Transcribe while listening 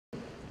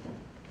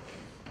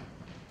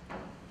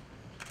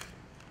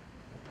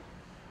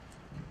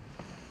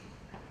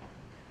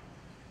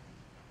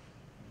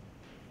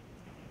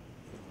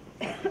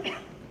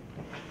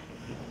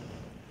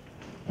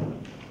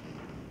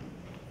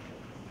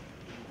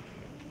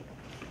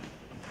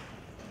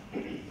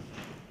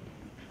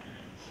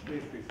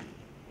Please, please.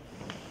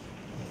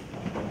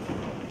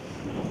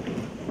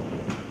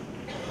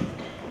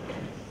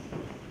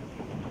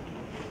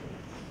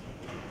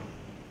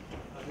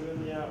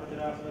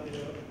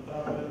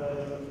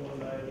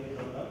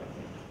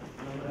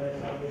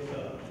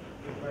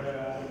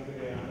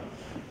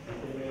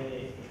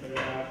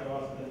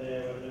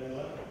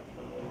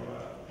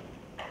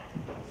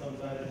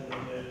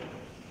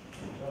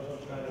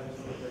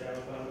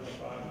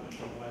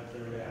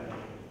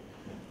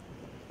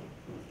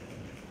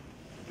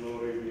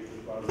 Glory be to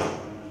the Father,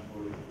 Son, and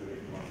Holy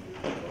Spirit, one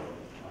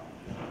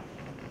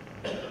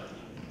day.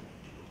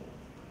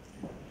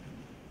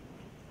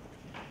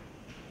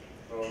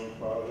 Our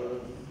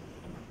fathers,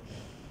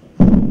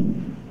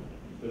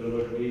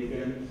 beloved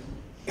deacons,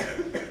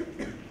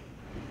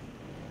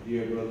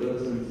 dear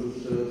brothers and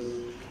sisters,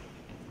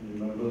 and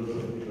members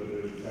of the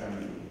beloved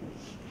family.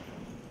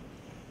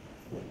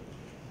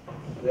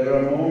 There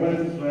are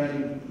moments when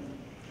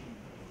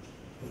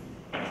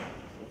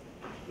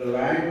the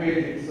language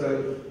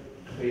itself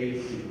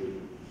fails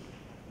you.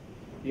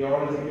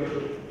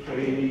 Theological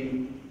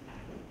training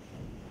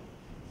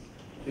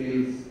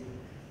feels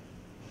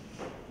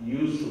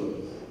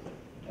useless,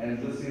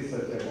 and this is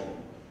such a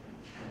moment.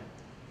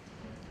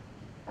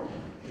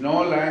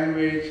 No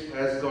language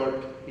has got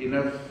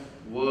enough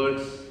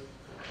words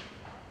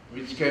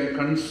which can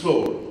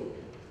console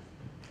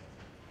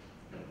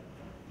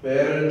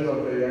parents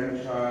of a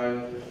young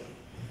child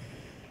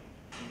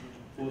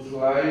whose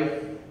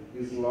life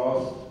is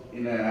lost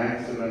in an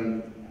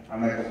accident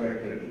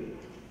unexpectedly.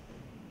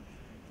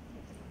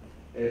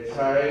 A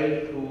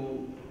child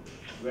who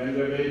went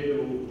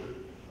to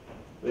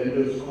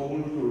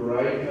school to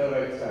write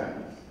her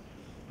exams,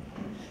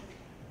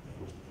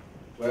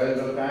 while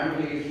the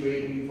family is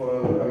waiting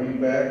for her coming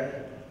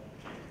back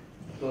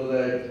so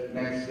that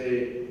next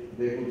day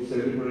they could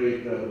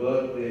celebrate her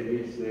birthday,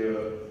 which they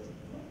were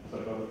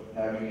sort of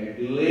having a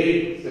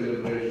delayed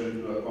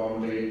celebration to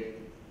accommodate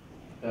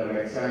her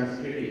exam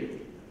schedule,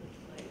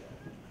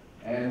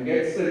 and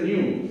gets the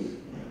news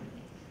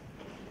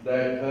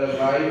that her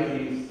life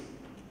is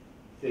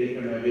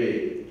taken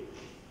away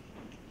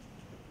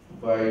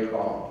by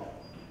God.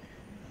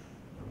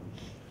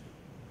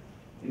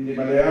 In the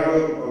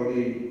Malayalam or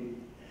the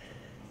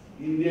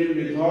Indian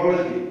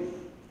mythology,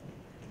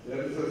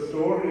 there is a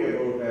story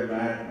about a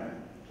madman.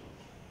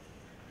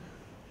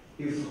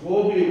 His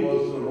hobby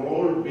was to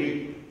roll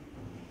big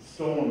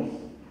stones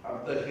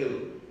up the hill,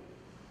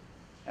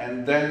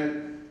 and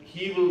then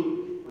he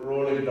will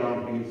roll it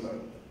down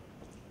himself.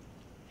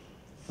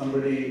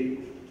 Somebody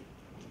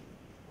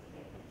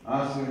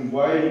asked him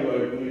why you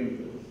are doing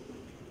this.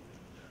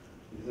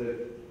 He said,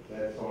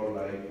 that's all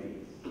life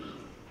is.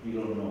 We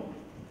don't know.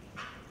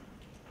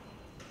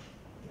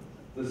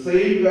 The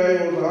same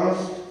guy was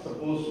asked,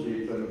 supposed to be,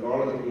 it's a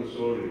mythological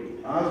story,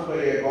 asked by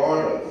a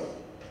goddess,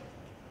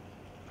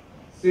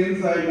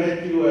 since I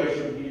met you, I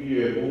should give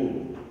you a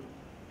boon.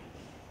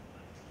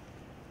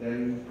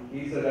 Then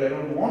he said, I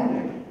don't want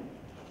it.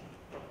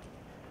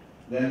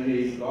 Then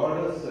the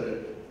goddess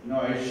said,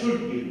 no, I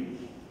should give you.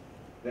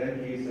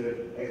 Then he said,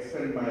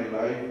 extend my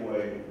life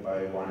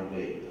by 1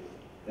 day.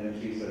 Then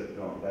she said,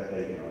 no, that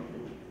I cannot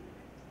do.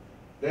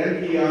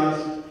 Then he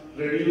asked,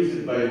 reduce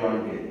it by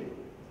 1 day.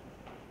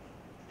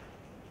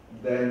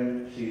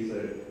 Then she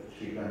said,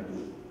 she can't do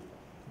it.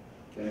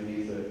 Then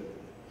he said,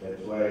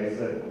 that's why I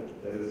said,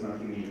 there is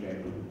nothing you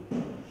can do.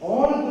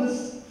 All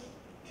this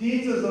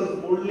teaches us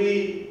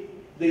only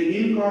the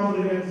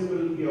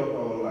incomprehensibility of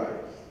our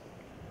lives.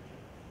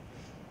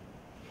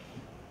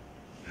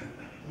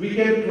 We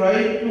can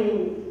try to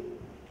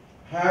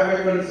have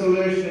a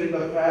consolation in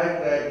the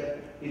fact that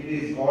it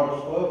is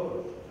God's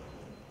purpose.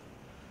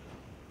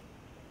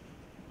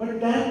 But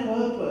that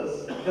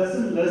purpose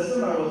doesn't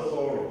lessen our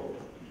sorrow.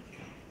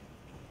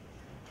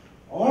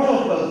 All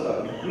of us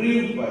are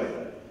grieved by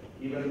that,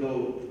 even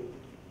though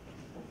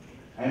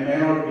I may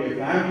not be a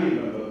family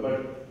member,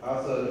 but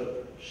as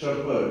a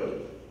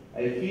shepherd,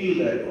 I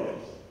feel that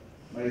loss.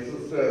 My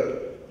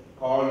sister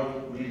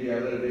called me the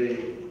other day,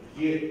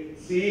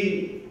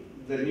 seeing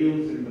the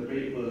news in the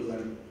papers,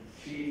 and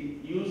she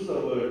used the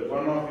word,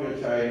 one of your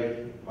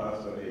child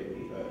passed away.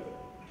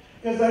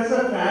 Because that's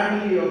a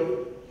family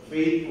of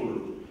faithful.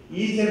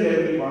 Each and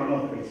every one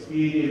of us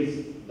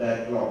experienced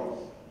that loss.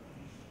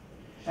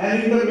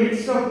 And in the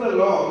midst of the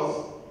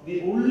loss,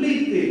 the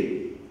only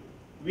thing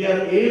we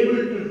are able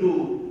to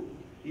do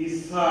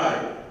is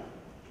sigh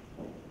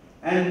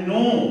and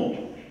know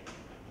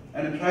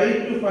and try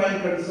to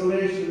find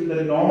consolation in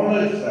the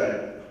knowledge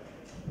that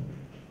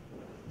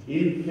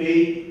in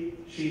faith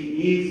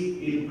she is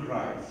in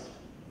Christ.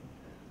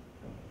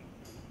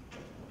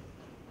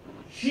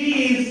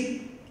 She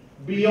is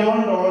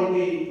beyond all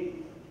the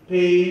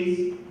pains.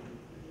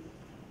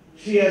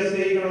 She has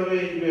taken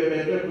away into a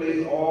better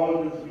place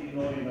all which we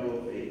know in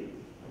our faith.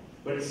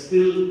 But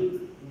still,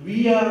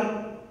 we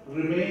are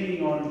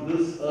remaining on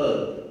this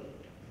earth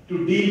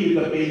to deal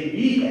with the pain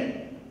we can.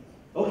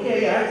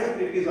 Okay, I accept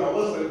it is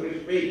our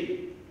selfish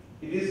pain.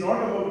 It is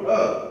not about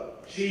her.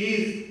 She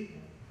is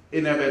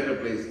in a better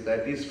place.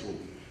 That is true.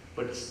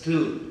 but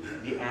still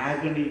the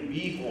agony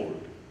we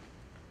hold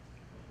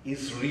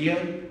is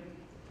real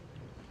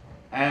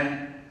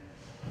and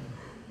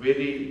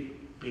very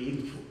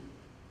painful.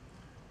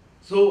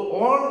 So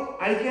all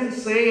I can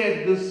say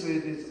at this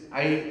stage is,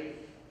 I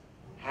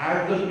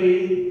have the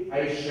pain,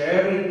 I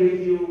share it with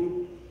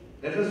you.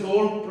 Let us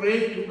all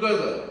pray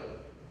together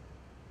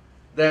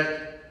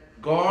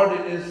that God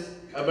in His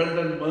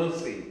abundant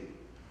mercy,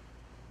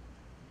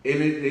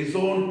 in His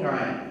own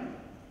time,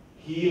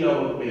 heal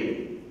our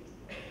pain,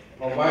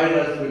 provide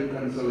us with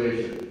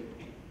consolation.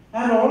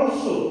 And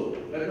also,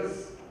 let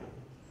us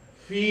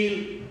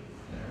feel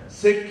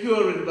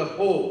secure in the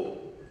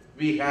hope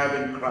we have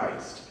in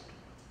Christ.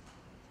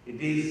 It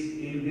is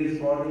in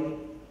this body,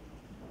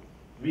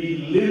 we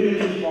live in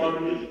His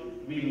body,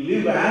 we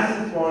live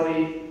as His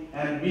body,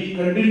 and we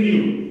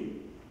continue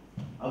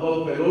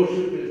our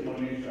fellowship with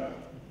Monisha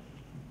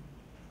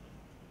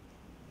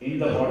in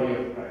the body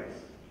of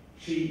Christ.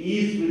 She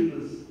is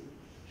with us.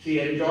 She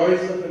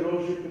enjoys the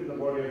fellowship in the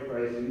body of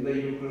Christ, in the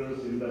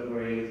Eucharist, in the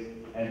prayers,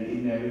 and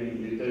in every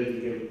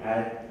liturgical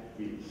act.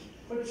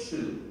 But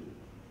still,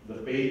 the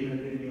pain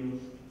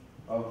continues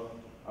of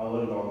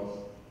our loss.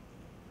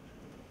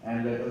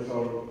 And let us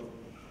all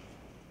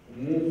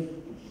move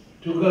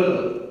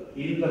together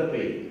in the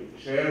pain,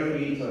 share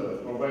each other,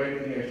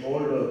 providing a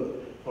shoulder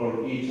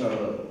for each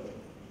other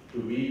to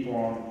weep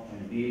on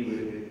and deal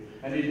with it.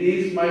 And it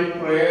is my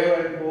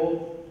prayer and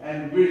hope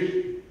and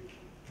wish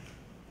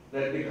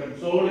that the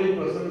consoling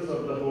presence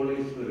of the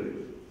Holy Spirit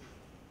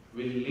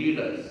will lead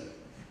us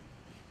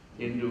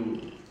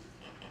into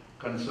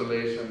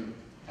consolation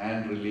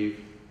and relief.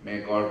 May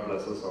God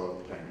bless us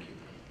all. Thank you.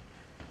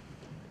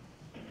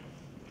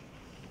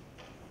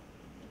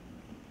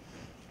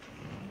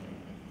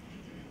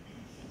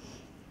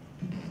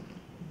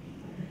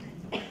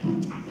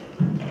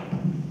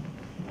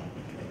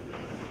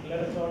 Let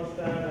us all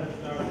stand and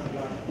start the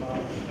last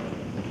part.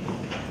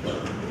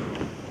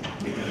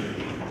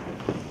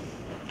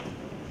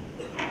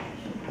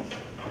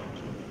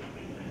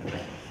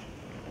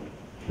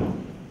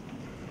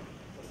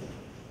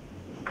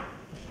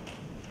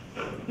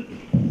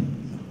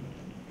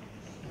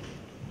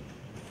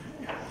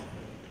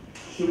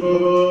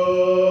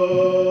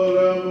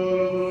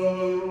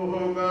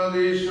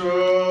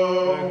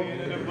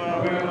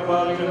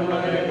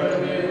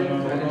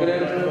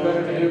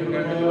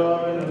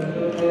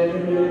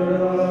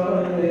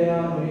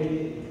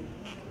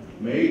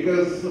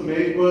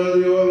 Make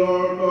worthy, O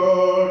Lord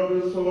God,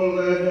 the soul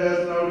that has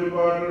now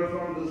departed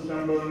from this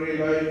temporary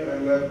life and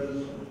left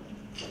this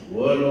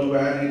world of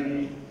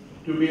vanity,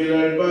 to be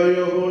led by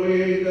your holy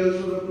angels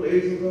to the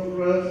places of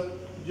rest,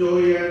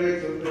 joy and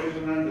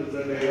exaltation until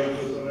the day of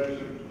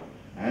resurrection,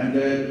 and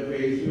then to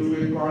face you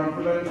with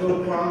confidence, O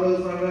Father,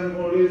 Son, and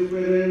Holy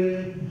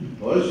Spirit.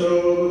 O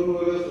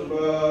Shabbat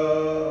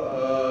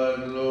Subhan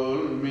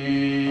Lord me.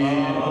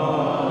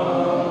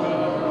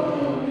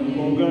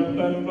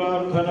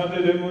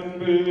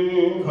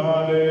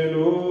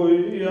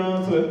 Hallelujah,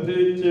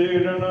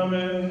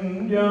 ശ്രദ്ധിച്ചിടണമെൻ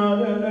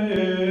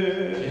യാതനയെ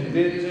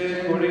ചിന്തിച്ച്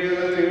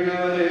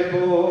കുടികളെ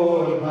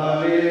പോൽ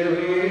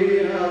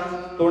hallelujah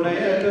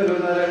തുണയറ്റൊരു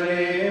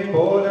നരനെ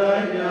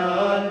പോലായി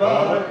ഞാൻ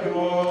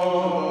പാർക്കുമോ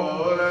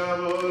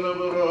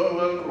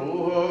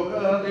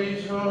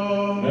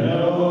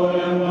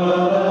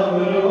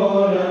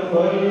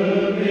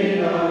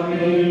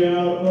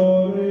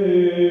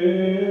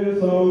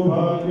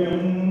സൗഭാഗ്യം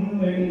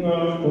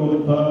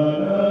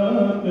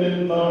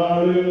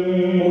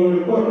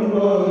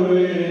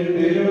നിങ്ങൾക്ക്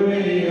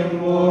തിരുമേയും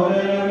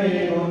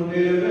മോനമേയും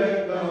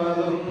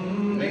തിരുരക്തമതും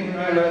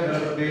നിങ്ങളെ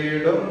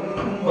നിർത്തിയിടും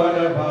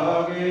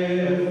വലഭാഗേ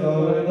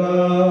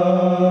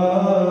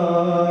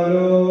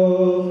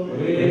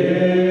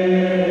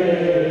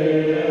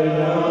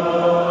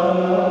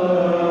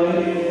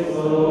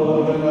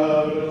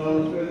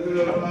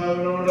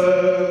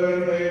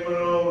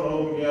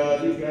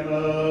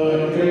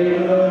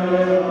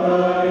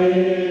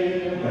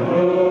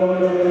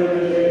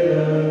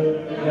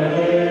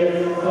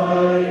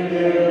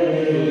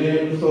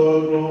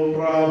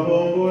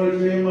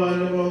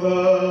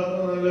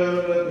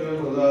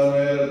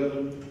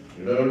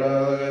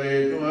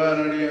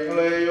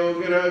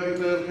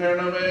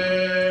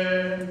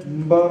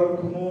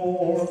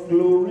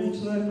Glory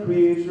to the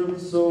Creator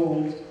of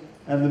souls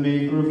and the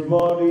Maker of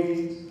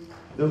bodies,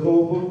 the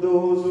hope of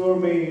those who are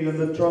made and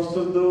the trust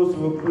of those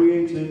who are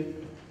created,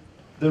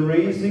 the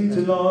raising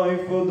to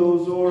life for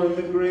those who are in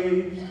the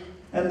graves,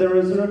 and the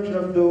resurrection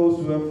of those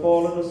who have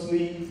fallen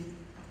asleep,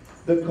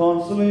 the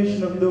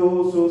consolation of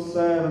those who are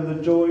sad and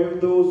the joy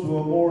of those who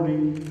are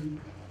mourning,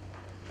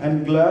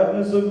 and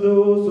gladness of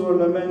those who are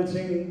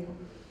lamenting.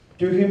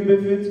 To him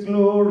befits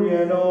glory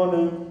and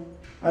honor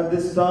at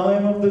this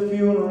time of the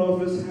funeral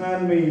of his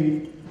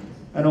handmaid,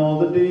 and all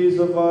the days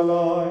of our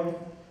life,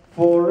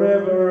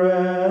 forever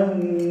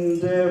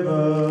and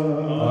ever.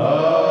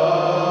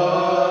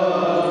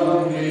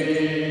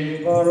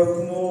 Amen. Baruch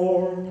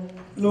more,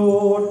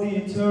 Lord, the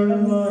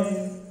eternal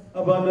life,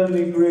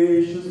 abundantly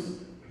gracious,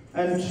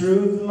 and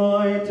truth,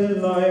 light,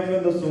 and life,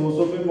 and the source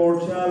of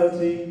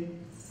immortality,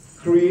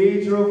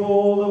 Creator of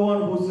all, the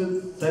one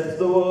who sets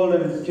the world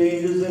and its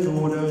changes in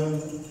order.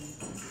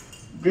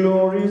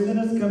 Glorious in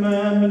his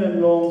commandment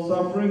and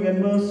long-suffering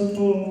and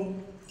merciful,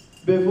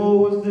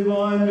 before whose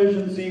divine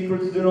vision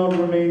secrets do not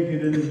remain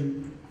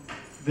hidden.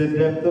 The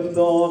depth of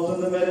thoughts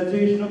and the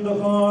meditation of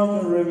the heart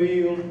are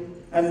revealed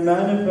and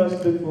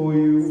manifest before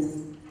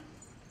you.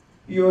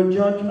 Your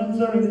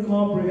judgments are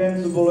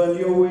incomprehensible and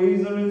your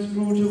ways are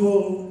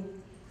inscrutable.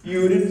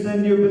 You did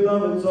send your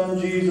beloved Son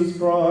Jesus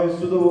Christ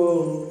to the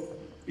world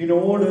in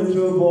order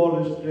to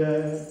abolish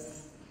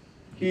death.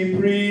 He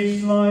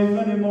preached life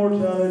and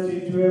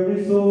immortality to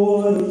every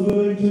soul that was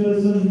willing to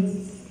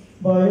listen.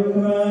 By your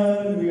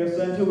command, we are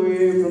sent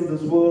away from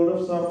this world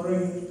of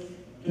suffering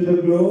to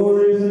the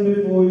glories and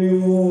before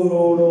you, O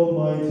Lord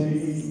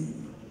Almighty.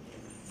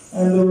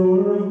 And the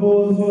ruler of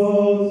both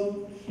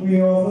worlds,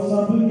 we offer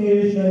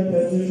supplication and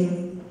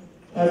petition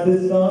at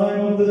this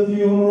time of the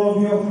funeral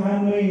of your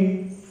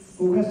handmaid,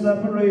 who has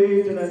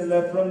separated and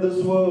left from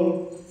this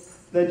world,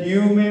 that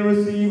you may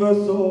receive her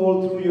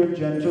soul through your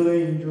gentle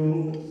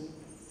angels,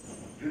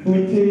 who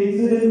takes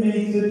it and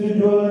makes it to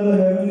dwell in the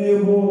heavenly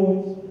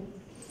abodes.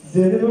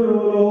 Deliver,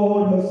 O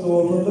Lord, her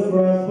soul from the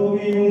grasp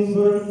of evil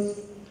spirits.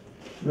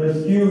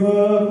 Rescue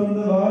her from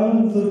the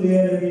violence of the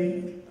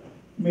enemy.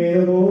 May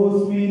the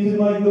hosts meet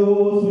like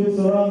those which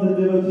surround the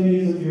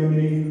devotees of your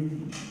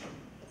name,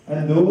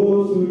 and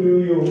those who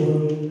do your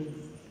will.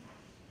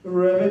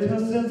 Remit her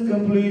sins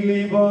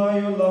completely by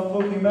your love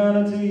for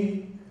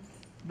humanity.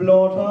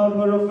 Blot out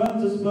her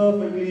offenses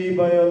perfectly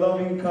by your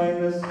loving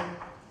kindness.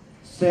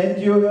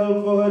 Send your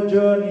help for her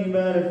journey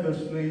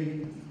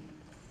manifestly.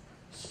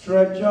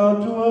 Stretch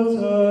out towards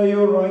her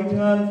your right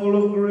hand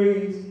full of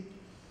grace,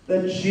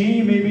 that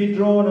she may be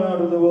drawn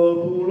out of the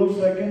whirlpool of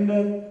second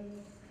death.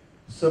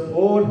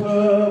 Support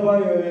her by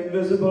your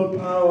invisible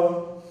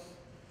power.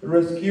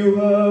 Rescue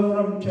her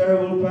from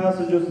terrible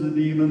passages of the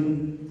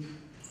demons.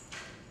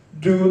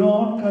 Do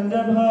not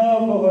condemn her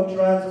for her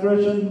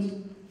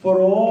transgressions, for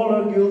all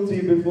are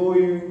guilty before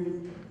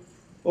you.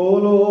 O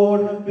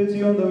Lord, have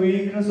pity on the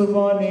weakness of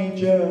our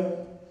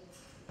nature.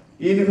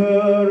 In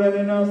her and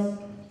in us,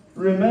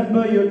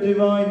 remember your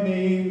divine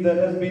name that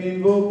has been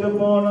invoked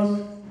upon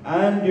us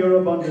and your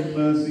abundant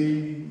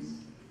mercies.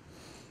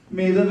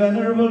 May the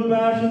venerable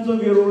passions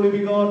of your only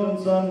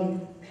begotten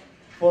Son,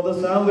 for the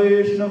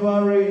salvation of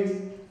our race,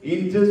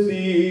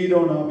 intercede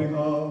on our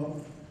behalf.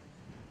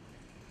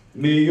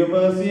 May your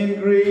mercy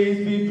and grace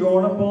be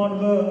drawn upon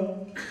her.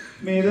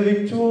 May the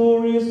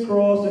victorious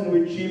cross in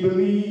which she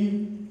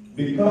believed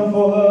become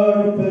for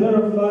her a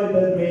pillar of light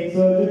that makes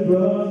her to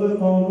dwell in the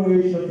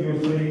congregation of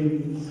your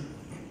saints.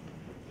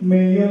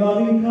 May your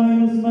loving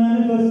kindness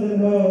manifest in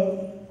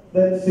her,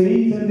 that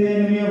Satan, the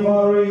enemy of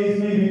our race,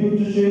 may be put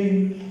to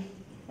shame,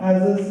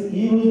 as his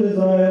evil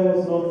desire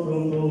was not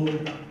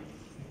fulfilled.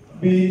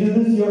 Be to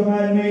this your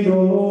handmaid,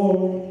 O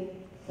Lord,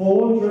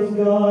 fortress,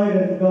 guide,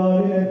 and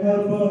guardian and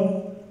helper,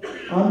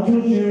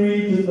 until she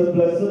reaches the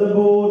blessed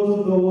abodes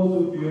of those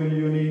who fear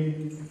your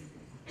name.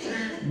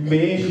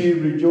 May she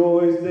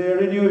rejoice there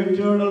in your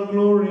eternal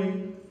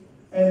glory,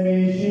 and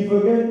may she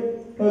forget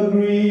her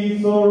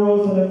grief,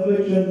 sorrows, and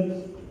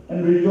afflictions,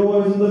 and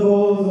rejoice in the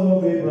bosom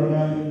of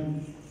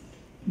Abraham.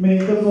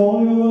 Make us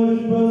all your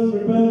worshippers,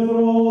 prepare for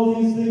all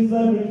these things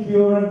that which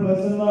pure and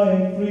pleasant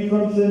life, free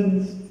from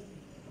sins.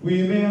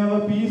 We may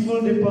have a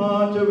peaceful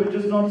departure which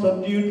is not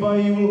subdued by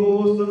evil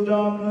hosts of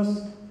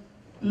darkness.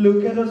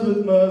 Look at us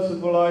with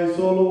merciful eyes,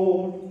 O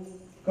Lord.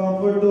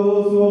 Comfort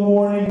those who are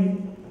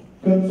mourning.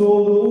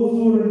 Console those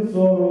who are in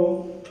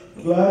sorrow.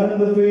 Gladden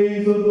the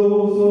face of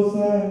those who are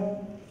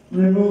sad.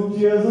 Remove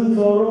tears and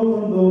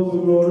sorrow from those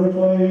who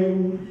glorify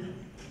you.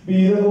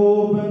 Be the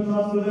hope and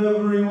trust of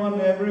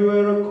everyone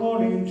everywhere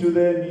according to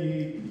their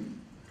need.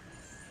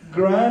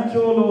 Grant,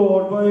 O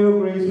Lord, by your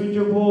grace which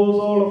upholds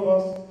all of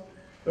us,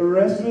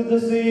 rest with the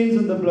saints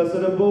and the blessed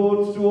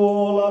abodes to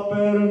all our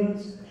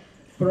parents,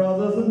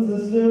 brothers and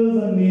sisters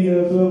and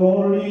leaders who have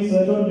already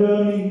set on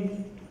journey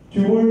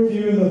towards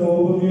you in the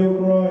hope of your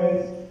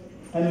Christ,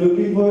 and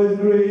looking for his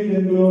great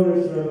and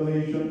glorious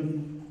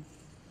revelation.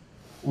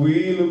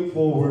 We look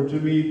forward to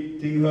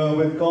meeting her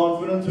with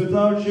confidence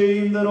without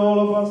shame, that all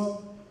of us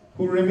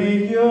who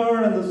remain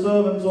here and the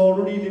servants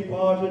already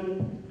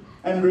departed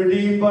and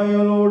redeemed by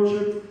your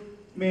Lordship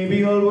may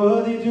be all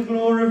worthy to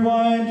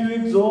glorify and to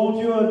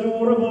exalt your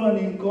adorable and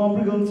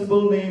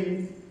incomprehensible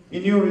name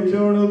in your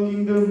eternal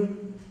kingdom.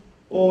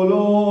 O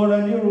Lord,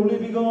 and your only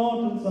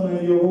begotten Son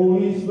and your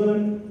Holy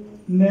Spirit,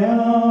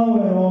 now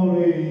and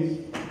always,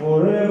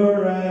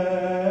 forever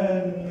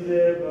and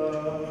ever.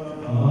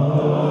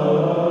 Amen.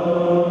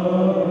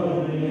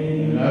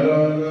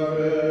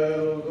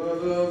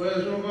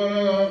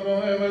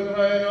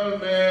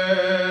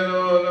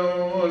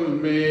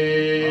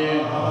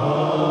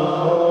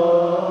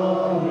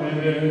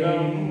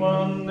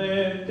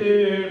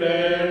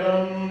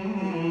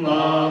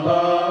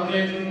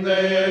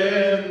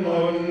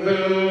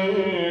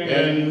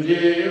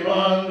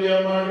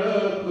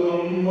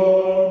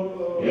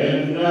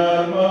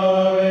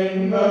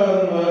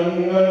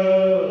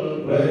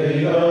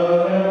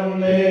 പരിഹാരം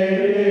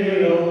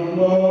നേടിടും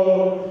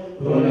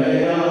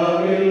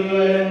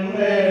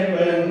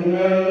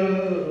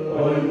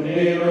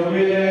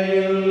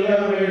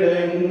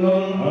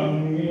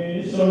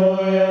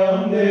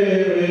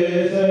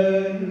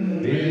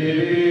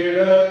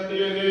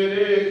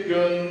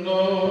വിപീഡത്തിലിരിക്കുന്നു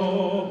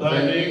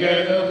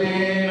ധനികനു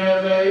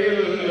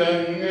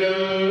ദീനതയില്ലെങ്കിൽ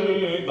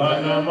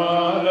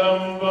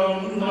ധനമാലംബം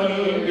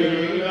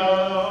നൽകില്ല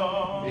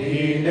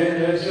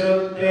ദീനന്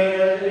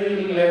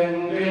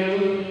ശുദ്ധിയില്ലെങ്കിൽ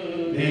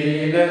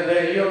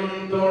ദീനതയും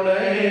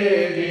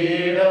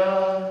തുണയേകീട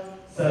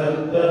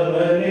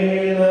സത്തവനേ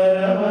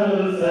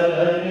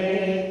നരമത്സരനേ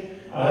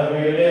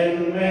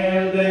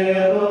അവിടെന്മേൽ ദയ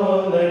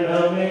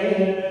തോന്നണമേ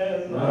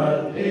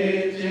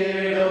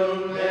നർത്തിച്ചിടും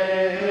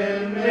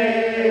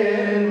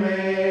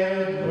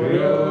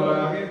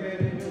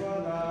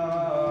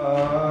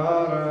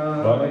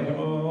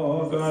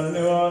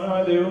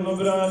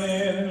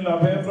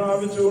അഭയം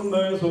പ്രാപിച്ചുകൊണ്ട്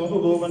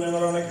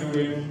സ്വന്തൂപനങ്ങൾ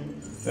അണയ്ക്കുകയും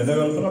നിന്റെ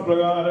കൽപ്പന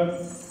പ്രകാരം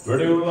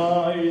ഇവിടെയുള്ള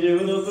ഈ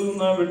ജീവിതത്തിൽ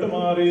നിന്ന്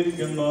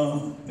വിട്ടുമാറിയിരിക്കുന്ന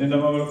നിന്റെ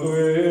മകൾക്ക്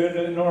വേണ്ടി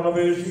നിന്നോട്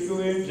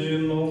അപേക്ഷിക്കുകയും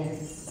ചെയ്യുന്നു.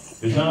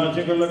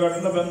 പിശാചുക്കളുടെ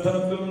കഠിന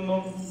ബന്ധനത്തിൽ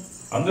നിന്നും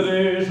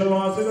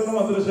അന്തരീക്ഷവാസികളുടെ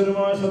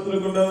അദൃശ്യരുമായ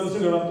ശത്രുക്കളുടെ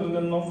അദൃശ്യഗണത്തിൽ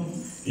നിന്നും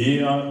ഈ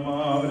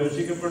ആത്മാവ്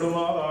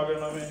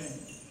രക്ഷിക്കപ്പെടുമാറാകണമേ.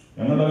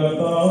 ഞങ്ങളുടെ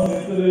കർത്താവേ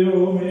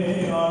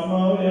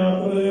ആത്മാവ്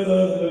യാത്ര ചെയ്ത്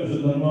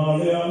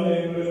വിശുദ്ധന്മാരുടെ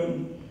ആലയങ്ങളിലും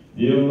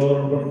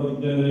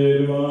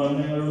ജീവനോർപ്പെടുവാൻ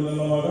ഞങ്ങളിൽ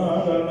നിന്ന്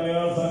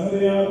മഹാകരുണയാൽ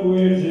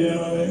സംഗതിയാക്കുകയും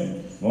ചെയ്യണമേ.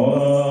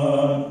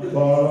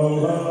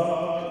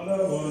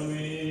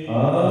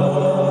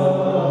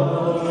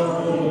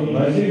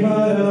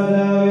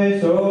 മഷിഹാരാജാവേ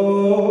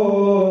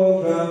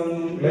ശോകം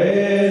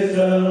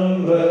ക്ലേശം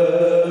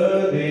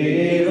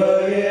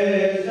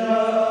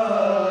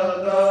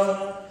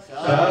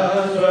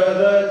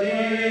ശാശ്വത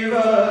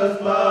ജീവസ്ഥാനത്തിൽ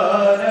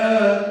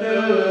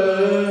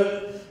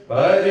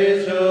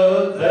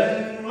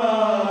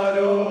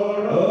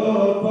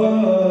പരിശുദ്ധന്മാരോടൊപ്പം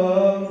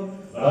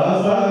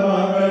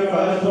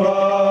ദാസമകൾക്കാശ്വാസം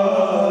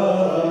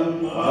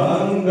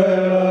മംഗളഭൂപം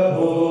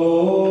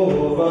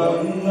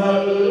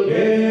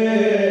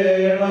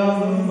നൽകേണം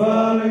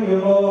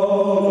പറയുമോ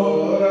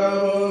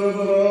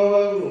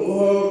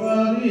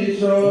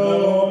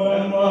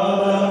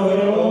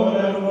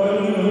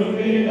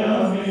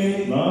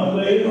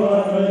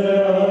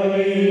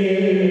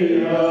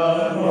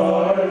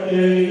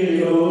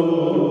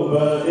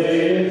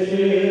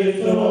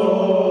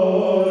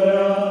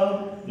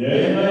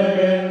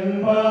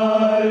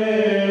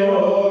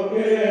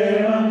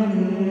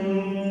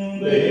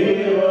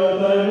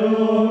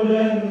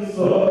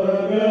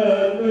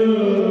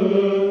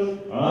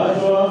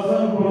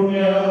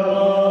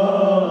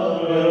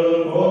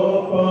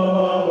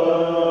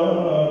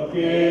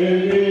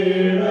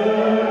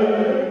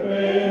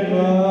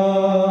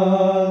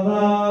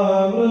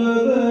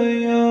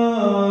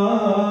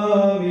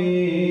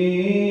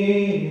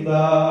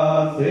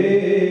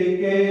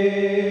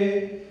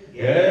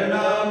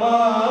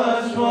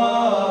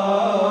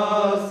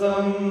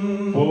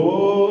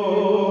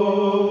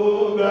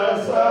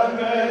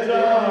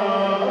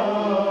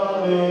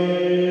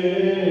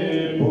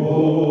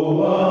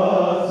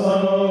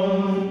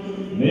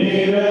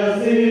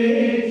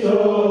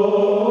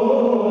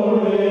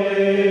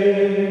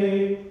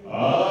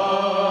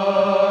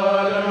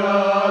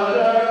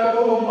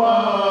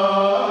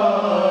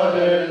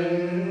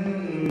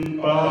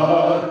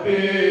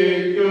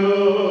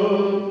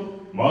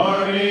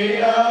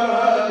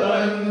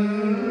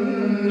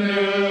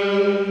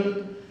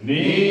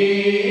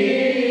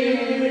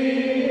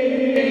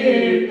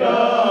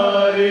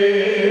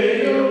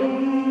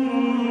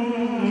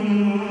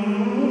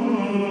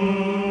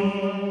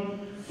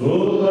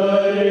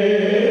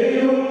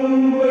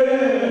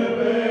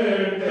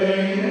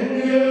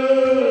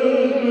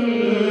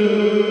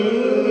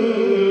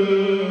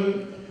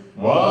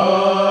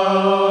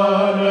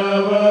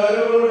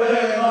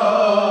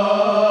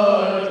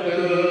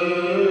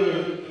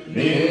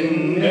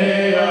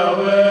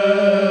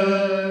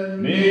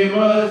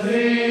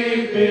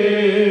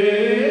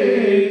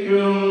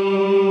നിവസിപ്പിക്കും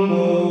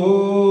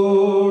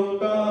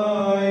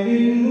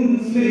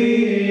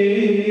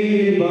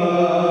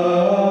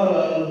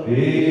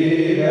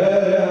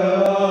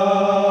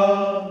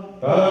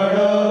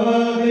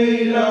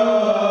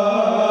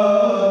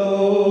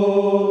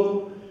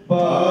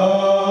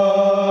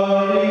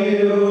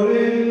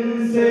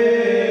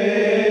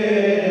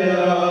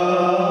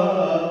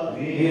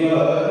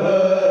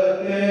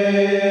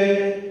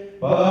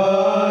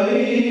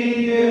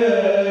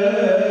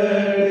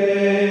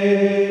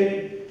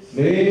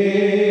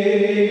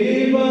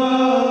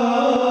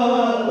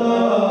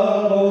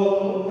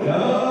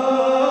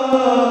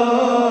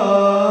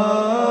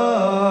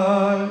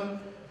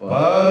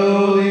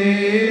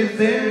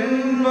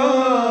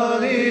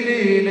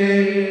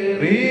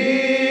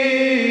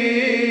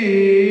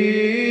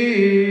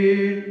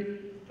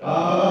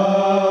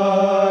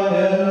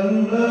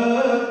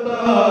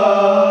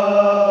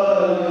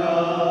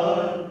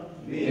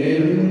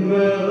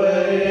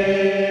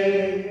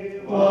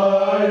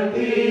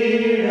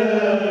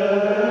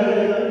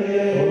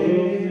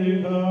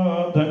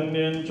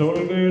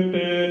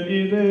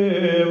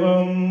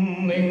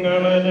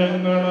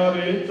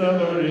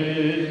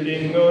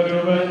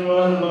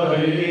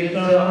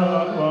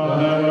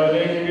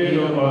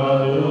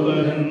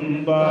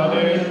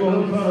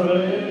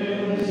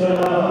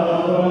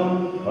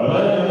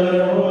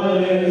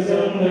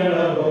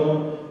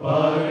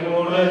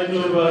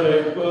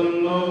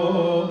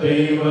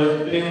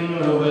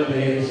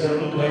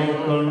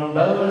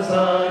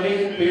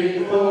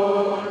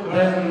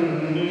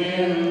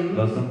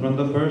Lesson from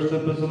the first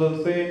epistle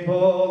of St.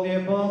 Paul,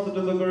 the apostle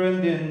to the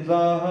Corinthians.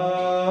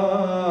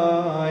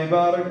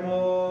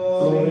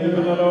 Glory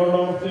to the Lord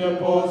of the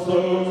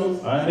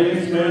apostles, and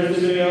his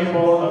mercy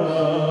upon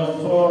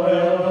us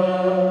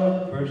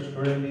forever. 1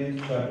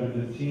 Corinthians chapter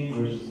 15,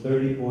 verses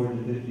 34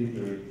 to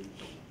 53.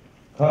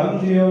 Come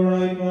to your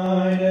right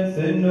mind and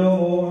sin no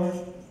more,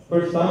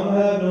 for some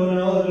have no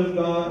knowledge of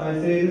God.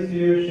 I say this to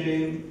your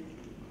shame.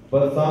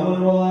 But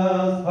someone will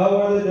ask,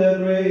 how are the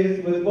dead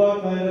raised? With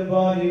what kind of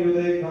body do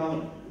they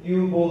come?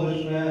 You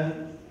foolish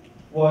man.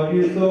 What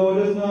you sow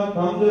does not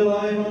come to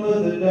life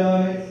unless it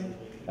dies.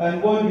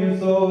 And what you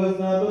sow is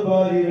not the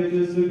body which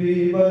is to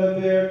be, but a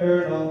bare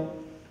kernel,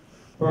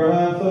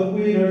 perhaps of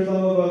wheat or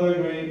some of other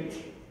grain.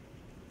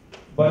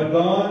 But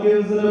God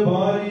gives it a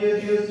body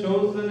as He has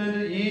chosen,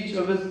 and each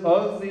of His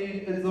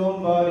seed its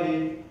own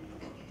body.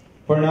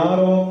 For not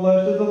all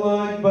flesh is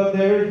alike, but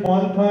there is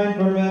one kind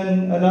for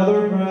men,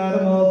 another for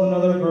animals,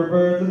 another for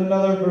birds, and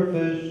another for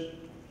fish.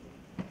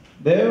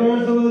 There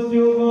are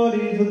celestial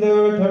bodies, and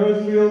there are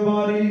terrestrial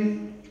bodies.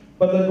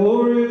 But the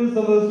glory of the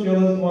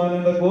celestial is one,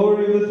 and the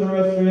glory of the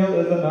terrestrial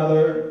is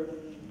another.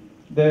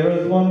 There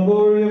is one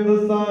glory of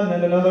the sun,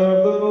 and another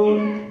of the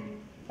moon,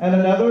 and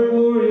another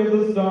glory of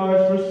the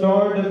stars, for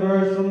star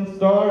differs from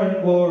star in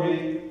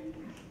glory.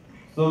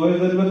 So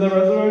is it with the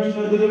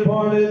resurrection of the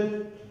departed.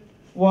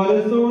 What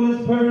is sown is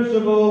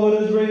perishable, what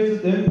is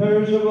raised is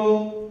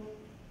imperishable.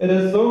 It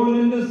is sown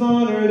in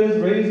dishonor, it is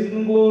raised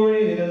in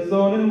glory. It is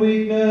sown in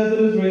weakness,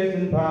 it is raised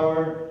in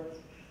power.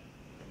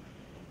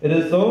 It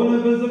is sown a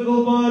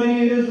physical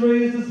body, it is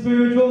raised a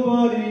spiritual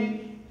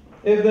body.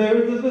 If there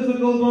is a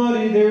physical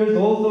body, there is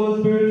also a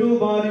spiritual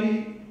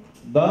body.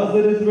 Thus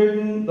it is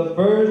written, the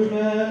first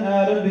man,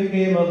 Adam,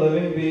 became a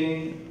living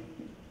being.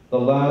 The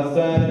last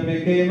Adam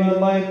became a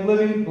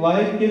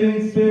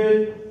life-giving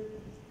spirit.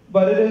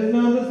 But it is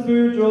not the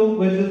spiritual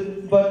which is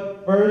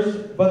but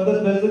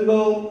the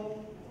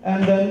physical,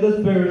 and then the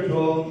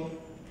spiritual.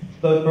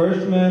 The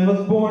first man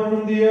was born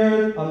from the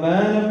earth, a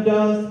man of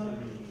dust.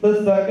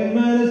 The second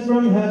man is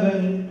from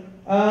heaven,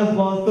 as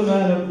was the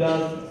man of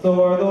dust.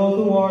 So are those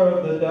who are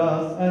of the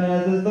dust, and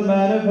as is the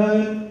man of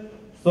heaven,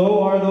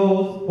 so are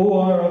those who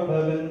are of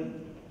heaven.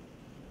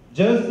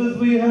 Just as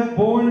we have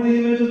borne the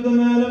image of the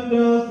man of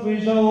dust,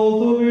 we shall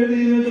also bear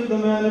the image of the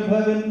man of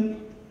heaven.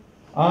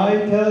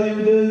 I tell you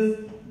this,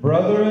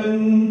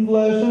 brethren,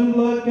 flesh and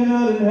blood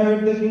cannot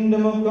inherit the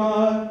kingdom of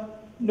God,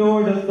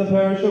 nor does the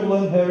perishable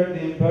inherit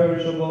the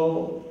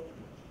imperishable.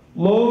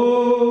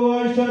 Lo,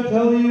 I shall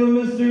tell you a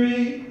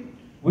mystery.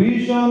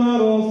 We shall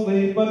not all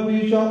sleep, but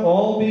we shall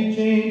all be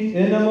changed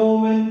in a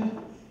moment,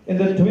 in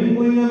the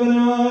twinkling of an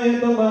eye,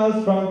 at the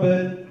last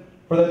trumpet.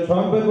 For the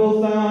trumpet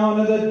will sound,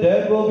 and the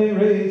dead will be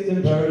raised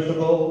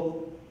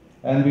imperishable,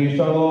 and we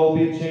shall all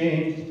be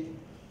changed.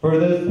 For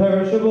this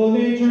perishable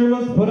nature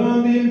must put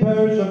on the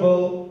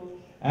imperishable,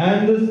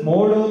 and this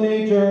mortal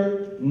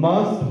nature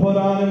must put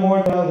on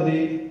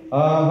immortality.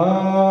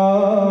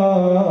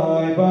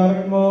 Ahai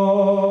Barakmo.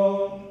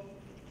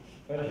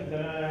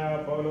 പരിശുദ്ധനായ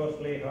പൗലോസ്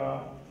ശ്ലീഹ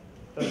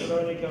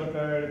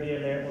തെസ്സലോനിക്കർക്ക് എഴുതിയ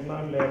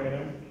ഒന്നാം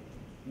ലേഖനം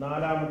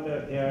 4-ാമത്തെ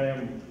അധ്യായം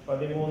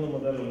 13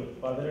 മുതൽ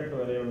 18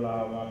 വരെയുള്ള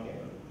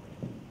വാക്യങ്ങൾ.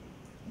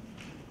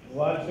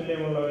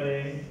 വാത്സല്യമുള്ളവരെ,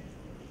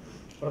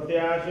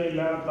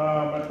 പ്രത്യാശയില്ലാത്ത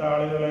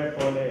മറ്റാളുകളെ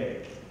പോലെ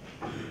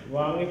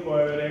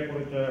വാങ്ങിപ്പോയവരെ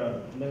കുറിച്ച്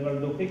നിങ്ങൾ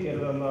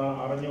ദുഃഖിക്കരുതെന്ന്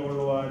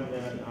അറിഞ്ഞുകൊള്ളുവാൻ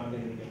ഞാൻ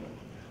ആഗ്രഹിക്കുന്നു.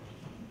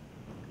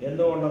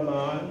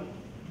 എന്തുകൊണ്ടെന്നാൽ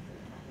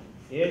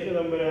യേശു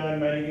തമ്പുരാൻ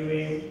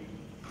മരിക്കുകയും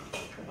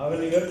അവൻ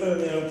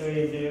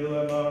ഉയർത്തെഴുന്നേൽക്കുകയും ചെയ്തു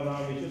എന്ന്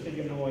നാം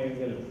വിശ്വസിക്കുന്നുവോ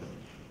എങ്കിൽ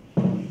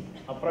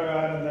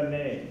അപ്രകാരം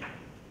തന്നെ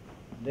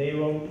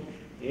ദൈവം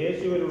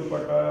യേശുവിൽ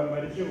ഉൾപ്പെട്ട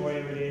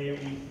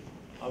മരിച്ചുപോയവരെയും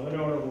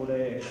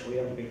അവനോടുകൂടെ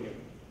ഉയർപ്പിക്കും.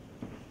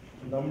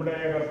 നമ്മുടെ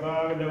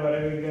കർത്താവിൻ്റെ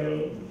വരവിങ്കൽ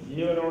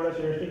ജീവനോടെ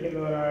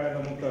ശേഷിക്കുന്നവരായ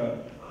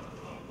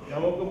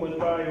നമുക്ക്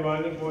മുൻപായി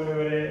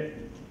വാങ്ങിപ്പോയവരെ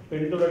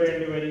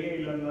പിന്തുടരേണ്ടി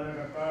വരികയില്ലെന്ന്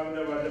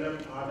കർത്താവിൻ്റെ വചനം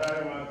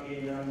ആധാരമാക്കി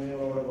ഞാൻ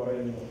നിങ്ങളോട്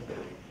പറയുന്നു.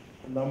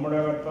 നമ്മുടെ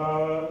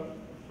കർത്താവ്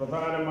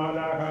പ്രധാന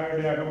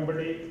മാലാഖയുടെ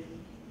അകമ്പടി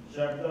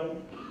ശബ്ദം,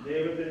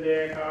 ദൈവത്തിൻ്റെ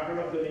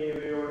കാഹളധ്വനി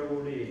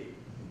ഇവയോടുകൂടി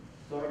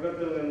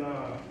സ്വർഗത്തിൽ നിന്ന്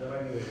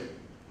ഇറങ്ങി വരും.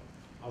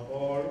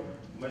 അപ്പോൾ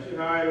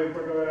മശിഹായിൽ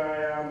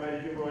ഉൾപ്പെട്ടവരായ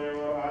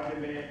മരിച്ചുപോയവർ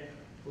ആദ്യമേ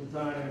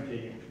ഉത്ഥാനം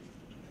ചെയ്യും.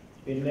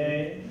 പിന്നെ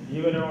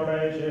ജീവനോടെ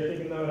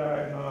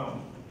ശേഷിക്കുന്നവരായ നാം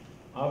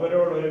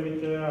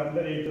അവരോടൊരുമിച്ച്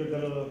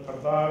അന്തരീക്ഷത്തിൽ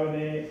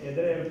കർത്താവിനെ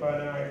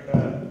എതിരേൽപ്പാനായിട്ട്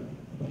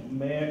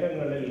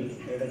മേഘങ്ങളിൽ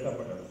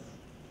എടുക്കപ്പെട്ടത്.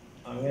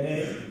 അങ്ങനെ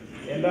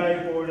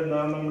എല്ലായ്പ്പോഴും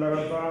നാം നമ്മുടെ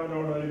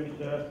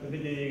കർത്താവിനോടൊരുമിച്ച് സ്ഥിതി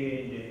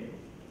ചെയ്യുകയും ചെയ്യും.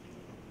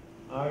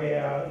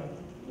 ആകയാൽ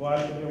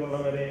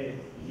വാത്സല്യമുള്ളവരെ,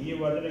 ഈ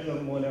വചനങ്ങൾ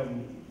മൂലം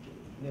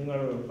നിങ്ങൾ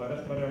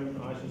പരസ്പരം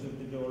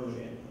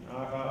ആശ്വസിപ്പിച്ചുകൊള്ളുകയും.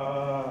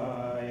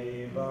 ആഹായ്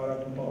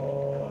ബാറക്കുമോ.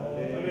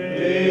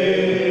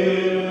 Hallelujah.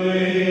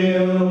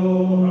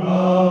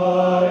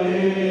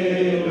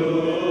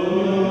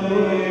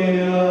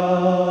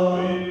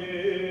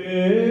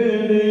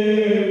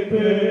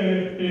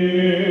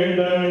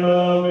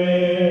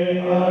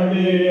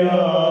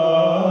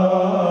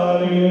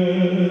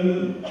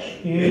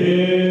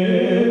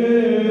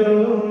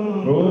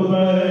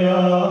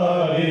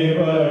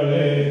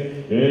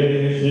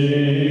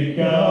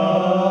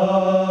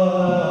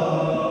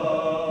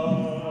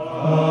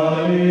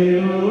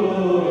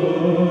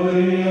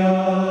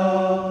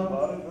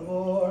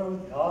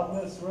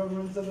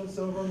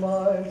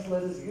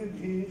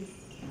 give ear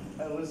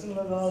and listen to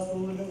the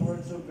gospel living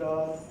words of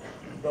God,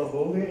 the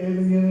holy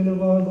and beginning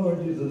of our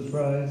Lord Jesus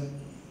Christ,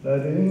 that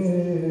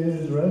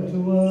is read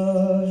to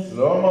us.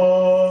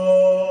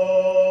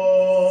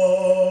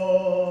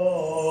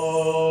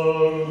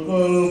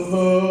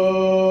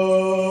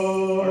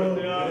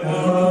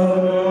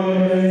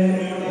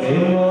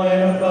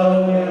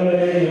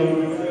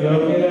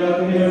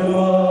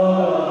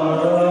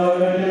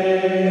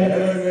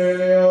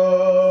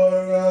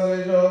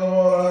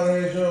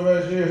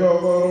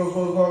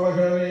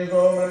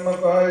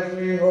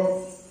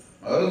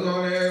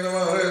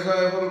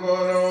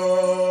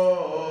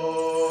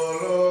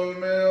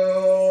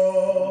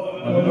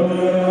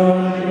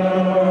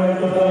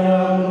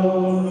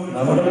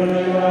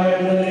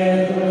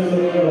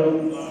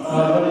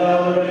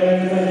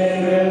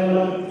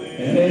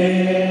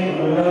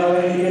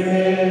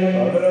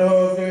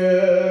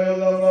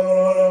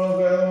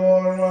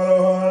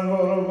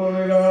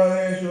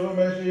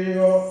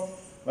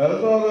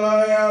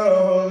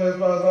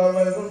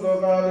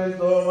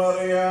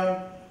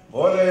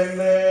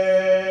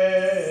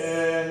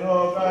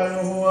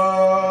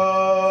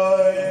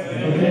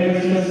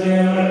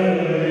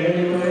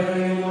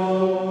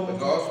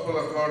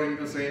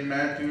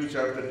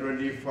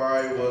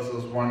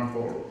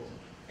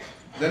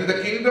 Then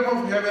the kingdom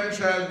of heaven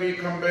shall be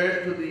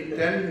compared to the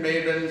 10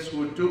 maidens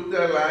who took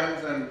their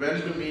lamps and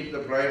went to meet the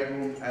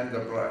bridegroom and the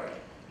bride.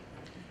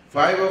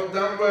 5 of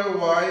them were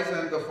wise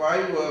and the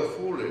 5 were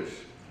foolish.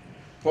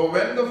 For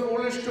when the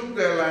foolish took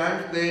their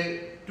lamps,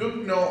 they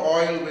took no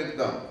oil with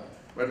them.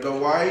 But the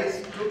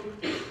wise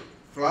took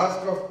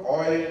flask of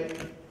oil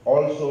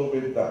also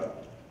with them.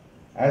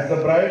 As the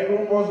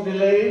bridegroom was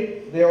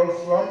delayed, they all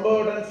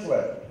slumbered and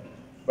slept.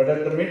 But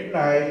at the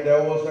midnight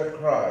there was a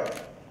cry,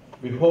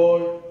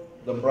 "Behold,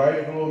 the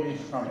bridegroom is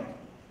coming.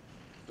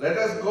 Let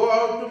us go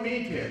out to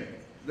meet him."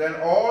 Then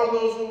all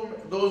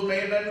those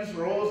maidens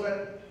rose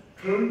and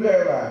trimmed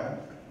their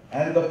lamps.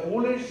 And the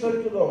foolish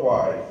said to the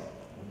wise,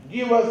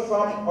 "Give us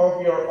some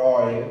of your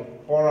oil,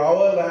 for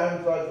our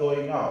lamps are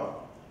going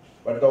out."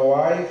 But the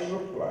wise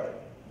replied,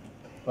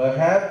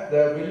 "Perhaps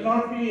there will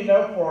not be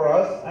enough for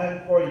us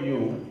and for you.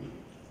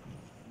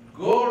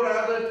 Go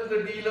rather to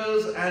the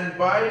dealers and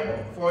buy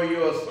for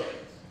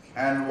yourselves."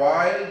 And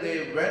while they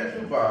went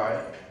to buy,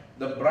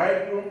 the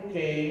bridegroom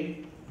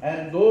came,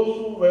 and those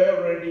who were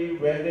ready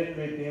went in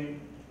with him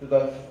to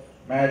the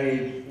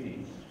marriage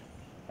feast.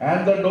 And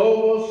the door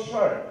was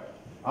shut.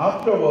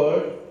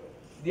 Afterward,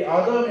 the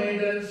other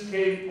maidens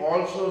came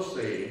also,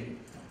 saying,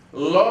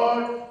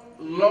 "Lord,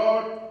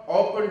 Lord,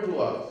 open to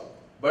us."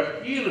 But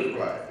he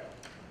replied,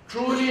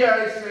 "Truly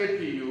I say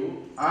to you,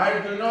 I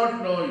do not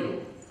know you.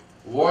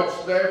 Watch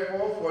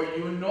therefore, for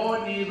you know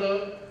neither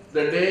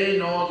the day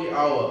nor the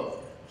hour."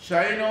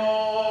 Shino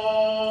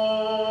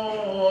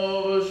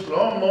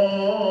Shlomo.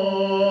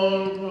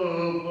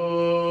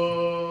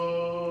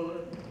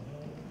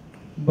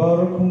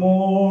 Baruch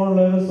more,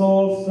 let us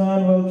all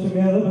stand well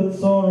together with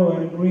sorrow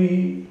and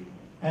grief,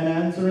 and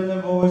answer in a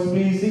voice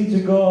pleasing to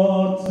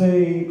God,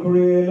 saying,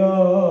 Kyrie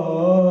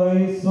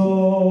eleison.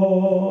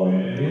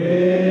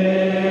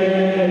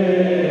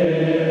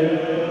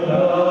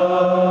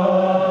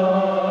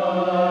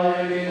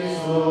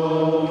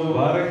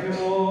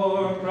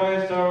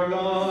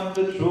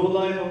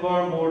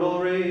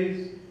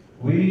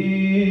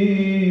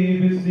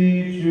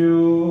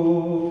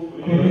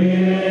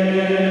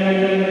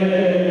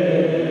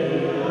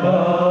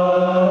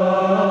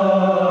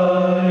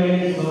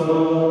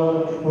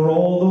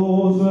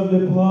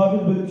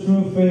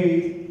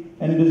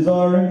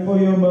 Desiring for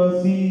your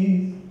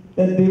mercies,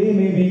 that they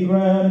may be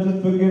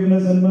granted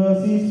forgiveness and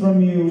mercies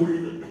from you.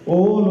 O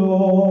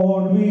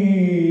Lord, we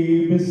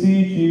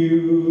beseech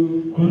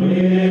you.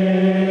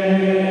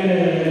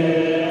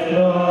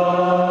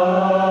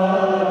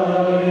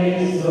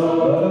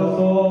 Let us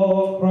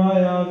all cry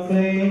out,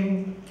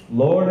 saying,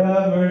 Lord,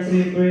 have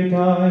mercy, 3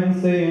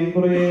 times, saying,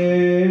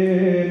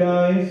 Kyrie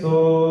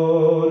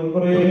eleison,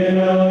 Kyrie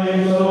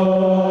eleison,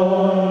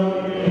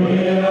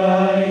 Kyrie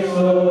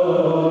eleison.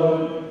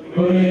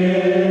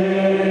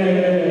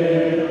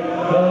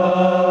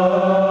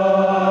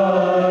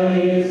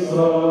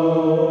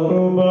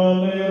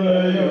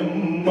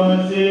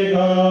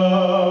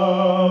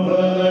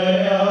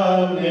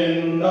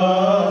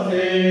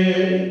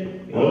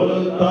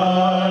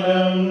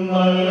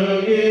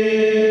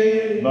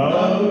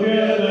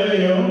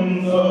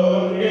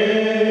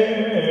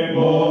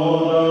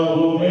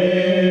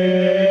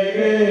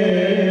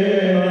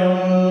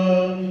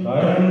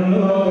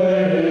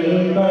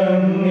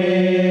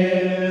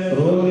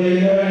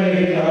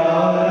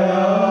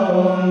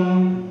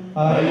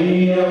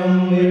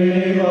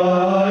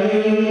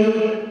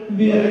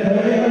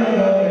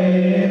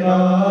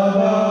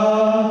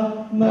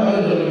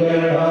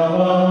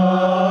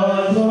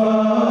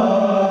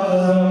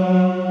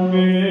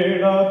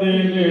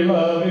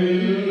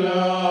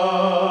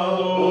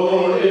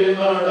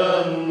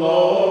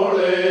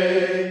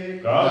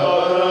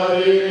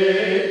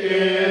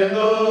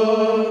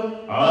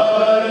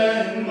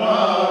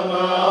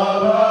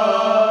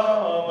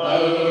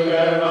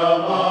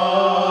 Nalganama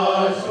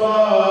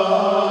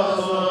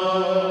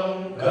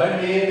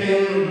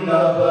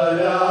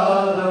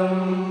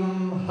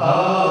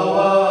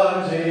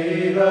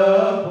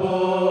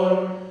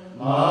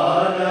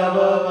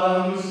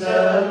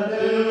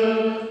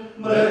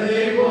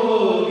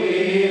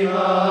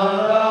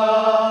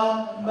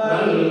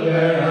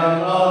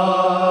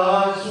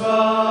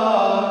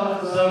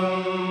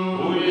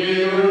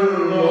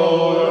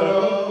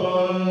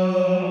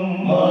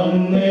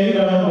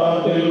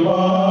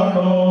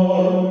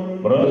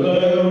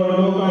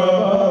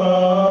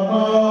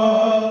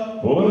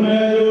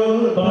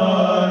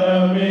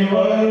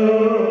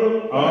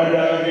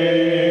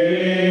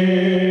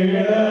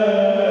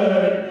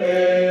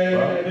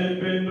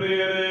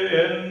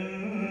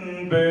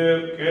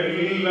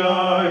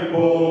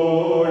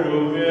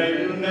എല്ലായ്പ്പോഴും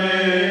എന്നെ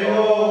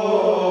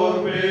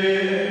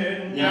ഓർപ്പിൻ.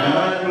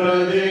 ഞാൻ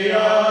പ്രതിയാകപ്പെട്ടേനെ,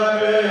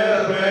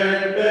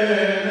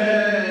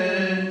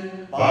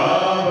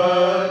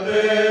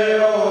 പാപത്തെ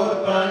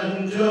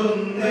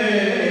ഓർത്തഞ്ചുന്നേ.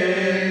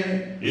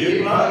 ഈ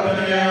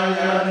പ്രാർത്ഥനയാൽ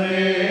ഞാൻ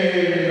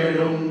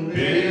നേടും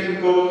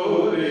പിൻകൂരിരുളിൽ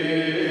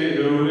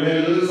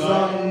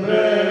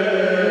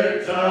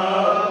സംരക്ഷ.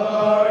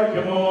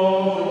 വാഴ്ക്കുമോ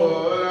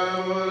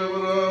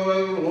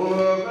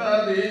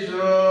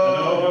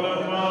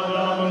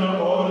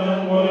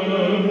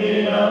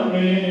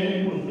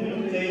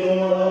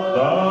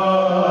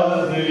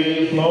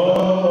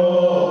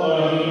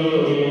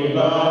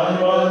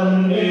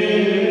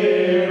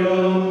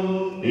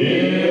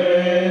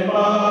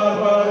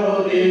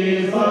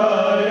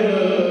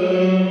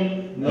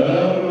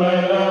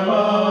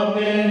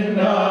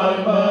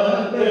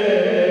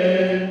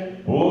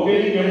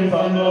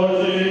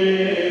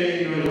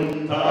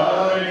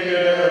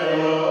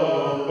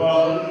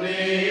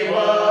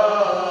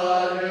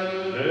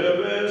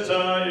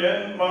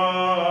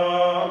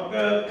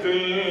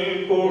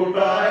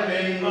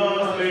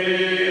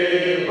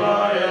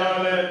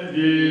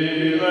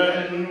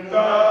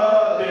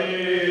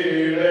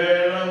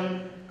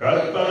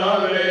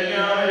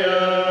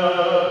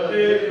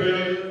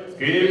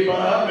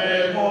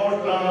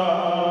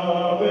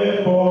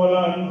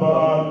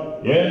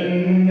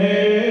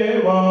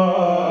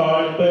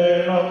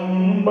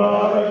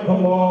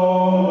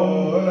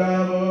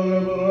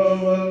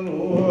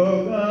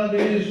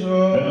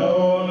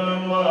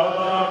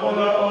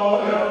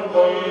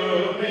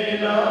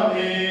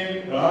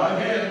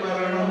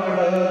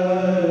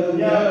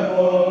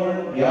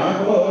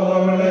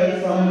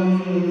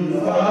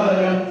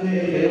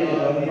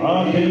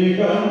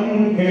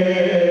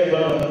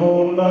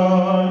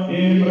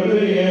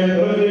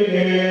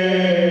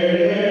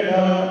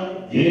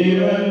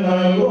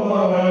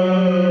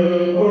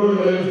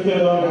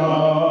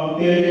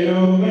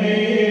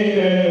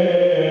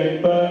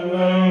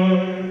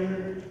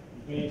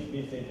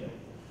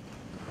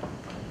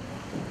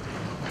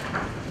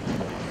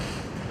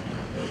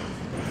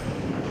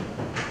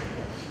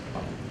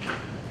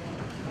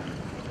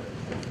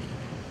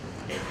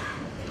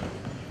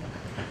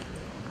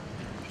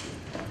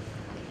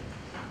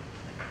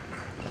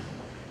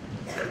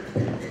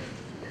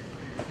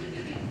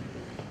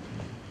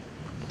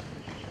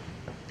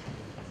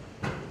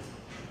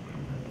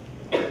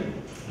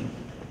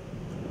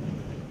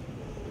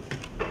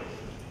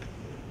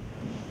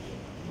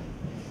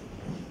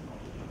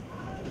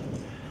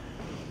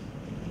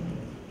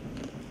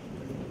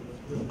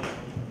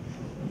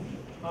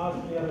as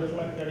we have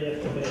reflected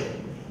yesterday,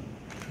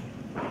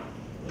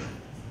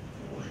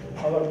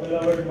 our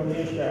beloved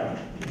Monisha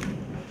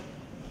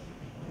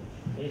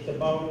is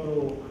about to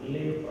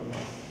leave from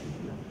us.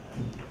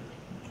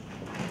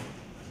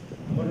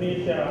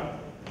 Monisha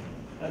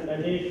and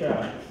Anisha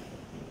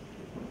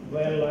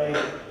were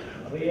like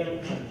real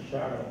and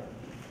shadow.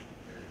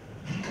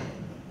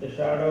 The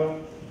shadow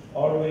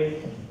always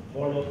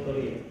follows the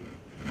real.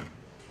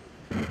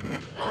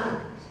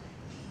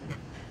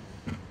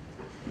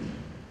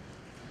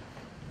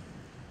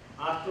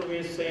 After we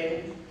sing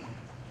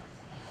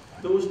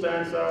 2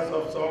 stanzas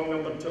of song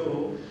number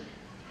 2,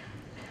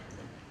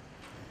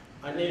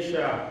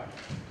 Anisha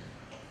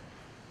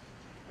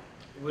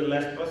will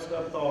express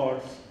her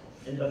thoughts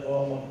in the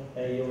form of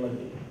a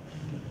eulogy.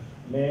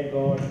 May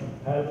God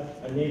help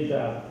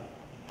Anisha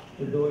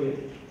to do it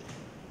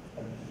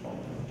at this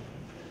moment.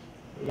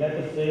 Let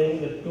us sing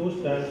the 2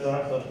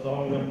 stanzas of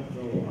song number 2,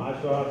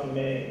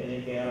 Ashwasame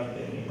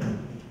Enikayate.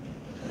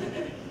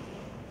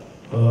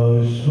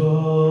 Ashwasame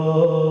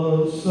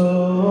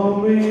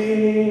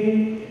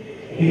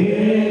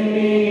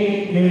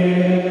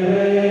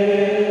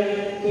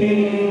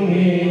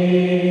tingirum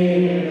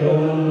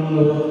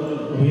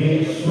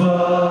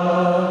vishwasakanaya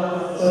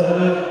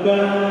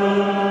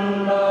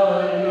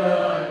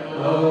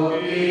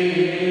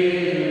lokirum.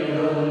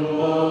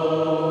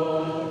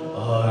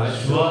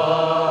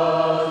 Ashwasame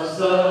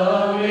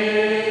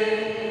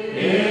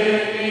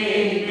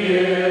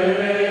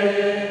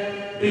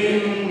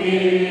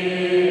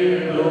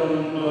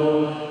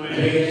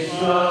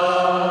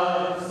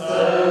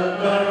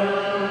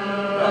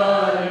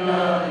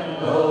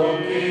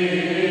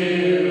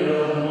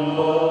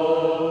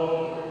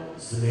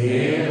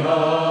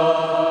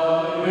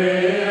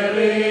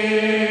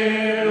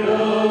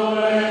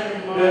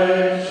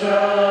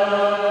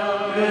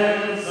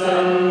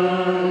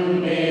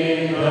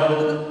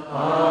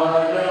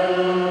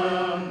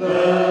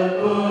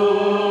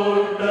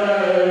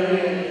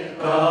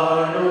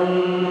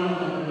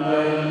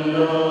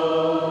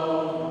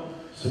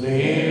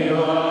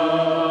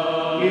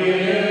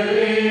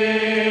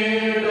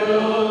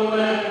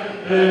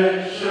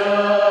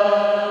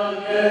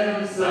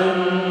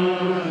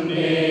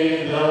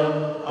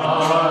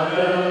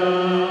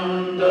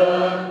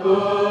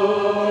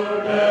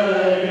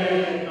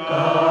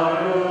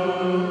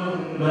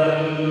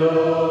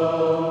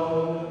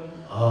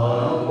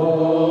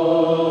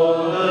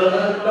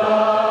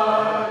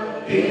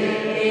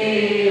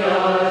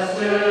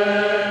Yes.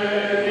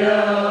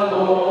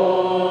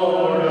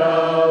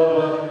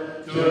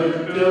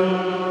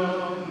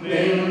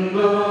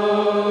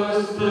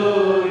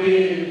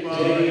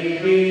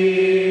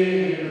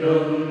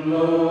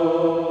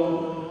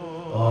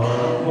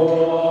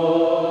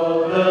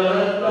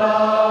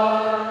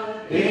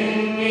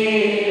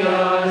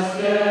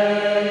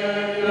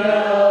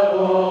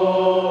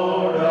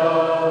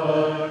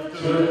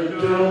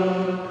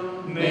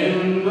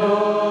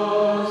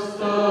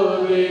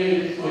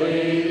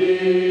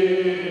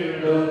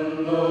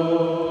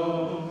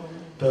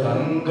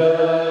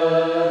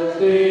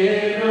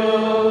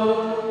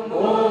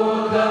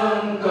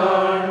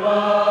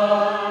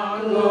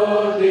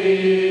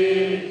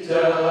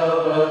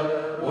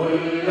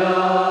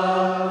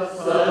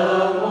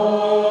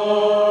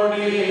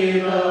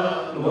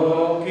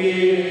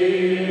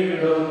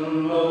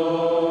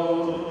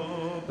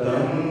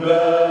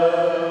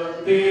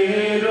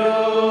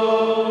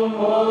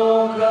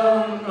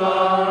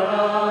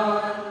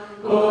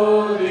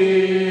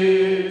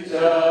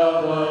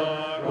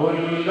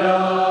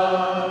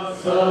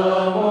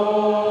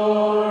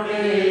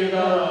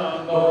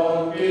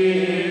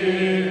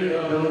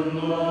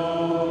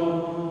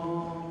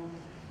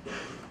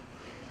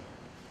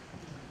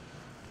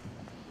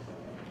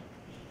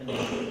 For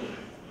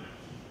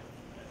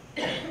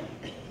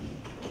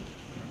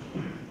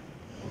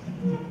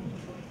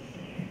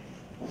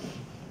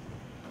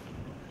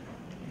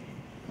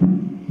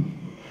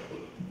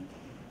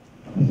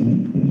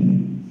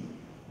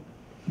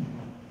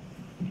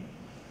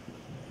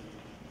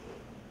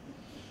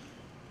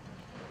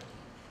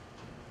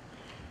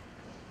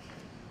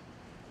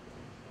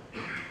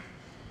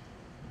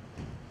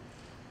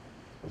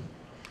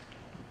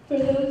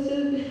those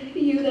of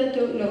you that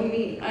don't know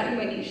me, I'm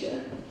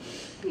Monisha.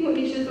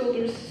 Monisha's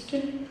older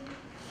sister.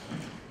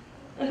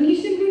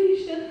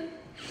 Monisha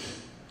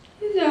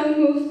is how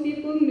most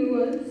people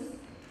knew us.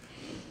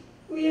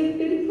 We have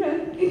been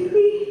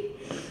practically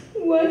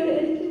one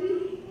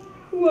entity,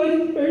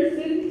 one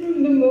person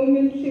from the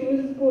moment she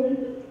was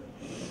born.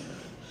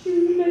 She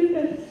was my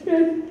best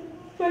friend,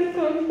 my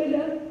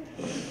confidant,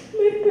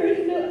 my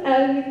personal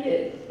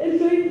advocate, and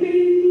my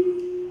baby.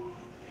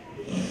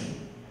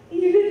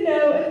 Even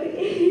now, at the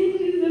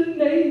ages of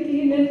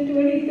 19 and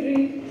 23,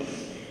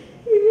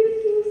 we would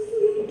still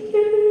sleep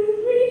together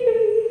every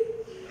night.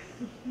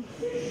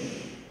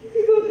 We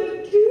both have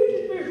 2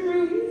 different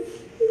rooms.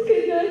 We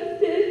could not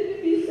stand to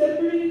be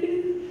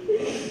separated.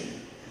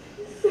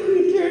 So we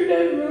turned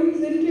our rooms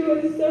into a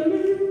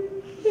summer room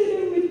and a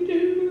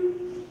winter room.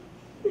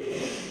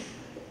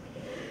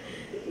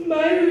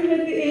 My room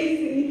had the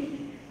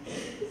AC,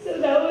 so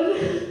that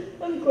was,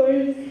 of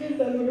course, the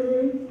summer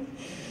room.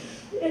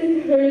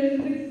 And hers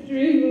was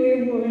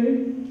extremely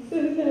warm, so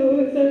that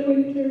was our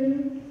winter room.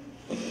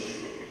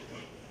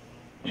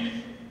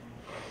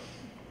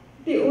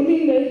 The only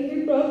night we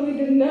probably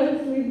did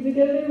not sleep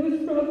together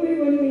was probably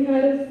when we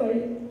had a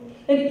fight.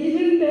 And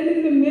even then,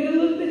 in the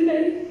middle of the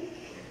night,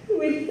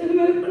 we'd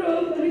somehow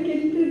crawl back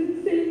into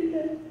the same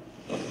bed.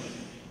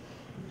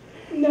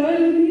 Not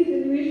only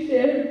did we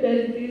share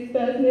beds these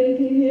past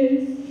 19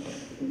 years,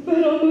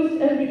 but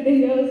almost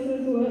everything else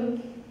as well.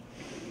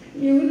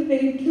 You would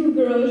think 2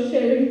 girls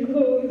sharing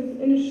clothes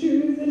and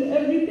shoes and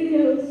everything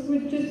else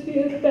would just be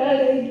a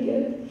bad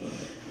idea.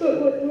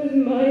 But what was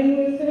mine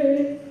was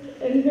hers,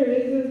 and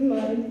hers was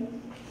mine.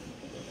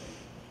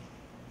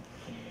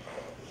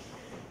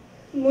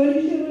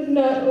 Monisha was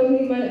not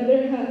only my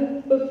other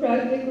half, but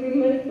practically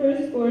my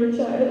firstborn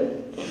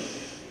child.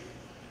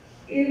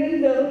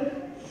 Even though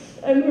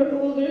I'm her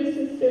older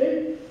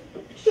sister,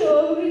 she'll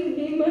always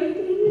be my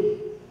baby.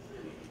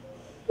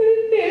 My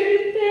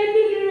parents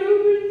handed her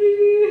over to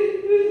me when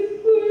I was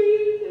 4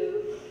 years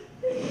old,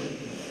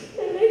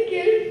 and I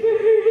cared for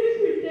her and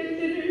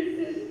protected her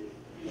since.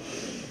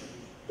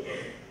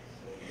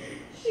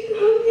 She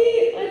called me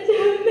a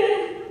dumb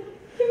man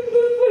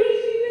before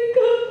she even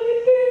called my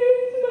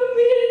parents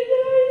mommy and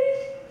daddy.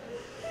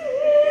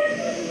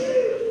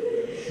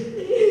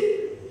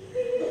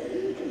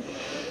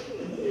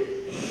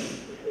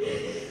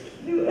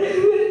 I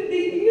was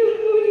thinking of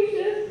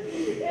Monisha.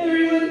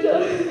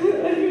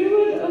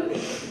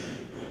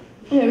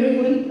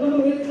 Everyone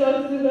always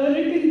talks about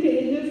her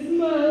contagious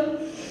smile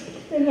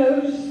and how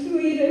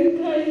sweet and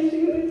kind she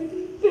was.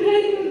 But I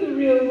know the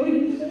real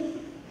Monisha.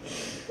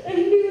 I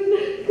knew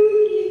that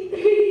kooky,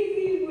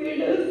 crazy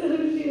weirdo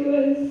self she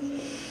was.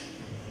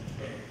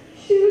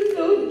 She was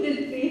so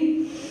ditzy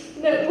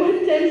that one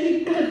time she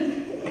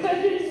cut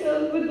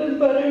herself with a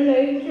butter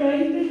knife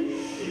trying to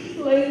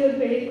slice a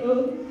bagel.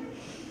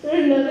 Or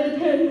another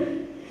time,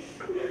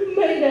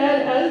 my dad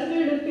asked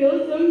her to peel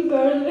some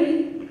garlic.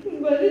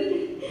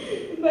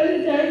 By the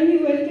time he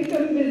went to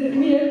come visit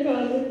me at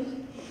college,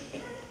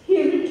 he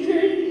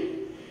returned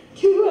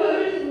 2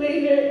 hours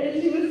later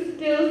and she was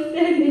still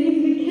standing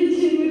in the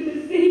kitchen with the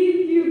same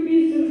few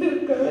pieces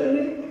of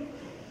garlic.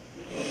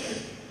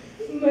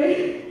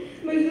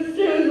 My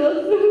sister was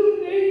also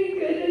very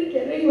good at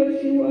getting what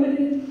she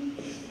wanted.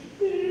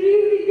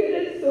 Really good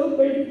at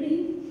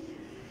soap-making.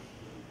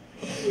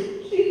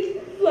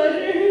 She'd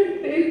flutter her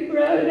big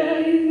brown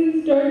eyes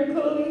and start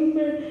calling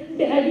for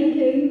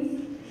daddykins.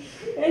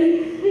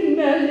 And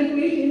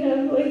magically she'd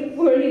have like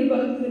 40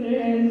 bucks in her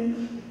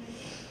hand.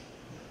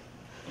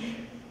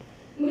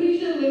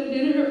 Monisha lived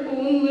in her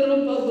own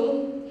little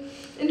bubble,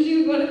 and she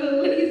was one of the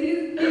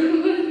laziest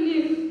people I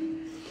knew.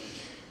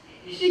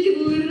 She could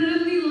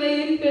literally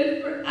lay in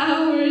bed for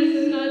hours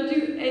and not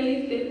do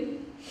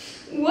anything.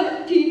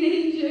 What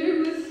teenager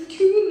was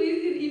too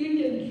lazy to even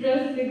get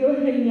dressed to go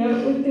hang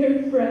out with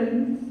their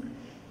friends?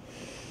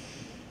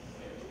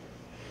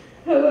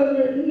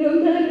 However, no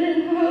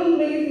matter how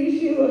lazy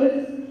she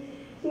was,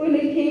 when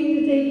it came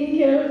to taking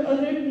care of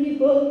other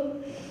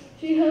people,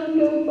 she held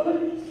no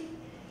bars,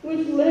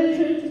 which led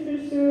her to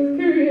pursue a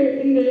career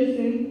in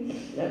nursing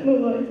at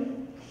Malloy.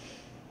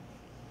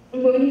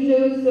 Monisha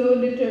was so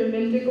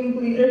determined to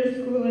complete her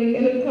schooling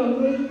and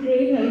accomplish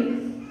great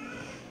heights.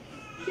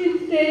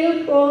 She'd stay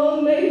up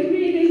all night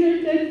reading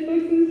her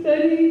textbooks and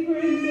studying for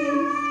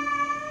exams.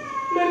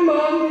 My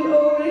mom would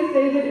always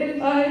say that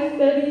if I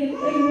studied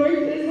and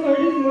worked as hard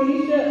as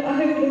Monisha,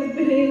 I would have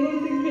been able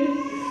to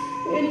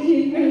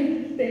achieve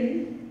great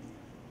things.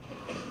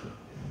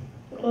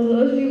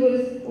 Although she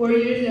was 4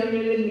 years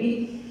younger than me,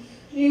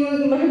 she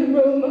was my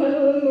role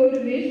model and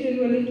motivation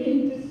when it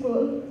came to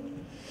school.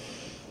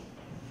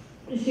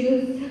 She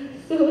was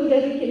so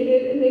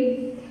dedicated and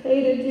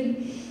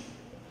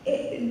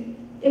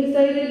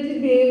excited to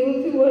be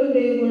able to one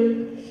day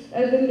work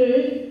as a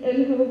nurse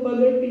and help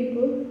other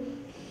people.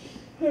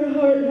 Her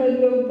heart had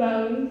no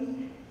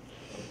bounds.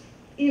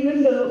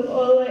 Even though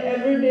all I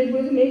ever did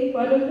was make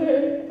fun of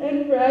her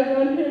and brag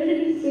on her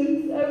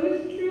innocence, I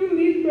was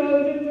truly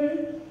proud of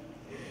her.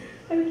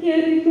 I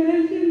can't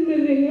imagine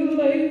living a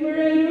life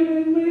where I don't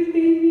have my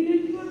baby to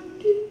talk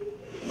to,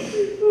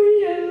 or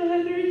yell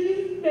at or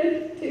just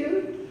vent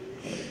to.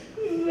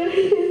 But I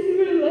guess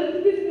we're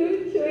left with no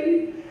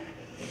choice.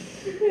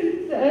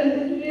 I'm sad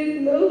that she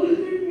is no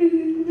longer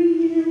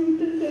physically here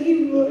with us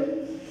anymore,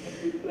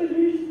 but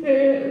her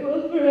spirit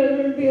will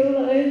forever be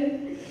alive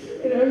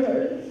in our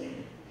hearts.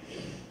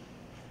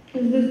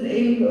 As the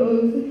saying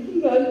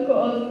goes, God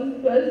calls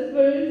us best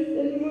first,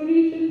 and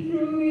Monisha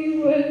truly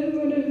was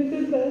one of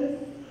the best.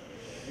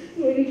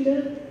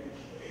 Monisha,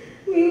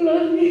 we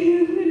love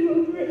you and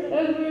will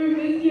forever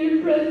miss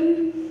your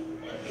presence.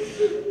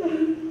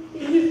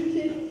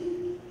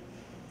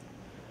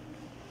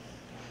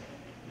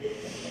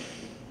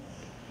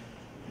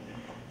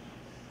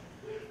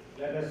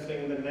 Let us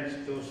sing the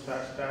next two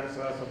stanzas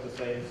of the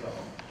same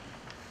song.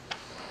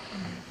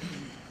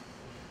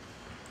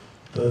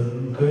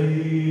 Tan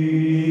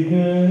kaigalal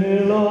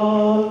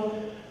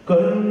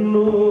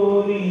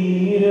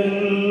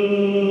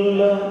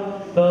kannooneerella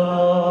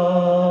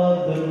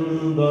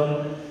taadandan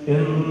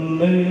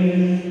enne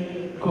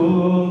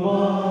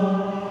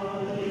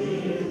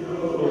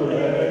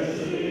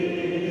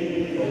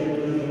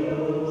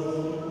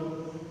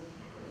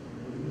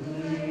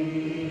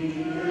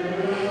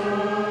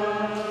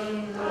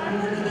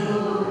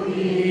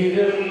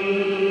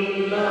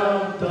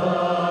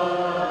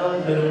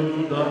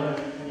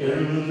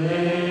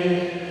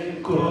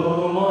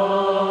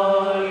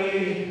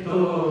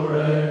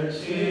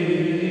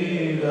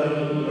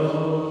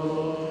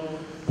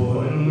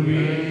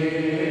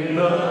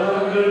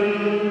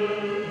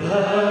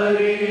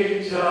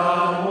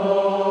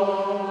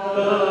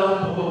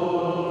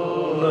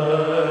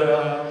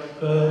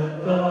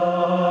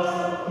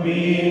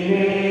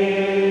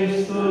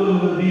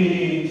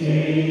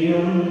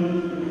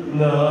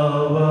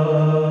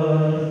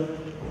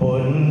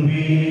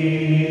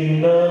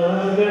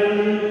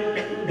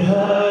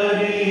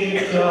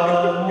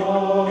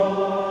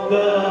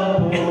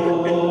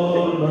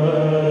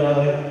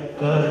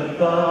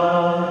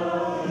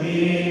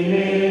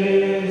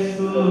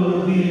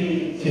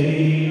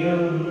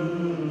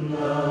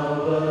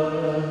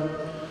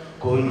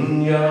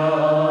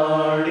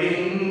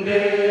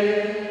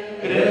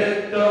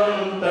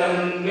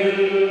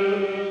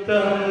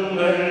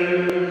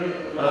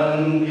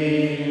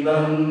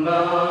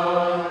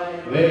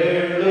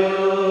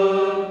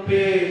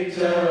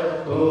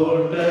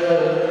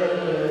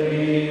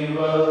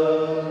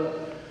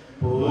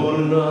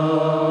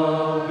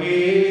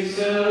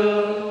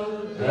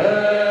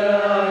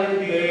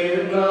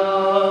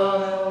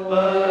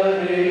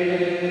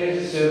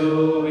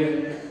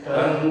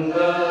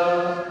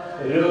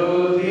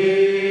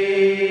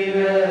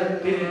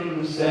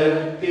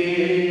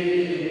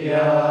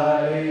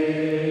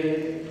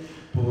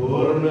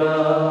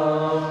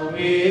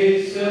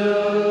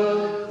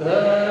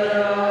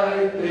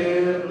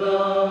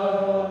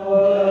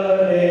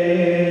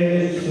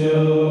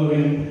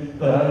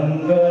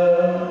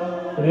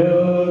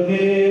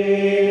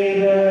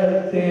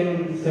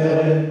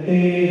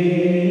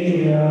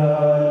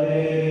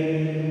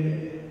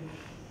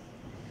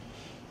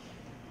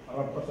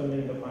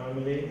Representing the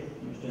family,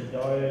 Mr.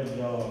 Joel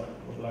George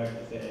would like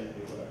to say a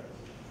few words.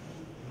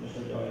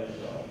 Mr. Joel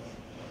George.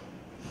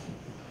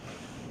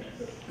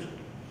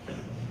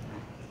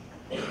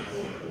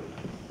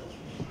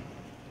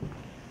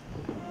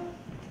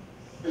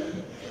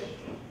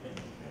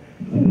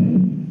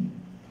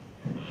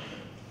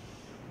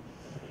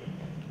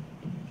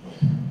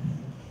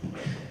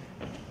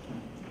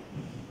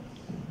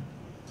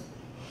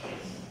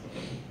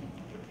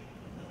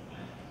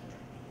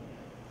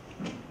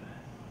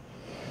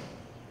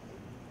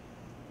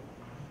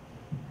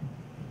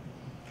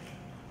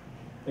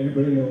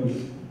 Everybody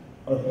knows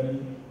our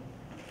family.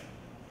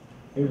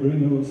 Everybody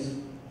knows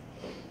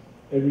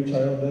every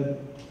child that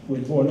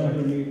was born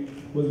after me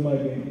was my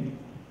baby.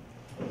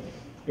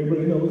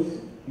 Everybody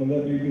knows when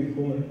that baby is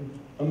born,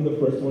 I'm the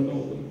first one to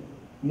open.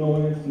 No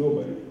one else,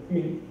 nobody,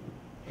 me.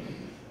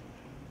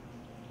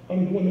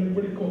 I'm the one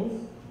everybody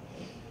calls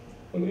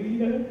when they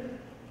need help.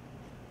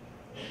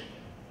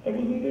 I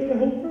wasn't there to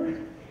help her.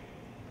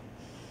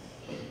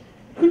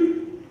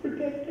 Couldn't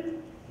protect her.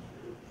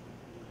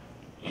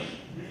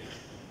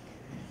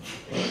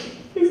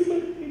 It's my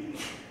baby.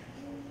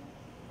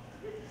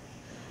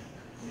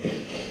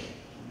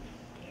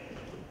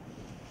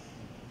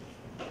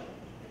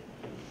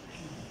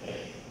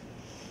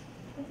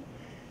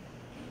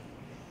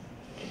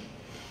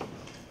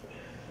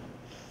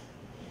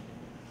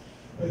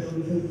 I know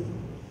this is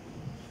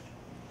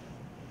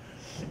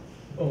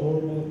a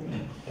horrible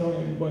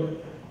time,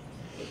 but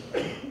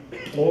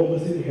all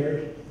of us in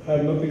here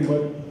have nothing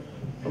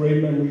but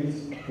great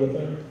memories with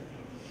her.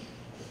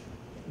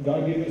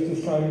 God gave us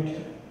this time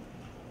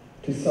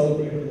to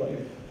celebrate her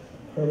life.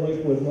 Her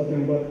life was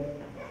nothing but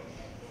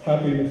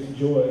happiness,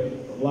 joy,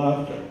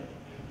 laughter.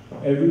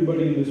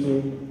 Everybody in this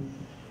room,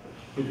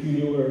 if you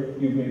knew her,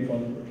 you've made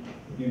fun of her.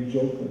 You've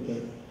joked with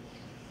her.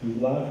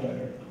 You've laughed at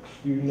her.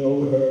 You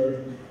know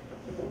her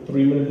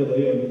 3-minute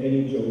delay on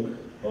any joke.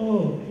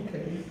 Oh,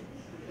 okay.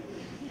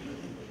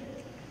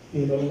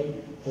 You know,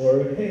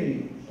 or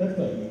hey, that's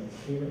not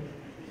nice. You know,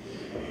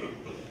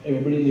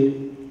 everybody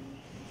knew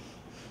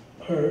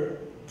her.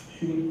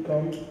 She would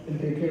come and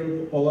take care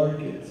of all our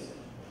kids.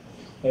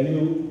 I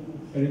knew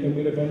anytime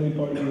we had a family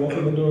party, walk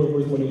in the door,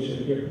 where's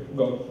Monisha? Here,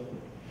 go.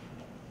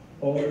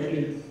 All our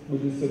kids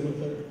would just sit with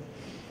her,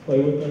 play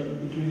with her,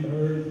 between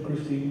her and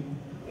Christine.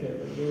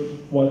 They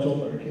would watch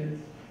all our kids.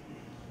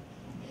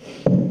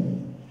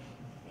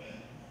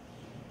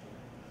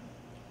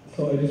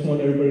 So I just want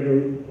everybody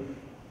to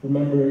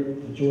remember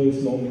the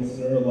joyous moments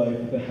in her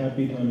life, the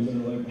happy times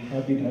in her life, the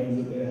happy times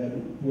that they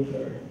had with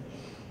her.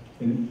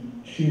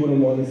 And she wouldn't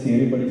want to see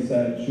anybody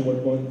sad. She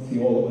would want to see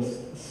all of us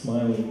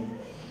smiling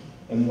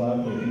and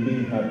laughing and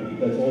being happy.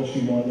 That's all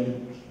she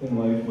wanted in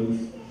life, was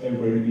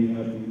everybody to be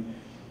happy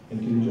and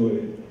to enjoy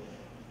it.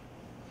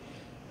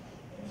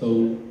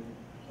 So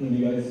when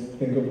you guys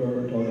think of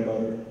her or talk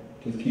about her,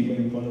 just keep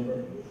making fun of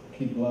her,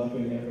 keep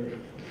laughing at her,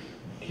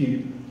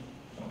 keep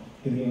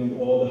thinking of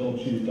all the help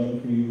she's done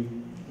for you,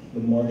 the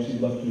marks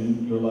she's left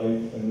in your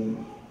life,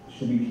 and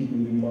she'll be keep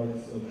leaving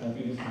marks of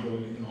happiness and joy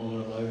in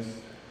all our lives,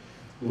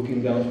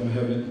 looking down from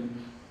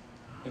heaven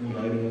and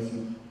guiding us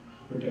and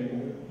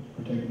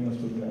protecting us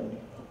with God.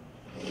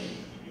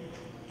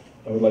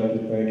 I would like to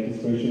thank His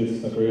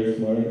gracious Zacharias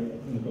Smart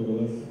and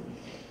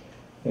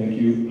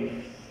Thank you,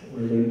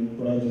 Reverend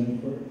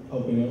Rajan, for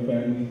helping our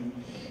family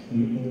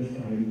in this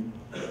time.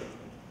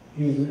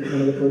 He was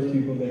one of the first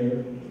people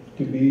there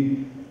to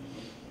be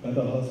at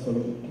the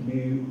hospital, to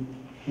be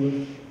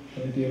with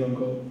auntie and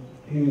uncle.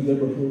 He was there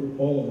for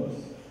all of us.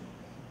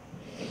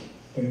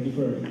 Thank you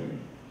for everything.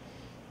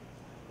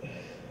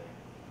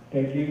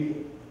 Thank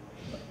you,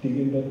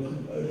 Deacon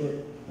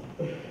Douglas,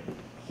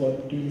 for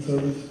doing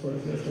service for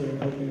us yesterday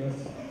and helping us.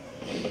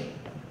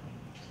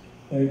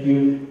 Thank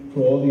you for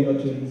all the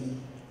urchins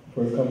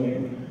for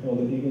coming, all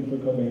the deacons for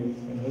coming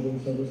and holding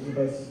service with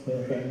us, for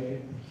our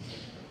family.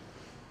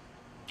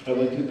 I'd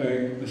like to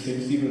thank the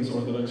St. Stephen's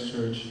Orthodox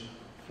Church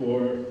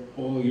for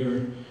all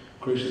your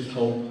gracious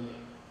help,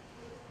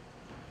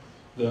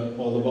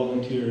 all the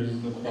volunteers,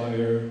 the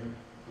choir,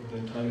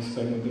 the time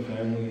spent with the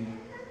family,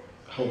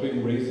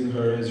 helping raising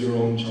her as your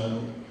own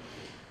child,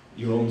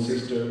 your own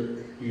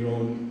sister, your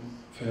own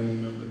family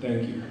member.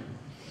 Thank you.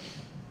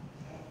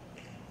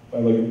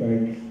 I'd like to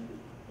thank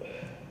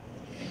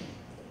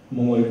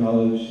Moy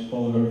College,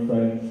 all her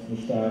friends, the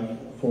staff,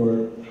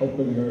 for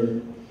helping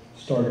her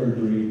start her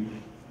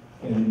dream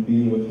and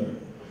being with her.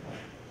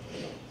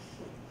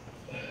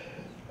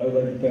 I would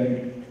like to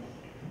thank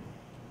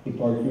the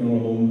Park Funeral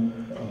Home,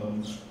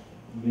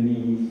 Vinny,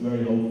 who's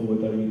very helpful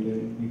with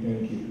everything. We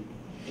thank you.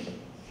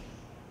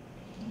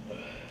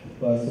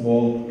 Last of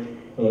all,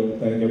 I'd like to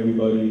thank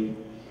everybody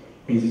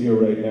who's here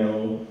right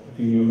now. If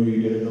you knew her,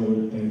 you didn't know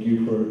her, thank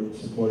you for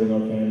supporting our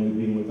family,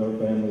 being with our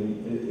family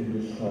in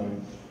this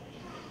time.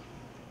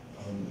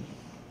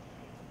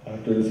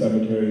 After the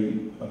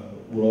cemetery,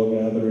 we're all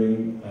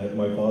gathering at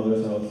my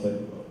father's house at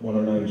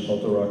 109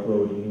 Shelter Rock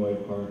Road in New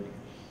Park,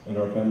 and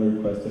our family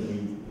requests that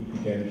you, if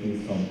you can,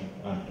 please come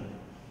after.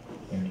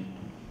 Thank you.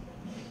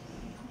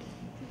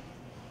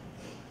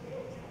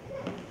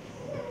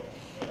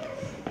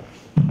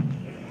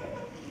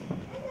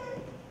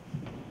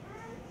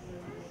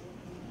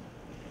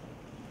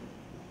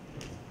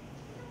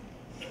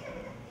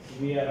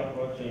 We are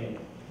approaching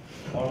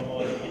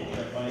almost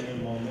the final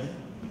moment.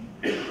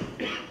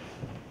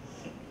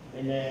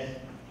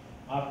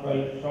 After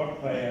a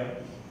short prayer,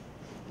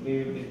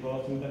 we will be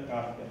closing the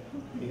casket.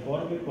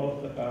 Before we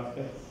close the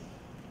casket,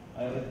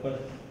 I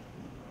request,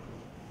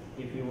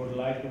 if you would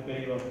like to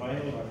pay your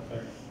final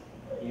respects,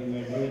 you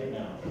may do it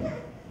now.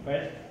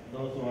 First,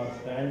 those who are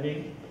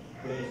standing,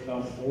 please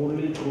come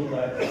only through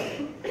that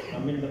side.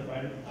 Come in the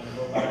front and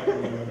go back to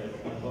your middle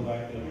and go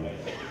back to your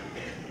place.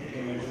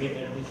 You may do it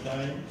at this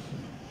time.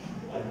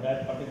 At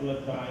that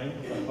particular time,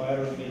 the choir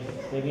will be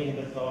singing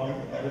the song,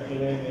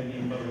 Reclaim and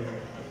Immerse.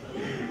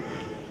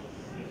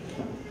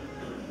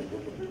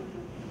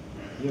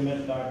 You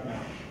may start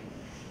now.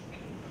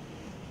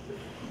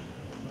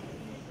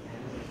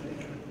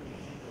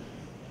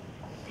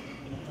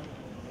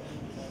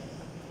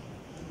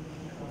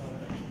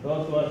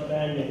 Those who are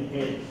standing,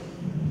 please.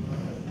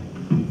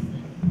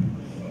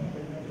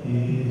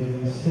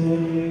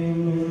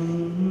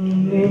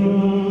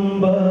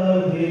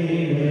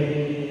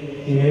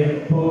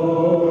 Yepo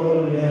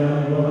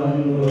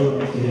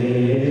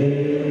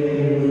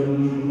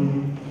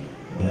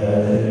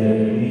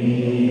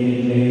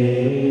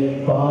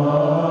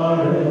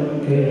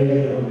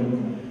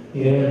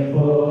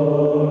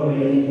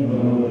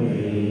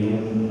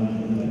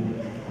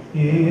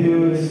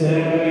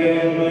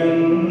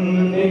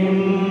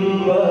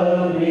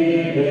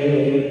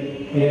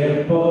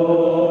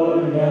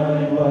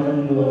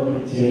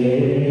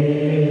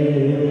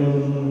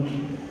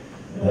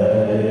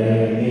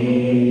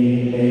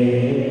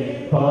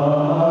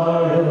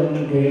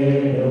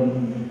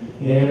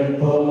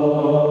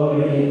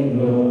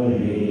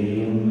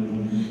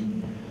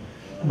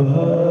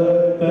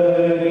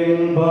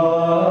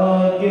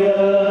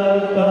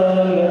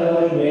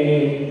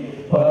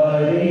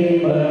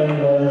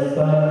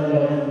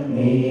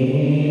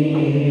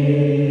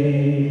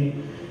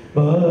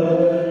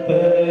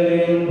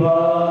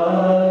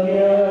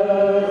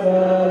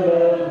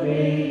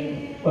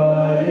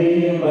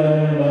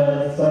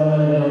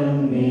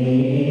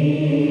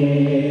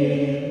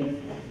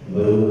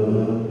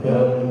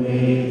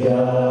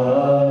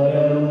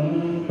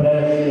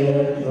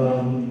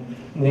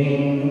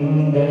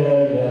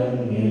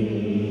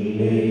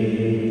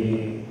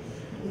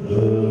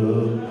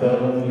ദുഃഖം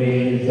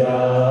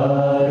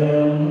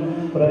വിചാരം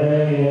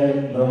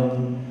പ്രയത്നം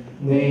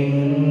നിങ്കലമില്ലേ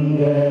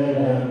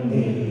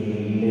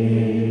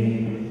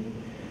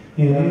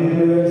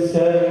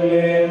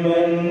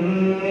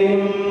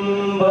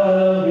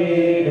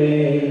യെരൂശലേമെന്നിമ്പവിടെ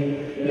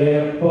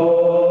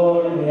എപ്പോൾ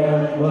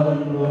ഞാൻ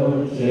വന്നു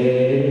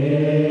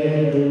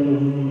ചേരും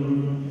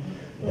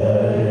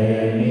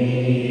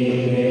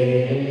ധരണിയിലെ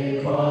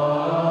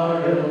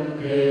പാടും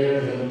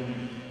കേടും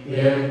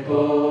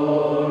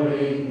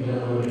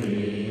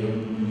എപ്പോഴിഞ്ഞൊഴിയും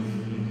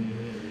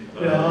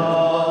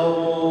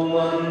രാവും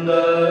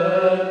അന്ധകാരം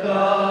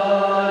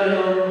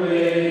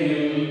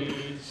വെയിൽ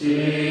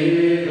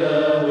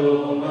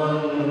ശീതവും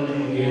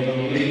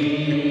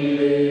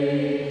അങ്കില്ലേ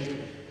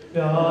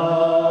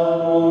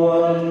രാവും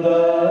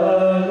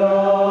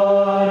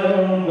അന്ധകാരം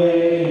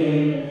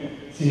വെയിൽ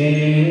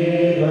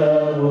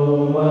ശീതവും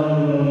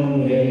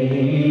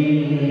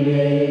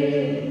അങ്കില്ലേ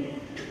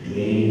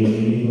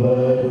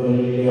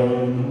ദൈവതുല്യം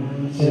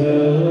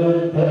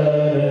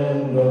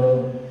ശുദ്ധരംഗം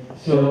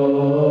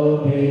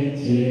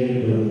ശോഭിച്ചിടുന്നേ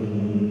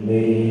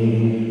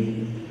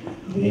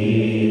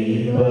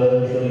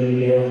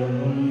ദൈവതുല്യം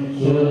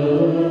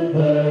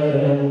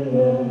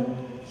ശുദ്ധരംഗം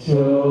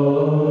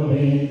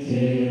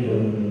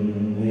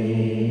ശോഭിച്ചിടുന്നേ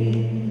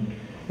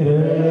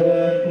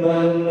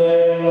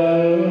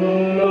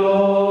രത്നങ്ങളല്ലോ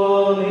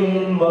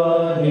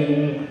നിന്മാരിൽ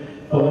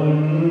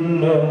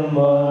പൊന്നും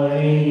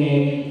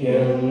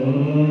മാണിക്യങ്ങൾ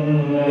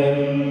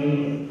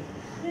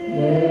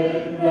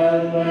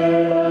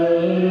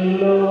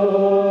രത്നങ്ങളല്ലോ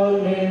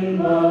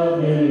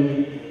നിന്മാരിൽ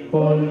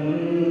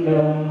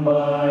പൊന്നും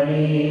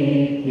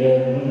മാണിക്യങ്ങൾ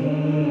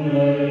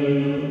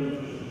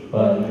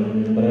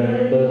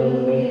 12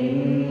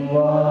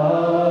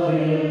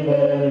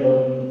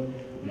 വാതിലുകളും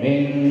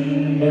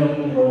മിന്നും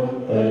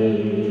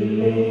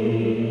മുത്തല്ലേ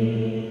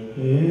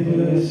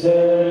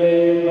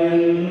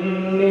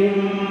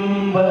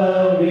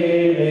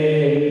യെരൂശലേമെന്നിമ്പവിടെ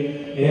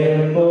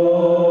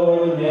എപ്പോൾ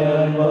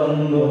ഞാൻ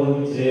വന്നു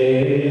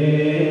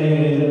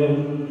ചേരും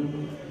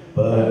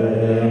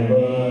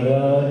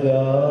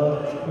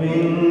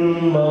പരമരാജാവിൻ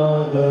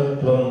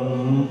മഹത്വം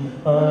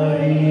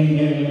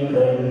അരികിൽ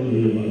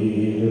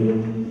കണ്ടീരും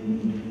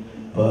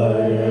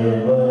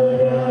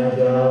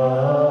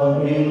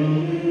പരമരാജാവിൻ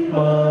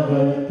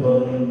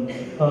മഹത്വം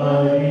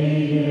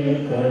അരികിൽ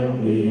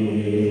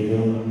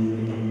കണ്ടീരും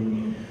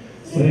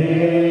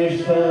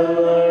ശ്രേഷ്ഠ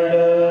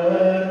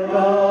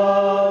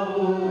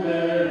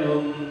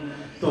നടക്കാവുകളും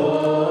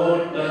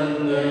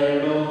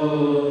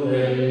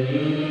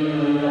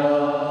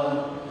തോട്ടങ്ങളുമെല്ലാം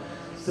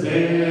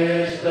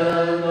ശ്രേഷ്ഠ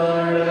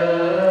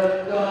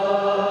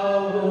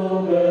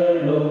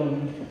നടക്കാവുകളും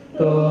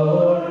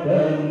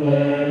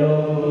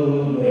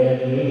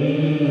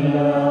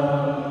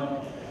തോട്ടങ്ങളുമെല്ലാം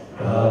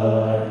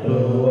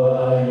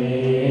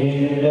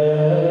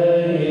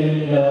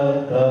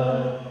കാട്ടുവാനിടയില്ലാത്ത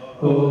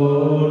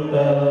കൂട്ടമരങ്ങൾ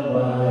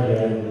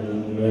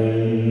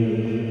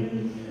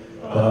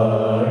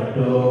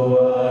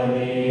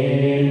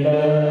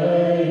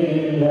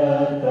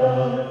കാട്ടുവാനിടയില്ലാത്ത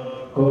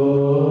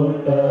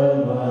കൂട്ടമരങ്ങൾ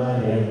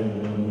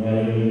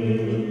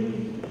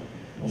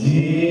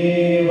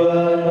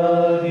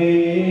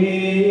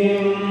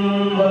ജീവനദിയും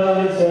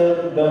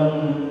ശബ്ദം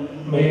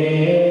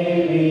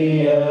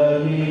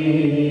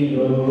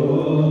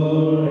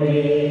മേലിയതിലൂടെ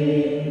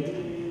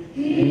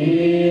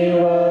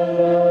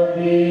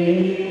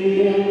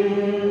ജീവനദിയും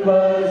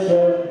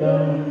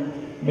ശബ്ദം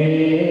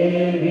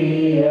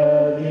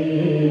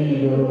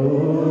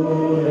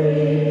മേലിയതിലൂടെ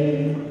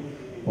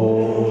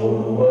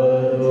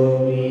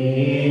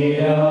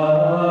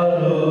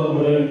ഓവരുമീരാറു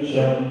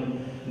വൃക്ഷം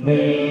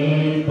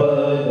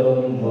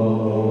നിൽപ്പതും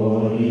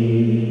മോടി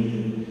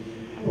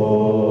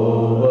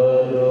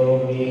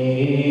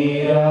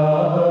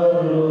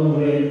ഓവരുമീരാറു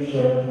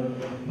വൃക്ഷം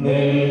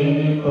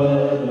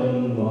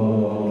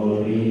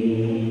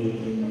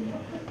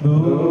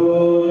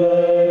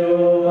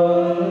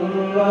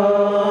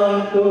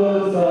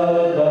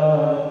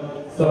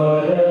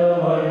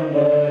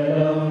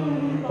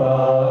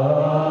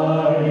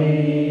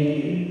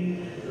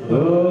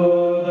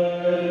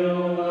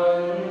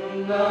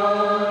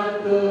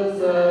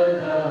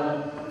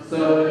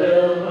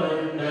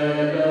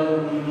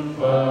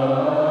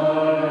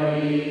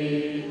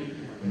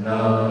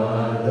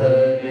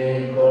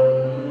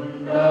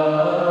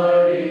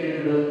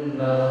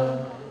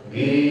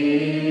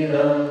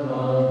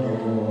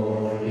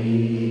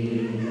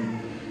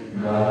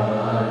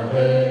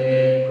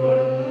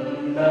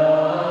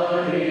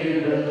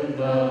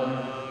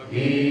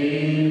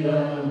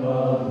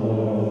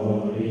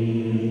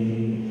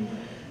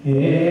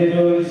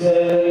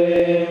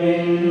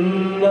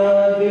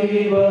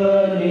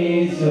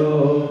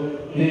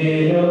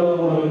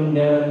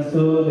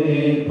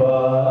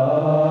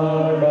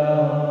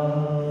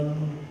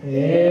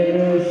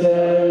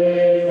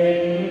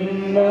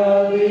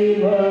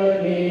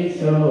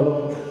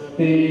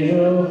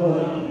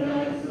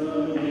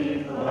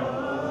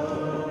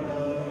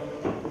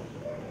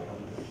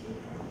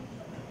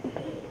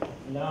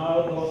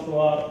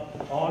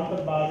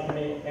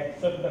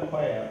accept the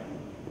fire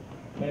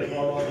may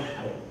follow his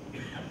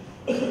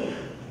way.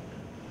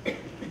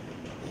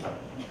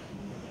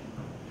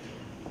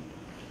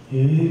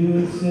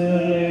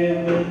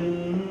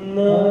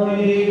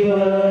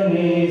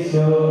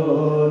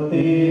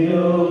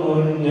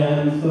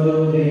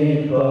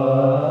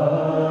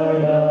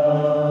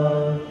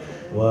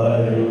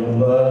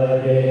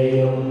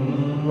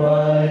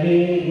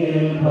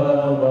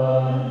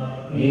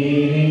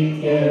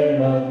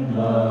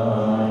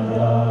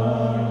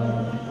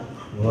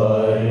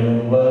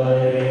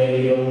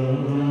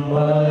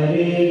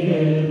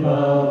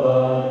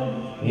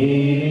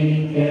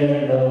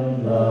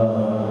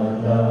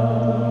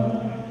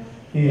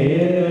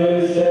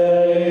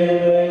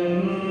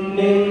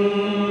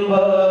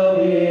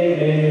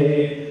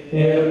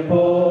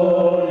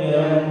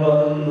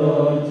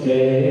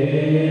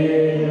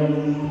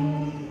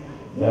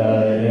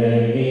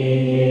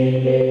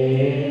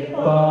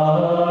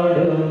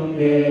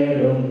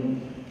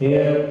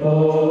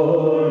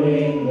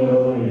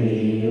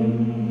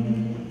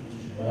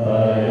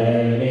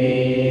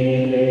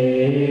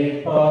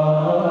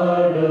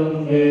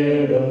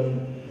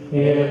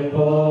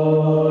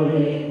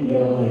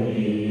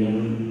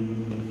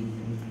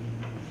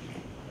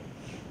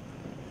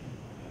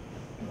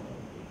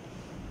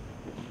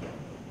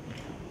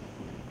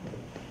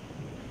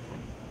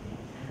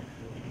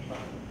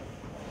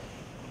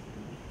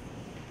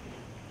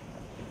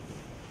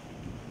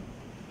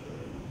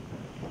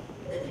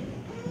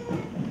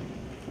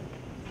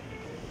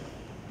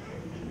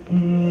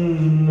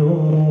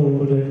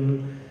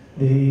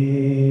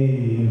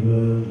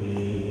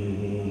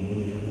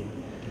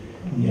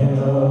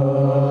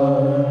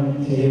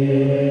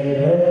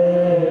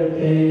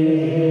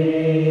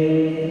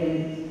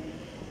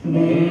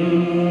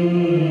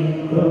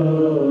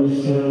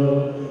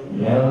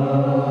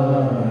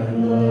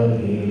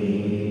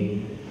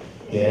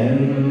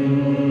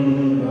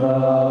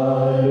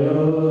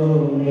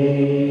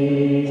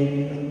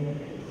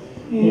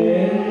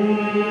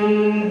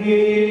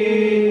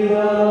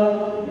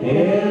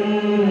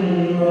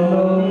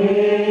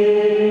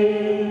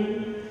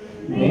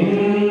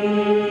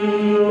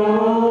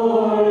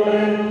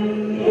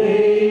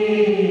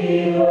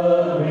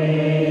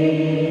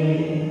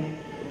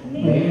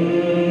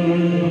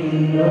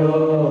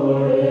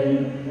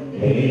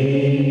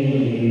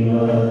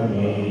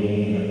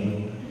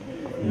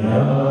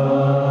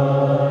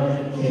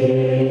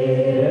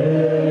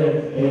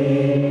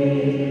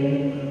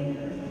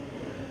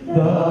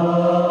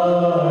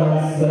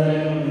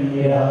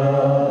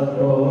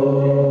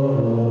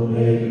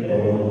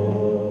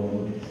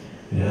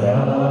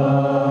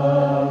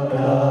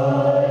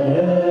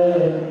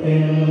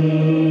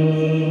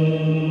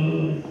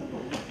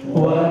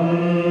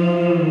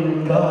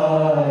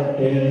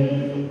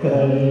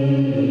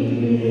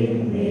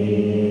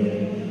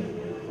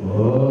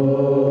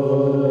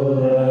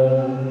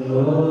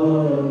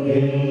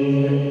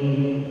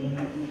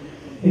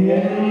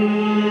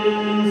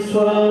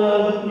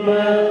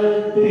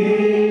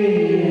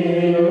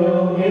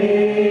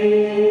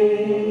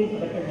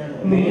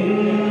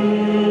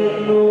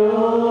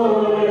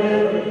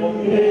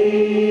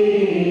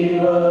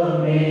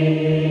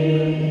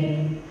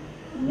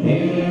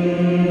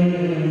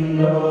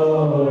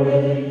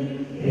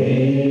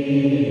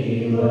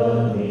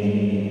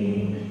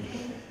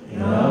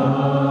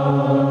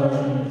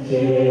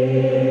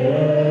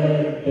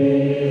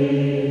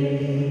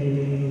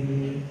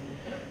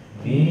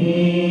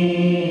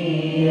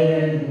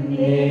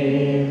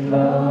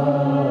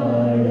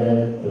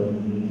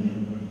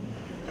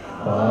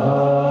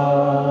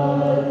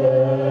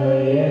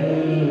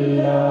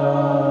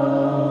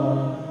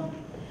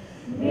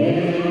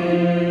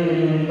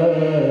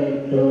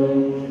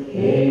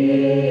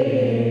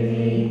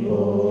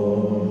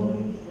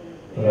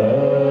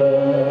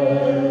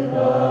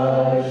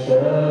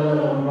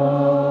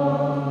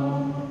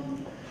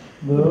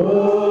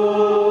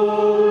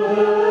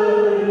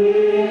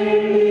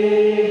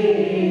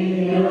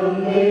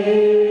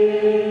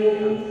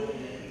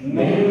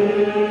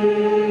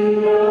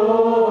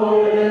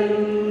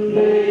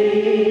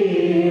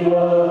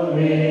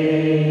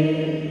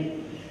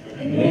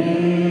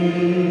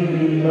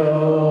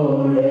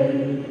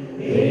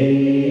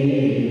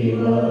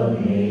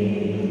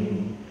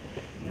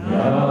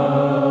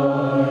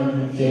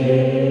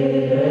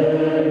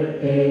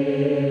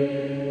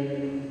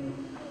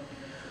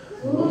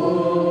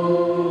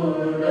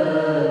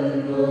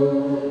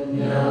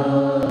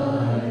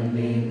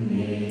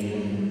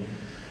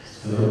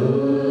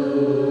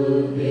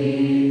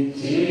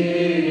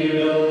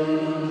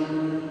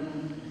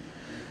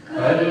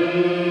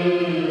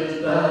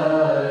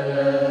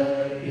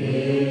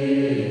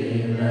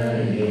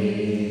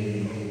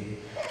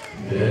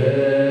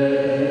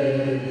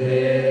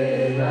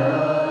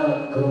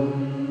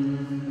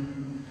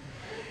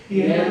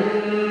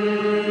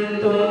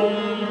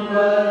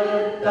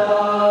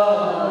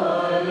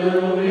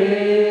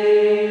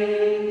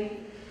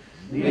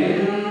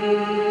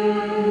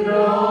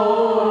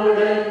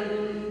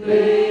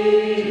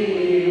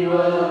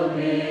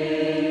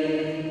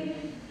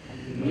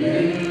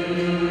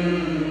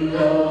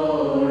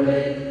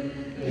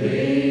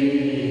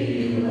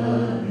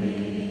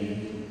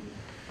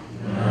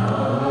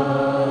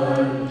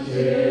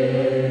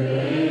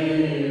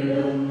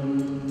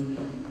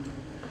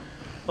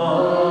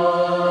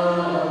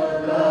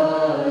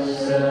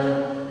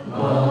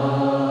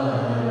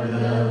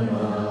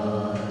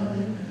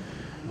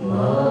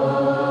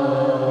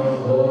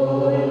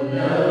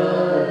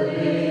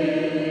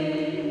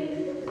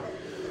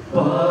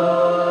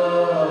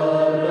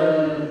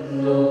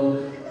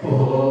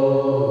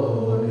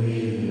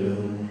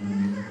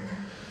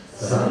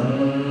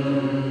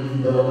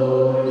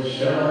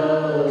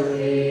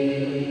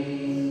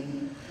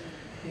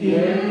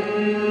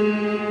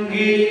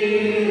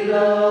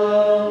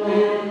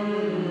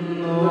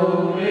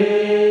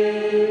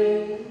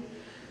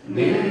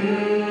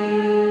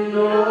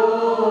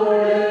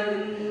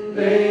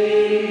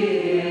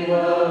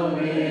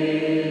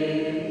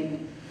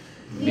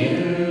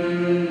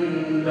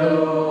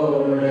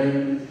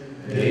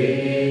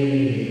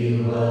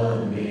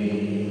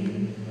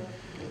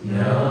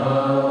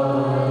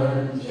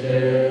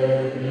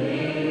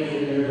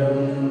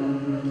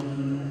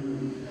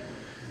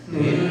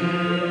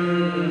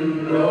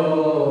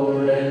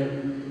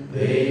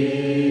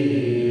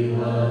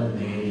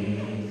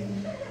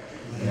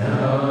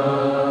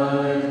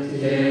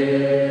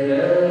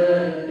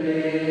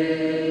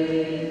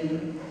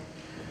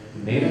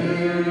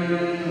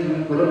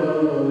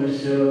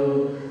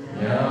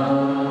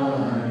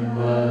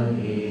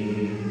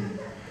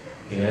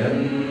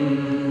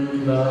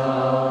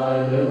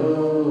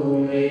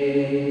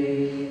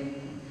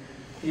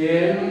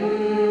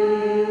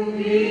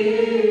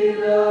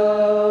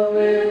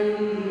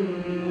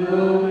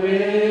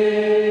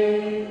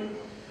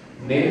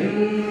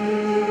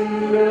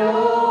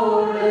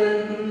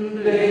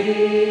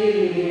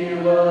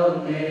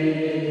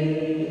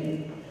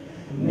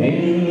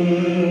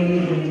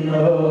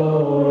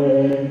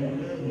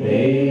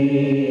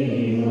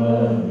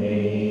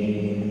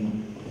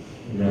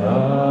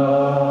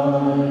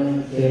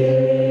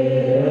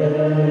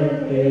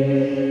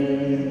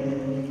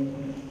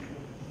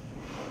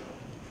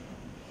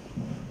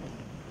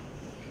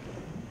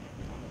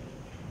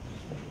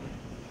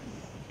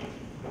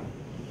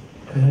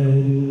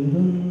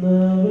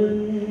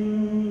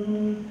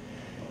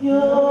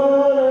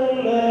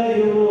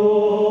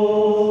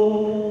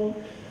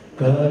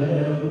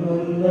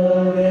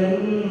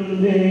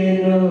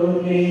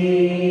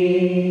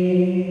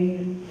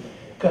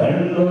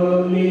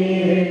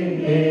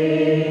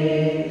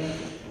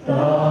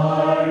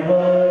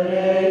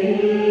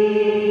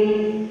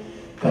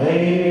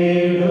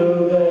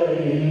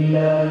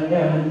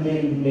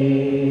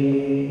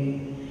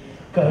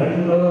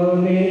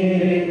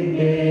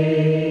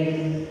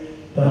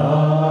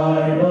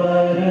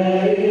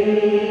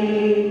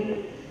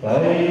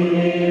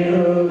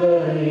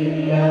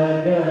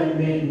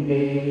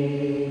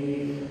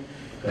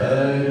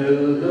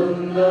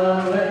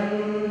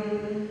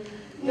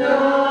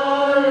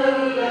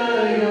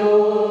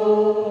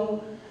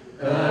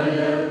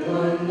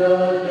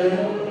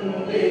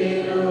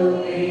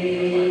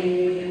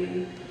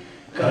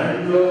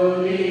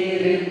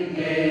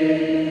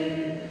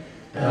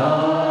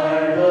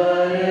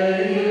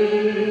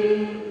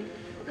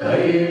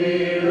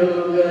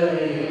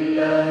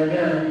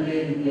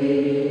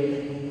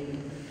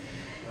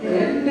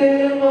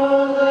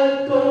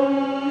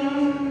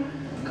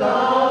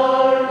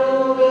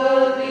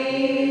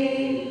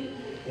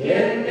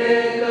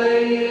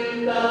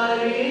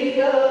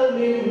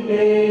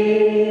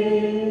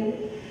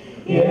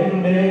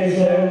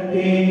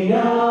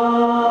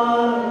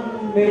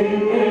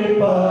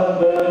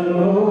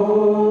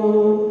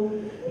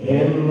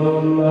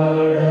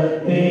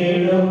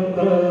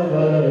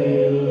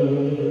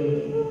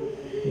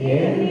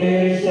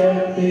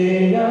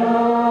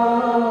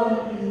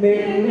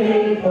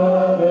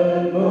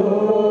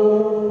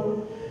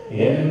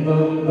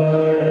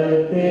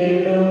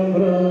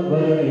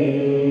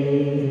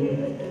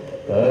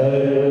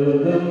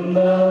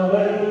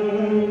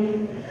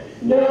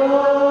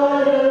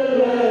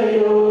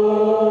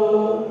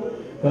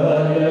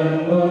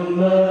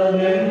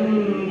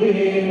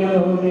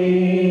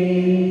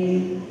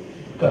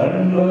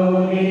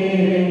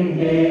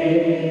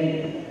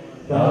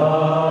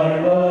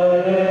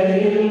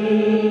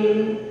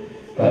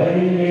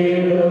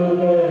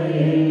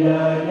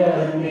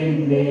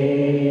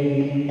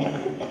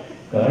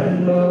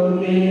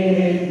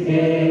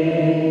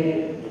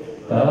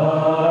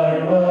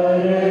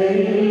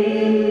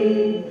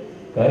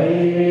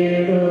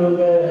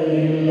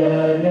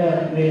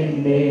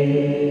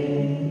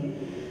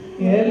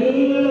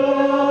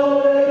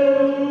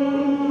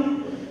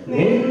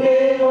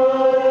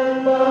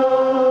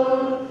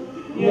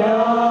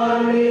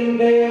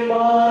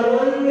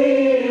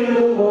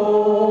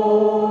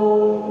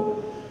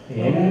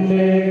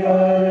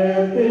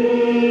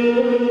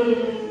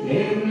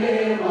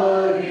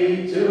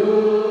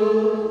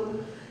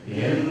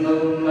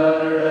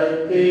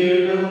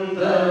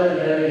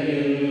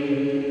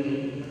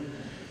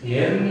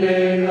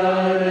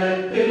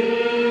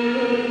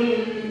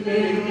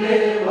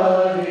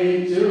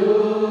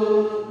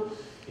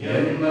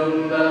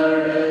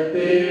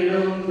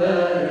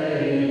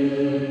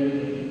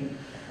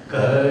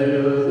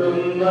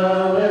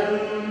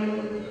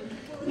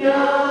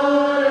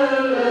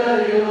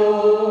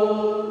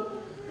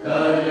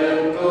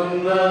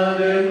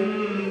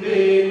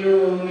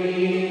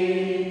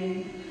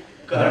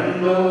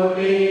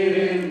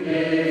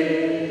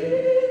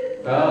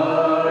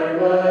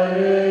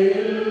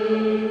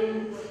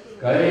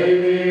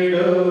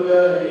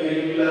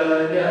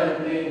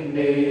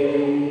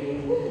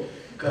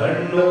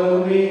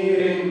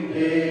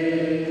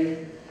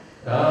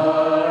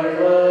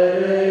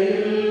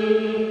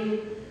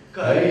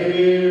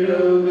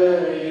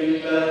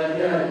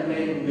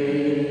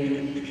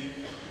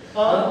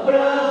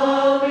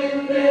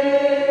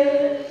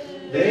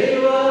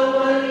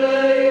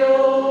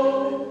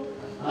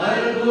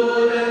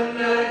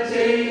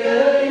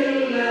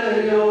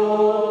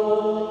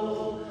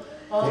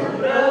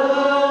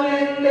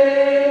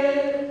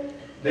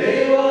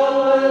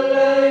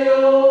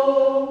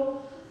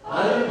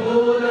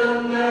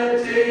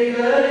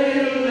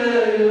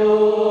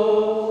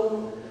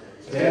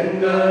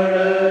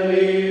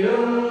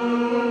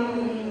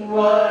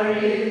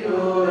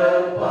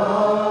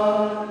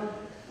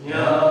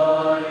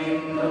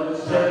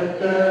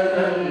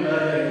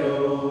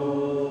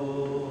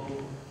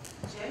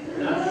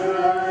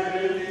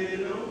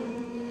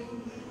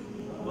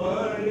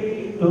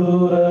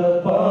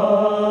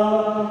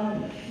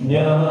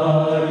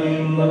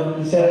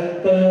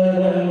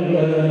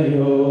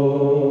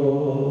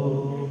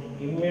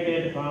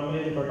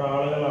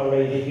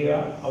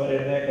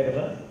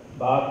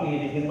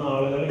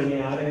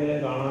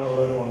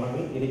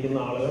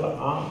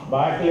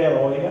 ബാക്കിലെ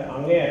റോയിൽ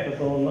അങ്ങേ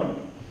അറ്റത്തു നിന്ന്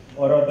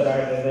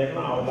ഓരോരുത്തരായിട്ട്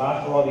എഴുതേക്കണം. ആ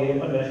ലാസ്റ്റ് റോ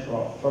തീരുമ്പോൾ next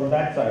raw from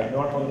that side,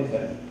 not from this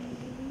side.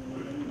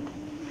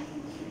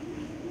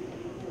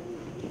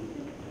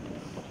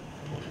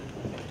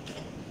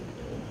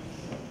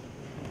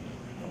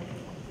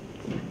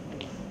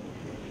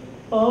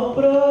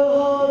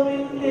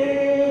 അബ്രഹാമിന്റെ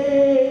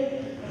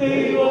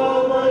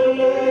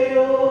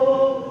ദൈവമല്ലയോ,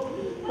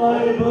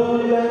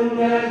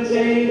 അത്ഭുതങ്ങൾ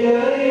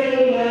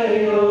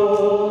ചെയ്തയില്ലയോ,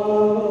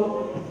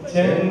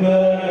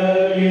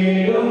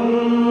 ചെങ്കടലിലും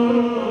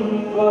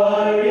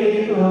വഴി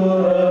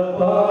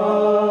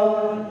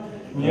തുറപ്പാൻ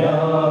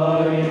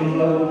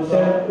ഞാനിന്നും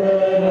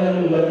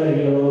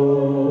ശക്തനല്ലയോ,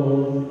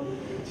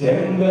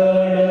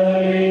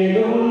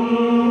 ചെങ്കടലിലും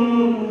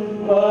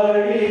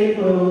വഴി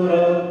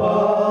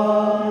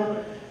തുറപ്പാൻ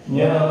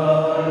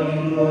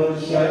ഞാനിന്നും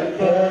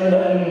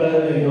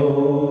ശക്തനല്ലയോ,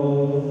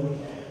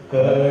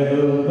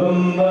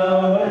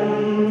 കരുതുന്നവൻ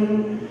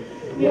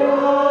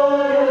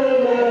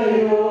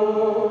ഞാനല്ലയോ,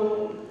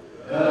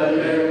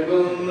 കലങ്ങുന്നതെന്തിനു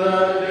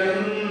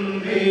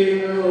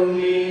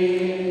നീ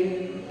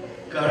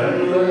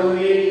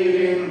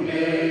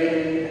കണ്ണുനീരിന്റെ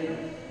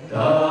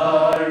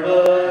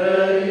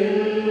താഴ്വരയിൽ,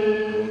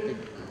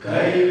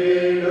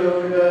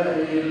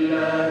 കൈവിടുകയില്ല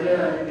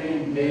ഞാൻ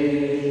നിന്നെ,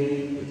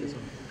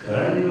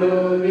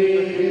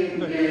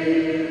 കണ്ണുനീരിന്റെ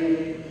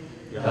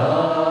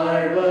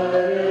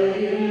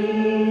താഴ്വരയിൽ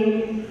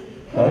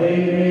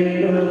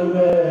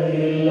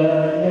കൈവിടുകയില്ല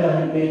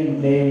ഞാൻ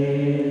നിന്നെ.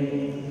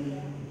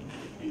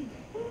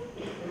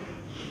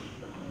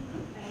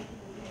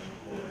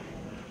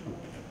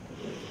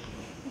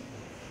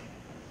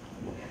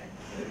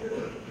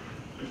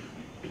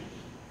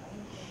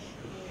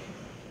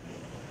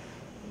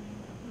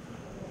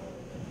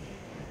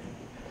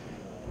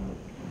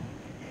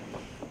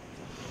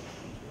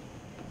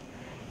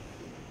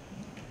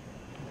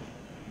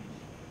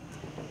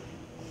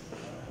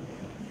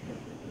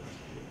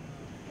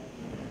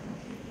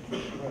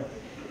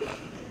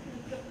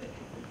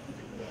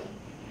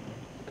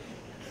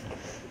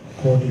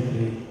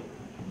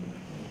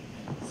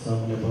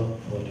 Psalm number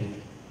 40.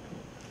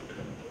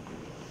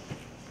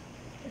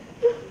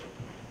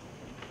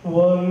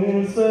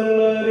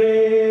 വത്സലരേ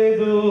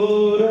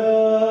ദൂര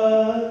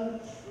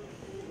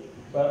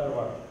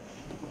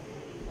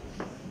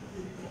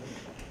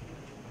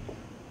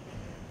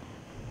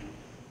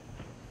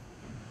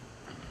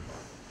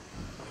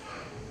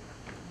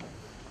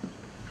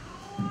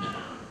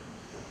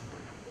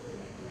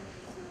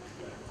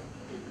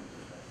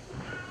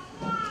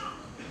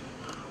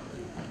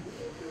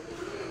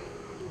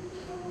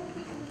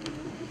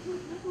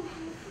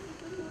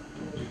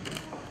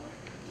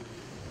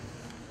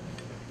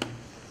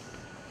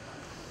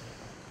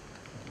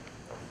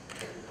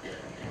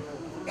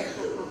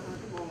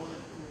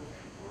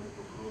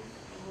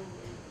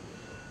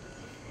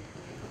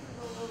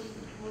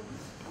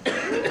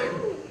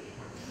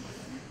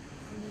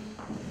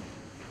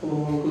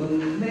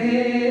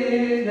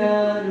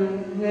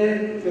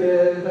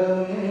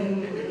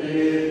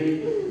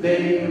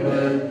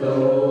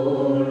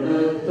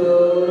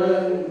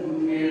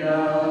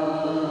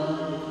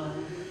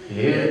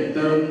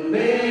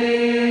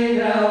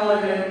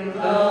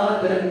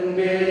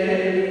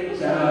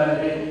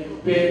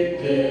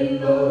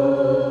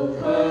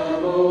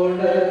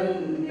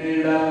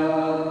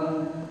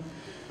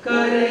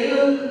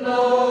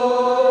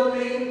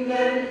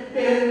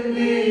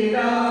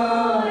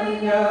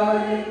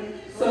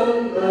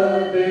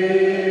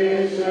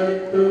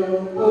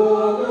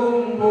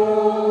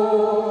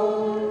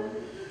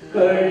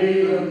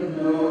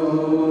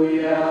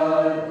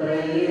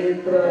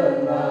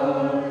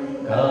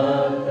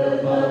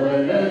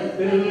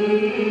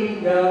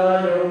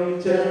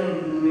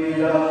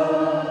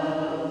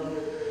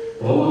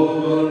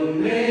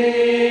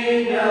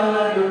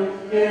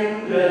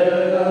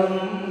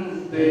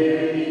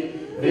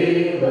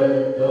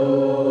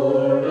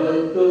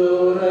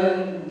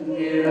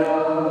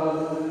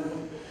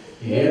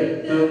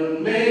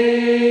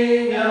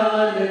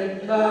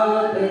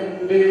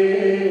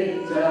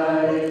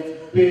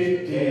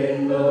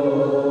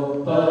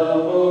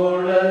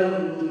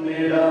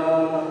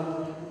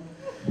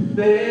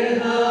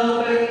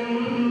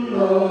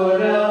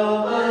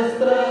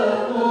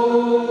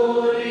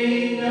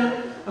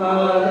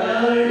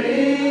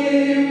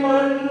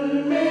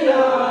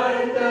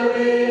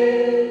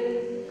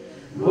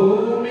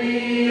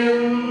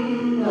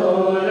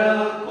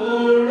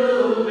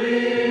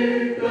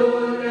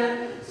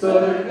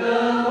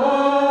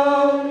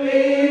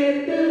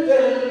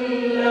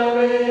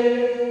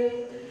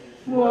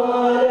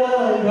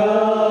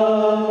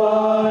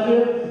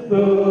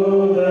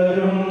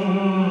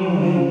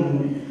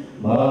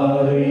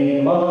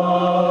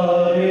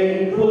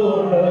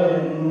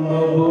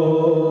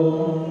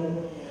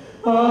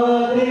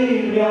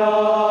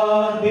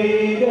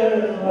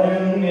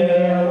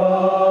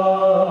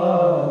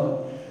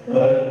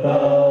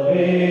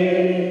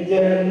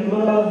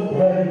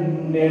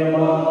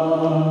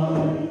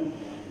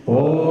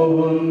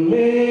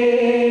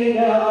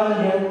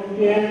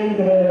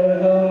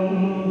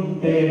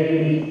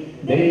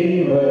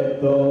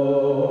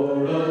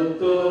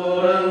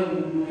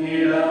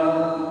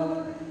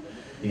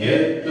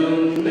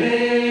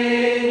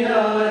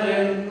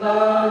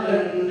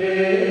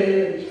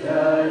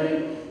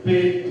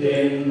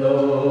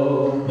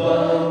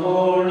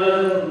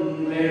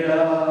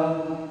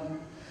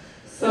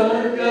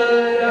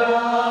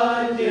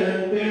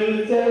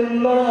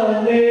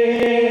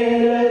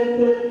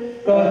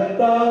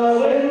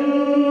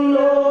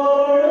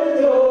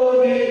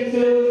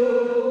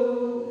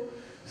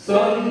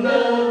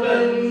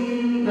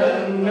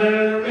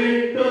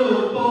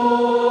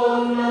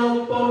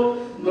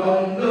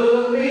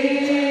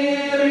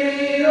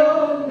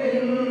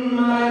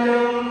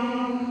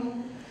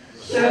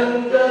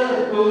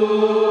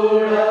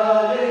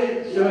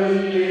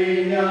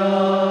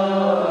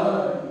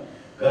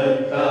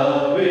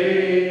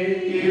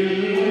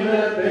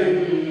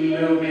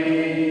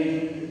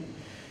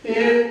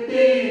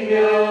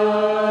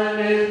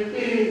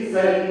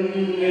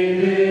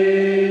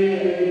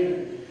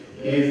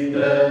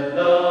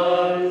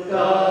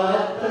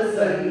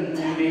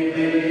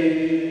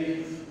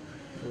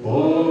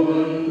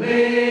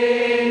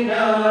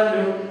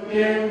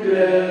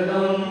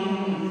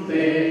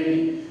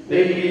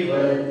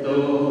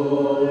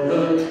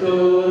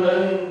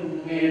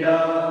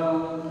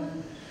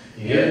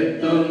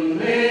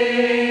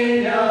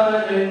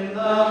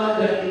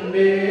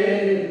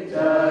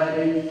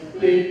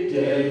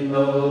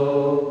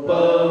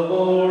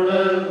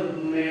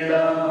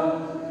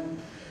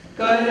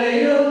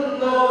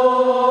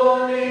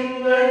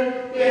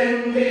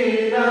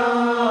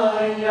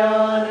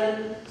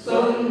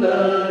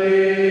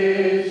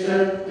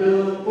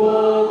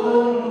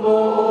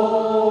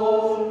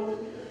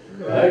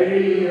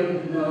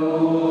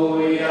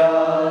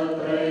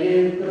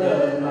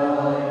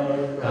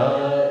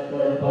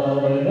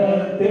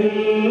പാദത്തിൽ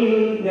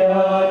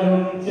ഞാനും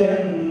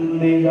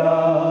ചെന്നിക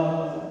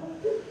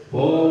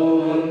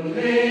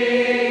പോകുന്നേ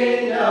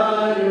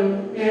ഞാനും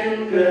എൻ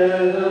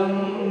ഗൃഹം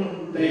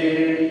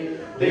തേടി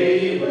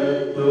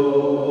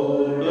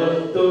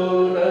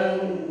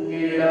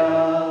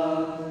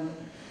ദൈവത്തോടൊത്തുറങ്ങിടാം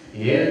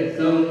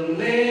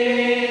എത്തുന്നേ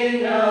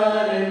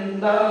ഞാൻ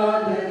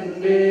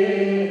എന്താതെന്റെ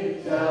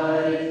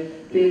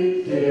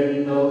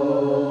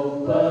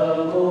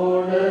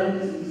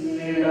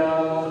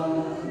ചാരിത്തിരുന്നോപ്പമോടന്നിടാം.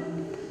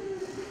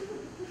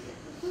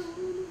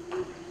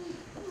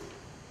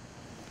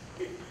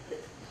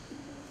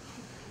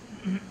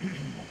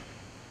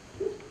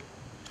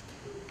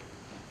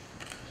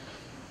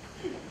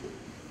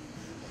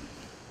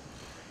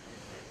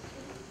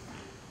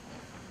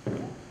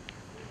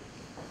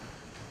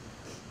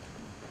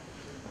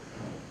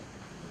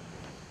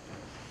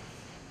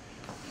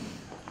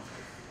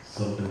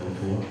 Song number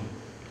 4.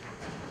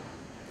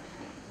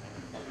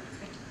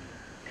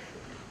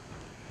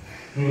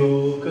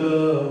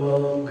 ലോകമാം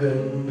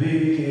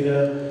ഗംഭീര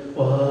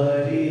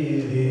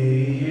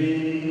വാരിധിയിൽ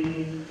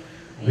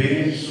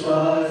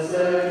വിശ്വാസ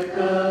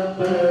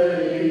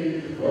കപ്പലിൽ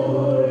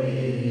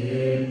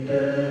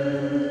ഓടിയിട്ട്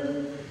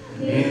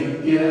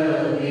നിത്യമീടുന്ന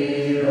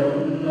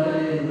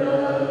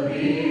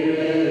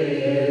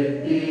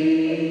വീടെത്തി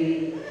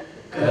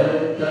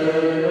കർത്തനോടുകൂടെ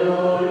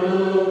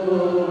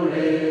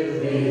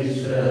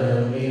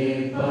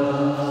വിശ്രമിപ്പാൻ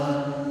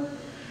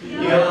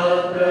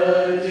യാത്ര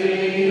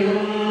ചെയ്യും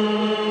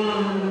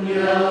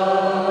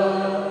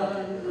ഞാൻ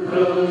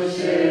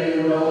ക്രൂശെ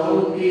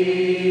നോക്കി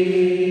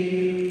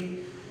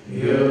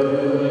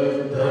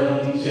യുദ്ധം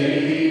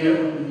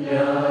ചെയ്യും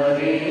ഞാൻ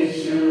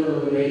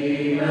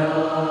യേശുവിനായി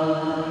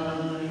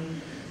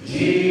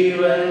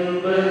ജീവൻ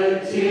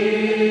വച്ചിടും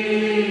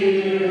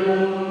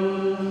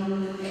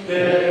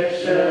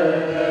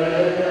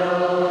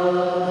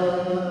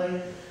രക്ഷകനായി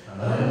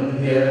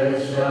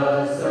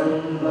അന്ത്യശ്വാസം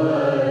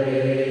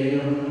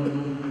വരെയും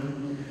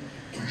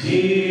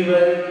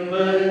ജീവൻ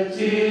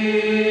വച്ചിടും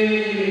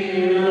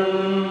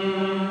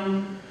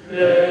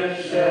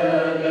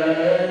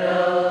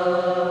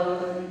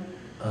രക്ഷകനായി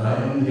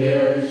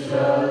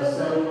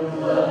അന്ത്യശ്വാസം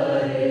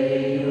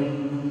വരെയും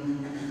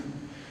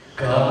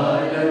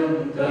കാലം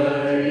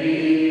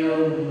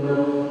കഴിയുന്നു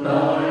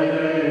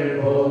നാളുകൾ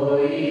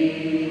പോയി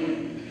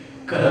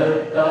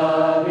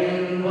കർത്താവിൻ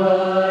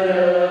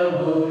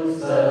വരവു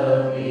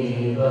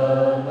സമീപമായി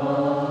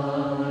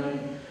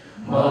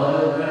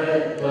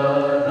മഹത്വനാമത്തെ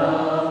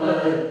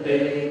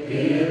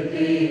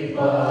കീർത്തിപ്പാനായി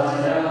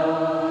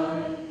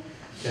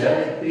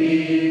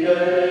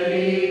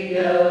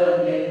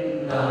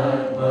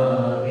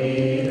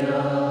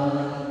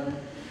ശക്തീകരിക്കാത്മാവിനായി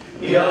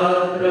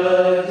യാത്ര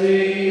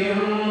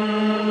ചെയ്യും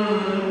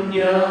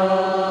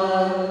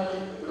ഞാൻ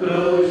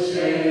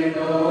ക്രൂശെ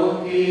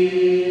നോക്കി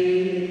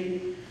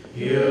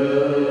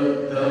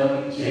യുദ്ധം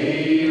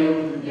ചെയ്യും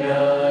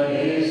ഞാൻ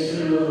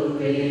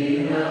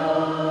യേശുവിനായി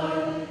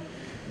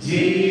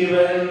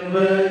ജീവൻ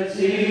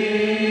വച്ചിടും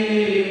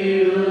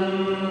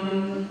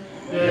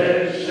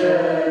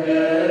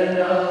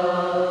രക്ഷകനായി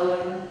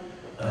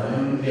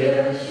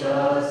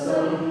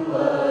അന്ത്യശ്വാസം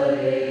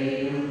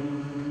വരെയും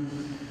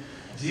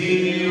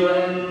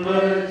ജീവൻ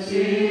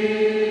വച്ചിടും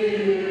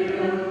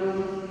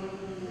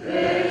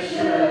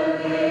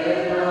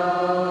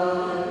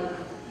രക്ഷകനായി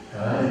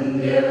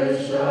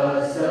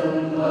അന്ത്യശ്വാസം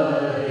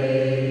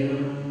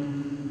വരെയും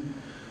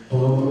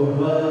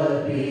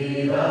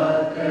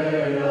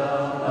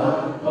പൂർവപിതാക്കളാം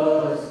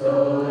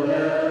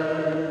അപ്പോസ്തലർ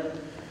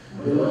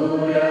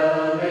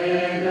ദൂരമേ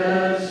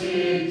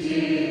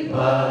ദർശിച്ചി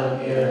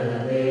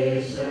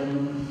ഭാഗ്യദേശം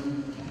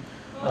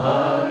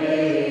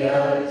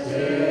ആകയാൽ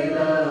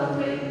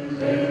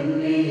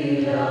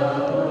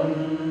ചെയ്തമെന്നിലാവും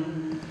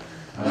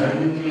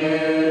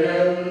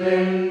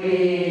അന്യരെന്നെണ്ണി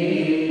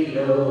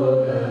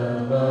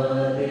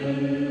ലോകമതിൽ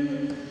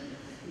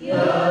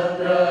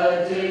യാത്ര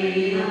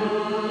ചെയ്യും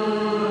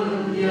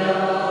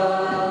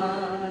ഞാൻ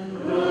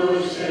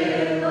ക്രൂശെ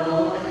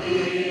നോക്കി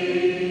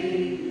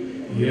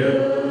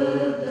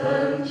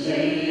യുദ്ധം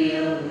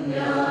ചെയ്യും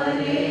ഞാൻ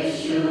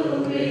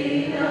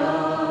യേശുവിനായി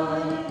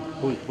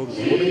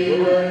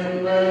ജീവൻ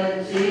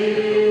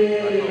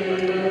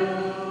വച്ചിടും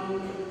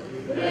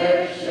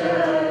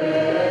രക്ഷകനായി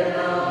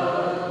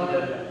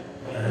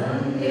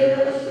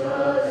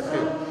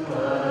അന്ത്യശ്വാസം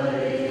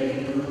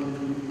വരെയും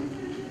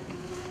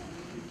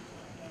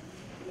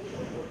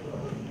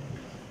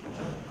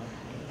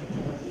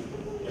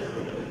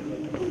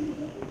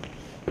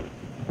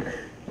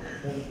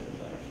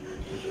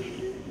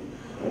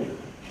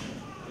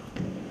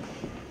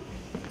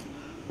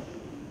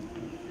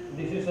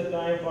This is a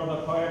time for the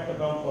choir to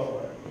come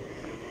forward.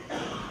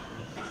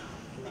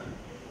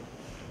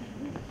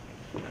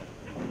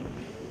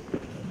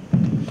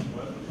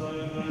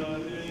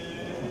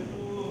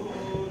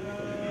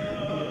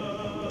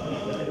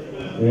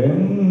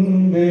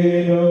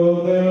 എന്തിനു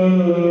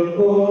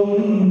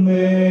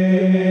നിൽക്കുന്നേ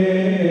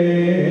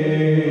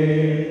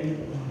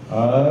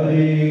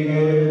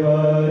അരികെ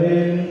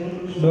വരിൻ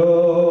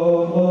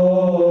ശ്ലോമോ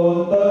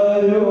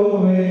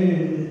തരുവിൻ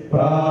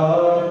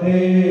പ്രാർത്ഥിച്ചിടുവിൻ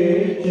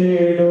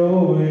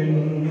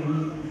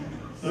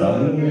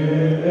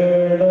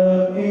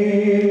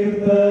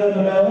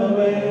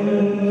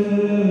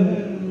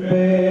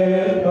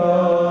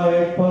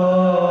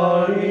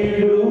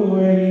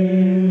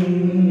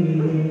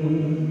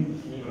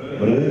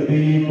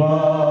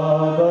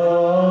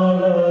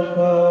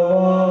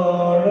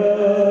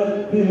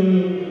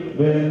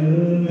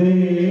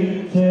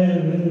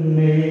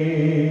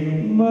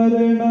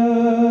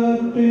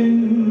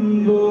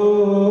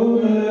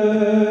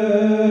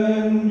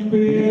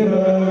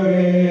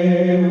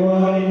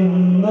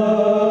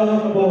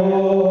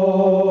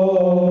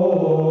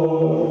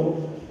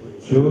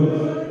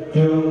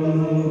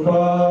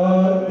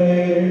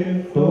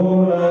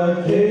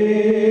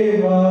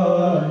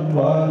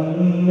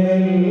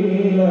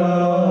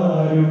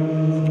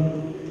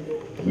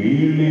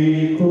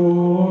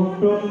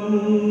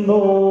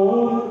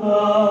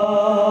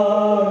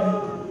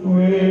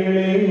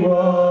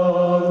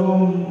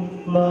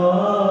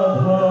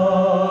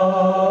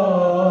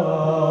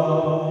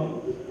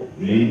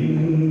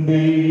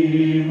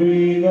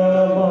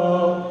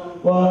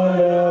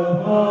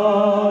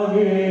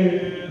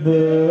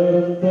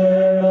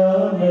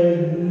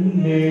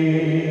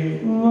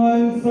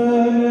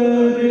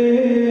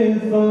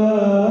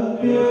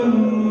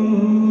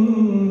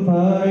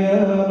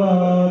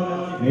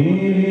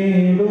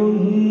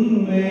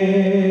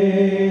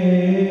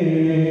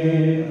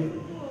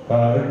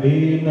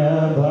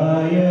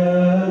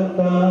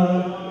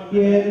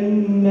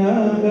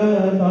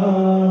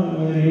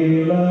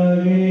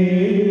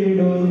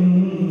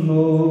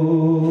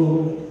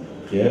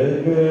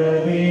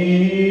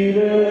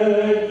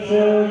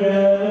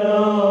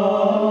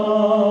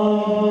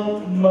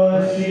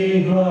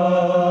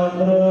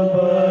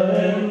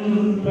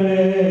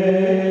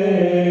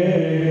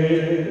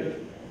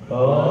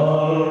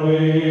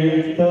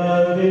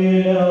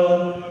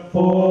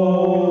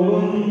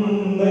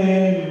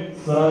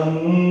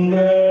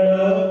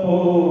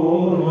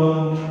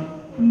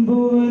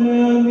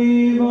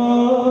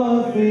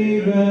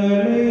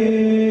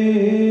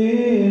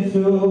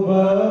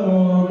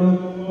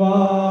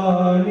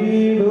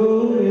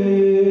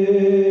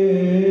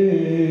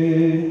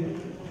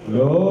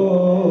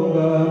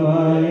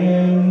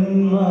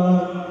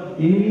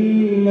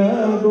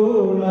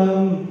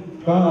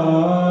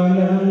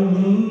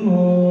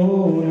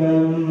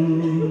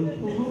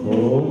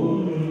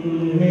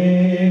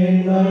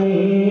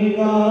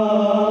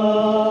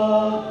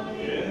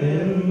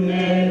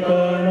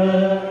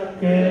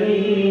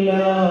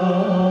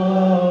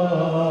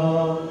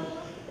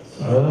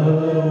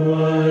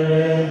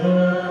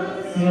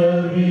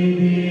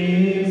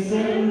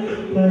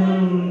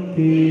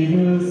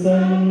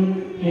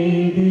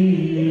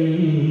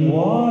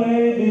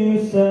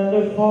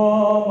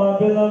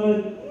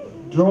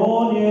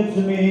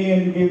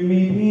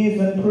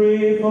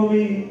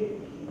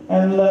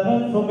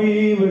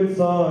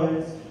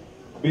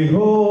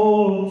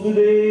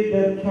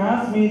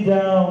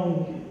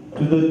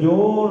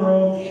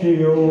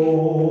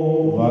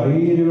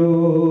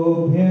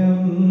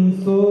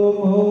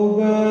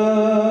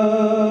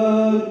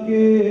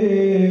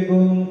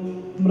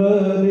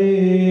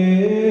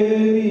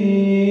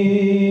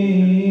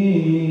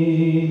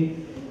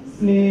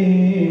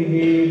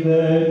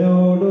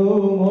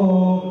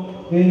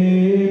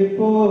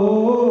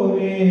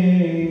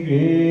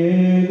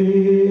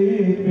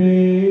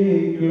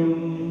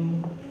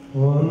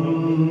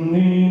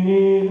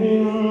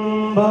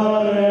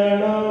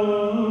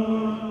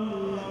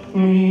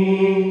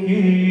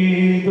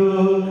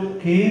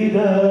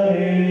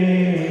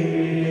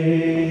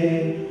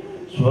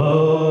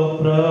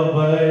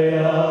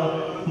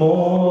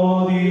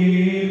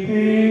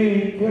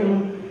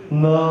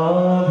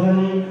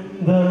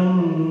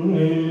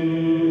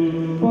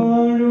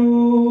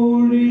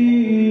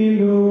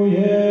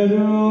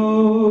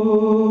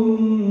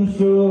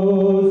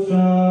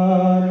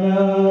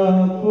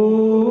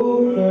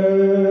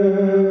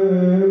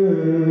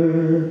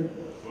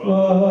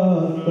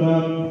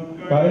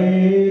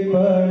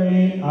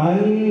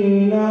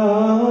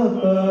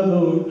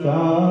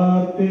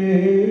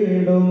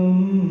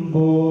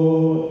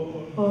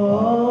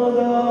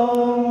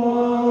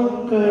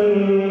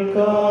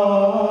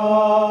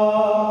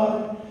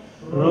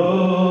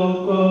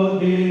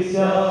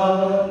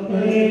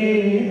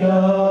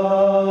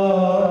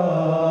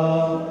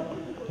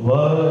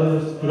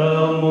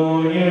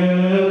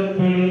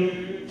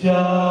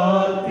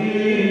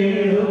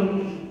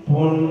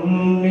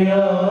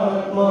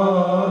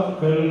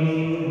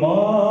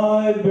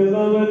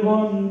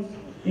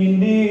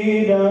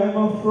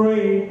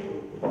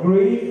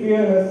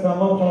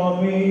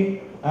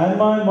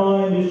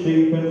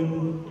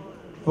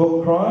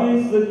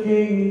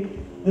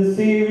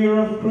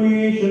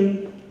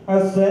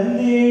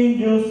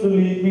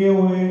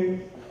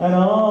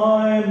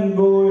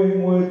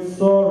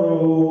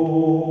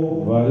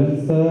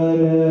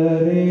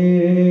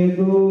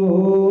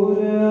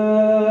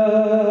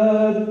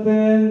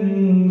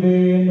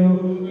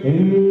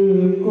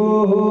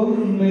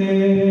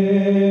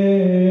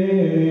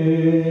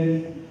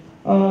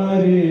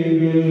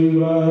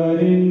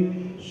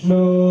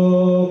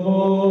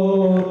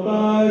Shlomo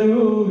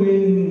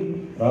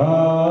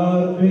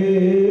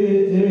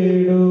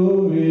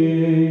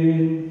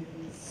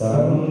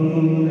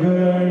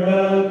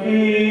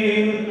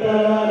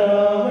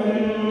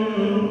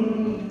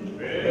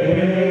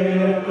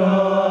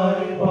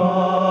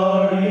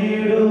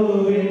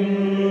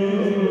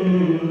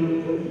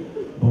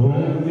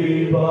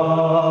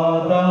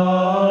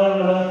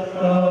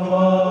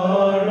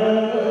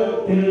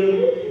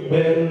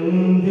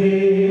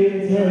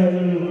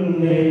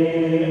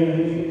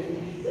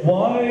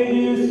Why do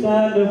you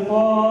stand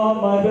afar,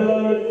 my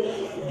beloved?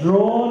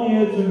 Draw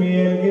near to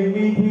me and give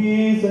me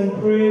peace, and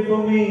pray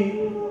for me,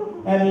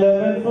 and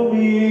lament for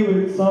me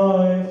with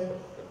sighs.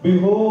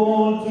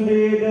 Behold,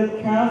 today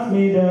death cast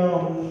me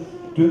down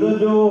to the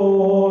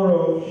door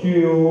of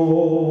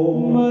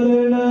Sheol.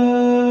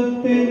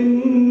 Maranatin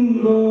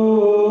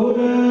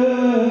goren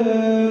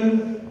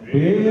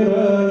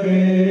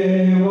pirage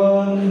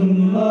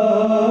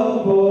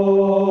vannapol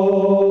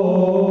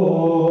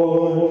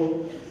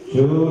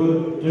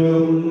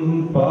chuttum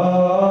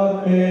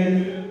paate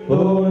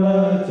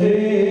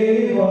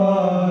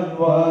punachevan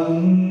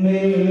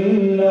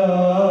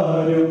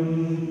vannillarum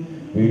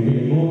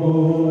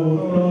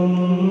vidimuttum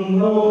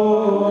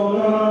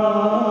goran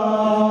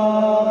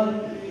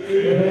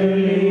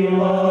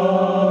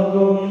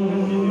velivagum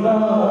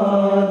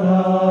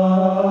radha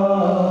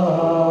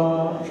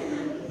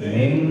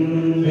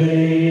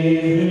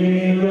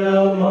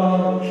nindriyama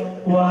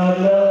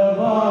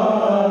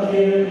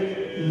valavage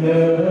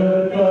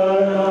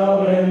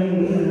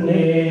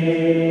nirpanavenne.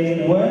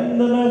 When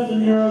the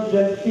messenger of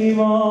death came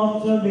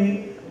after me,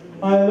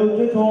 I looked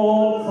at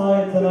all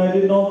sides and I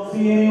did not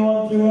see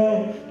anyone to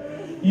help.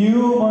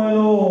 You, my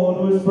Lord,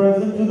 who is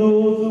present to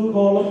those who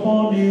call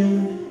upon you,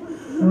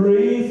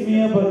 raise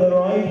me up at the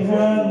right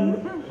hand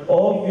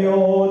of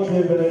your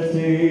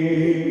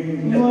divinity.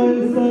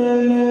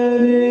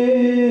 Valsalare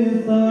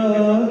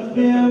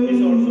satyam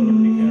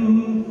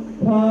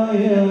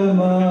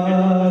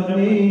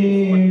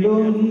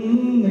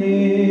bhayamadidunne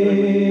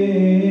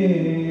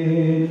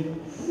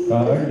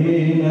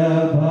kadina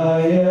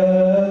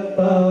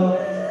bhayata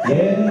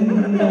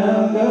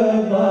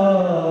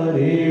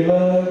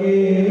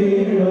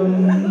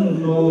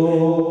ennagadarivagirunno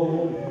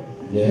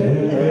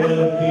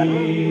jagati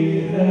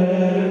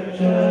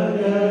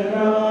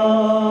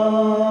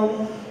rakshagaram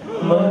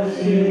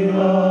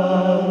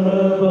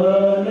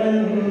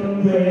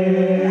masivapravanande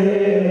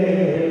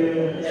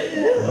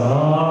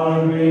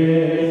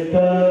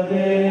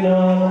varvetadena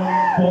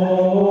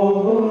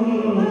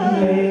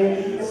pogunne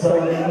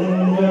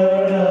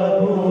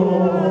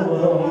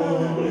sangadabhuvam.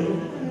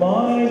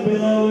 My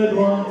beloved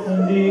ones,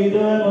 indeed I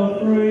am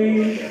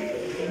afraid.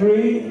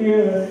 Great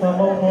fear has come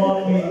upon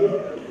me,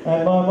 and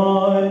my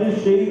mind is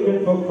shaken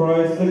for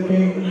Christ the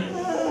King,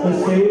 the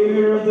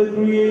Savior of the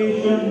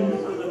creation,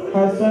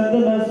 has sent the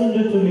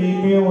messenger to lead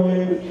me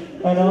away,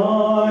 and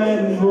I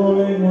am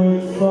growing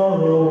with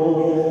sorrow.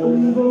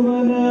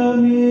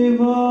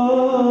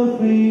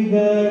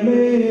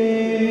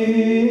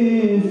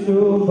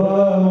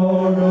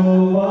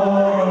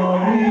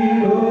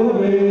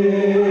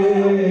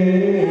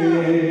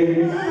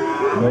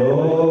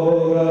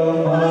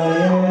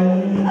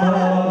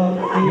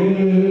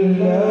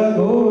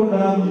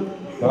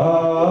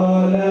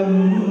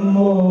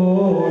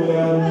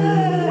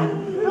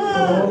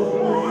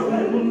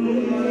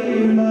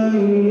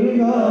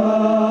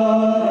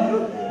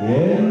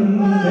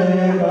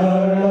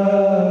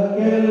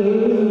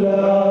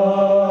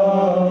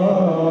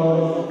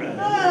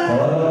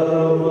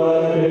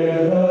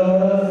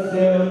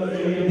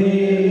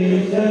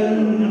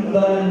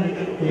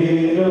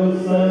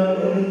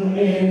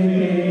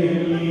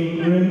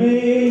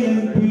 Remain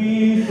in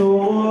peace, O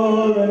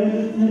world and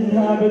its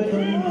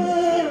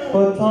inhabitants,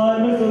 for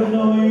time is of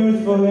no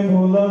use for him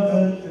who loves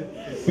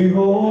it.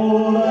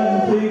 Behold, I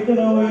am taken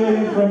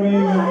away from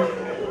you.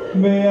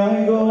 May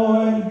I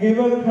go and give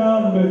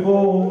account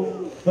before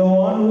the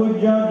one who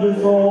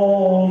judges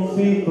all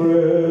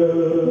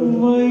secrets.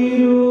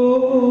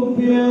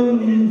 Vairupyam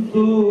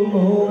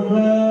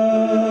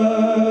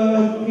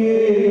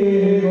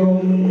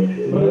sumubhakevum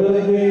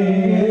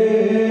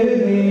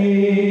mrideni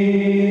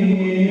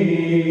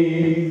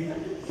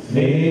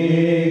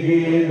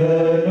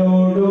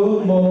snehidanodu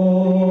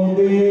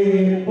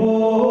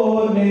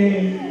modipone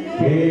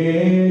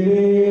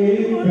kedipikum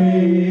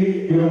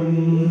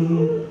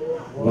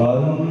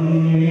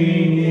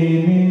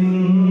vanninimin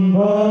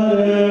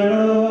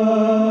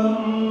bharanam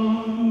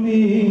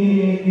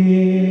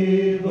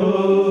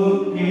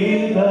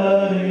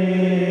nikidukidare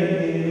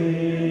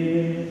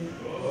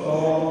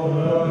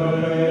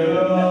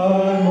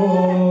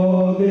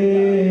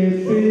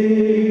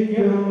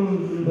modipikkum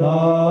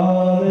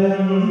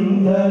nadam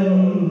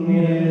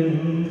dhanyan.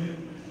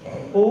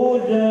 O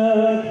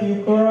death, you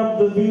corrupt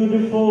the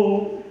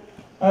beautiful.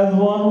 As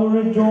one who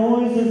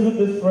rejoices with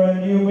his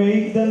friend, you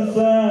make them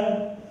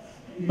sad.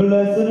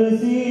 Blessed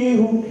is he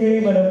who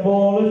came and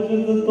abolished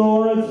his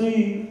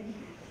authority,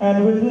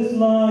 and with his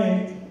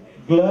light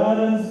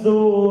gladdens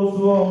those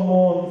who are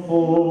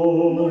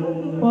mournful.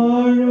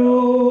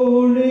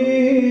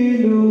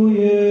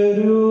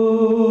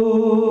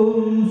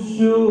 Parodiluyerum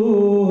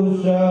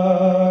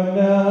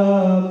Shushana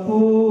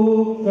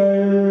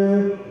Pukar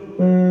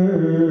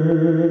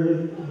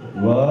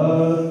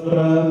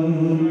Vastram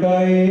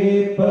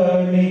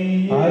Kaipani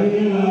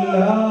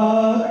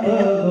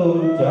Allatadu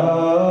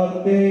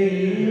Chate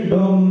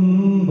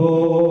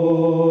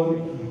Dumbor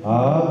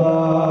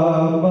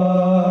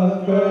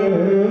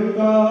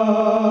Adamakirka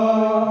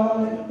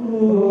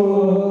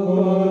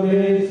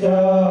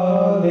Ugodisha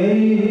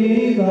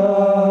Dega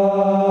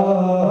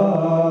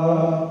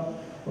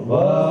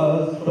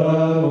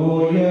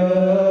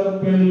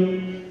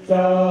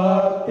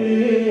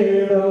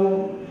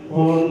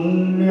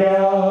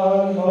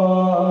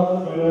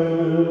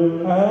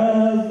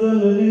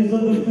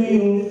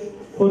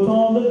put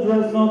on the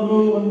dress not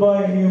woven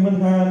by human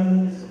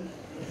hands.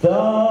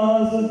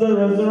 Thus is the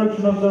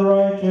resurrection of the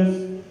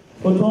righteous.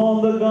 Put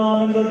on the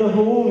garment that the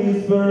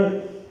Holy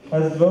Spirit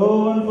has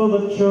woven for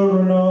the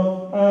children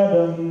of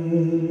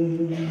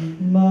Adam.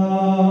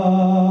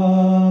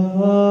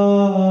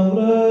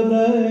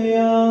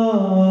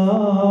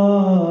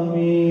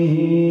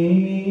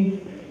 Mahadayami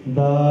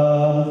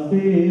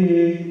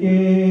dasike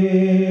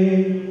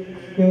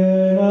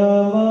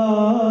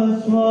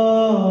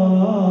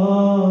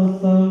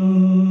kenamaswasam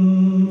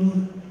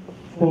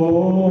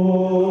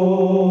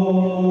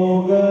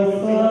Oga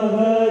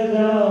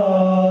sahajave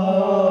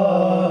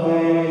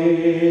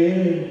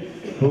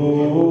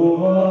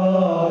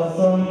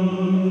Bhuvasam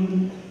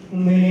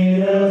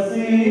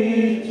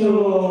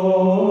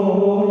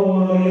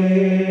nirasichole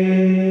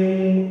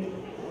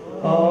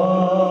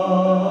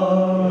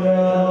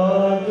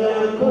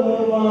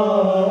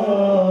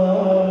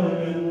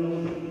Arajakumaran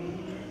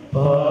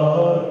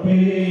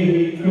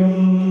Parpikum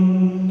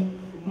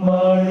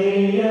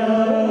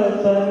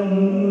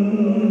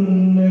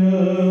Maniyatannil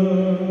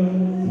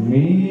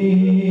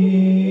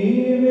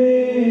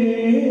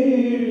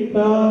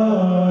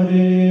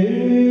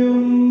Meevetareyum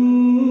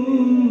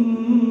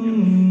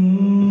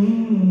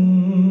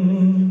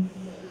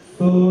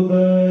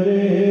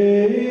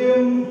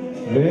Sudareyum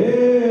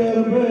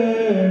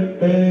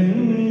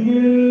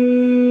Verbetengil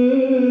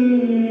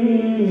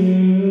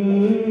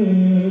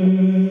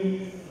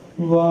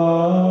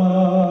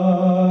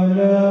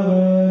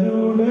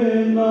വാനവരുടെ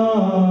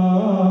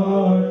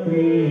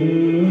നാട്ടിൽ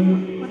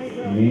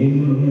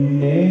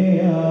നിന്നെ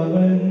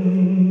അവൻ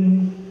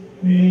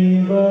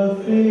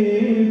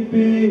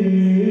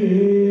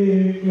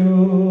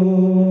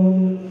നിവസിപ്പിക്കും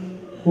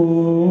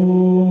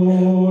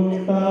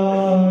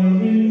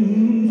കൂട്ടായി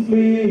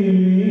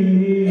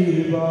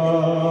സ്ലീവ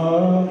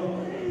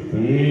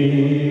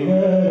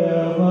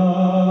ഭീകരമാ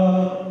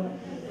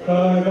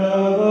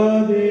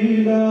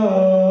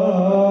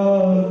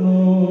കടവതിലാർന്നു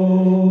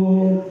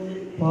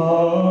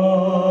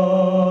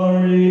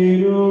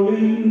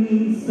പാഴിരുളിൻ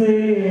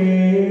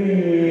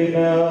സേന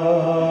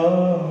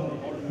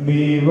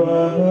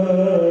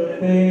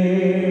വിവഹത്തെ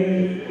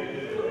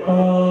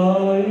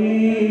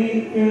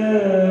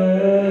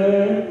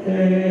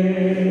ആയിരിക്കട്ടെ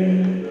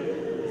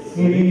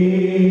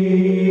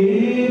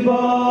സ്ലീബ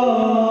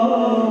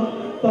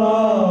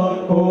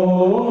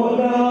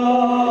താക്കോല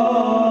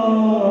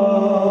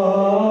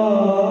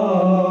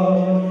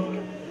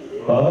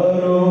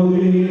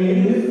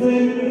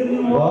പരോദീസിൻ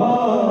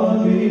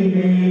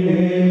വാതിലേറി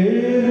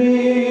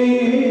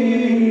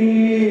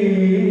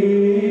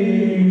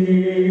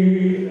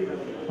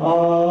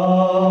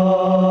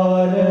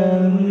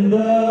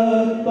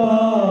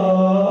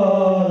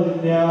ആനന്ദത്താൽ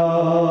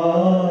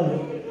ഞാൻ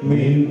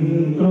നിൻ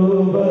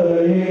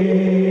കൃപയെ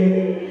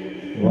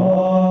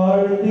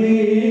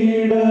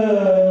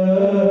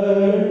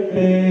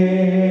വാഴ്ത്തിയിടട്ടെ.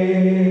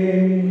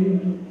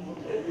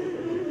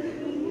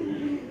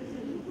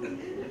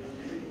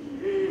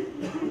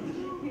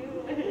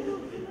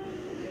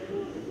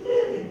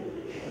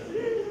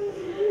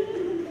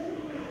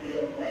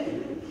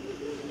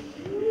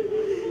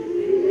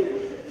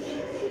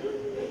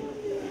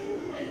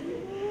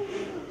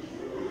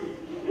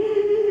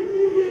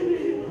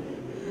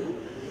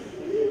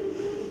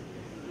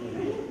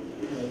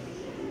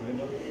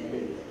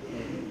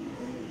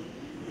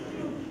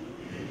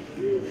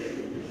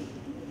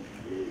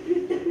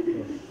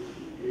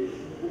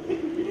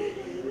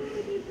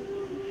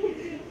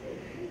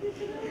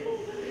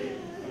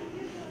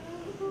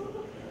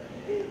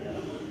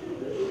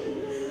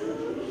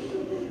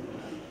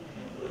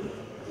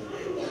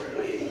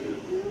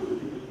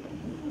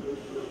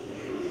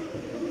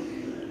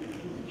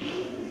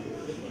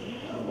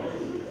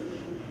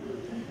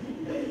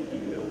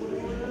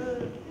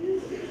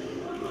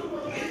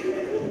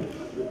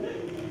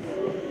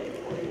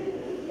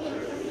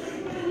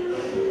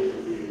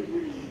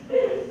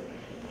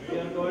 We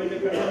are going to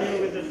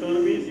continue with the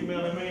service. You may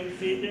remain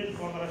seated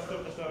for the rest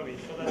of the service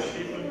so that the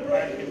people in the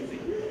back can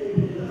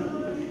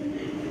see.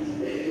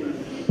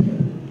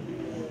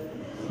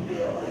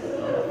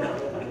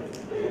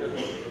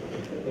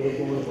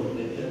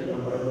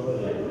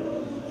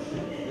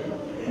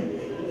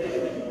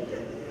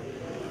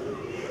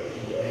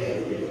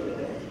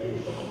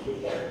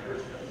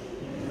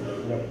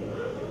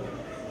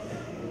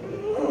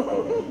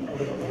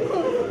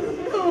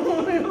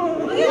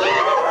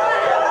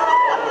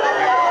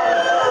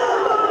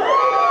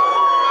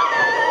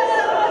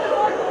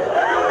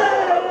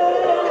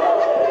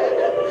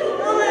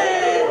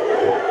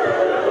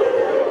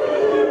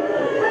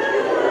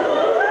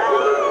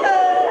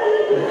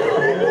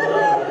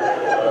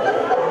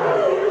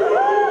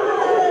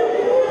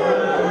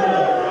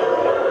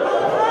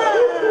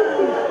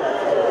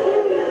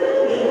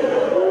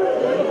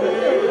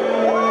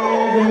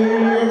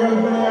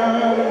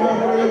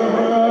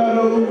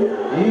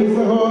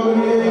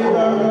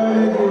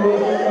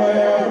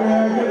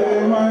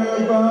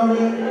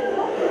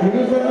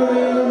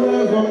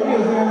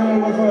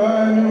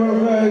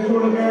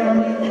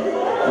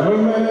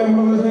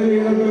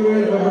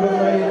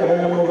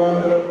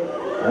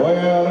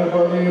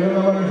 നീരുന്ന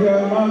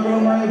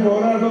മനുഷ്യാത്മാക്കളുമായി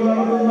പോരാട്ടം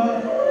നടത്തുന്ന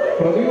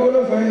പ്രതികൂല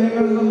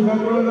സൈന്യങ്ങളിൽ നിന്നും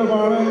ശത്രുവിന്റെ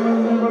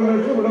പാളയങ്ങളിൽ നിന്നും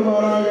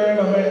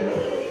രക്ഷപ്പെടുമാറാകണമേ.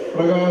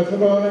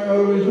 പ്രകാശഭവനങ്ങൾ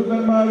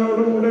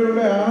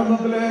വിശുദ്ധന്മാരോടുകൂടെയുള്ള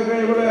ആനന്ദത്തിലേക്ക്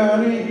ഇവിടെ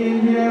ആനയിക്കുകയും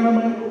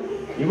ചെയ്യണമേ.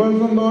 ഇവർ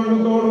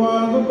സന്തോഷത്തോടും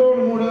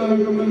ആനന്ദത്തോടും കൂടെ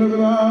നടക്കുന്നതിന്റെ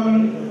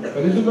പിതാവിനും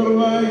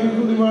പരിശുദ്ധമായി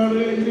സ്തുതി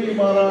പാടുകയും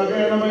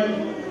ചെയ്യുമാറാകണമേ.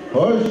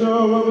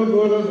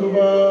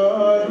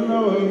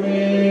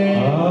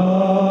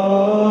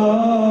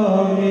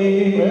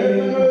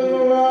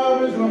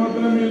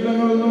 വിശ്രമത്തിനും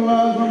യുദ്ധങ്ങളിൽ നിന്നുള്ള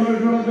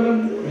സംരക്ഷണത്തിനും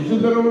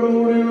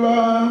വിശുദ്ധരോടുകൂടിയുള്ള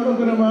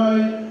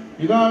ആനന്ദത്തിനുമായി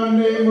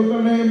പിതാവിന്റെയും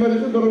പുത്രന്റെയും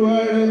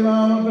പരിശുദ്ധരുടെയും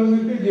നാമത്തിൽ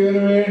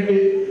നിത്യജീവന് വേണ്ടി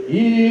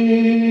ഈ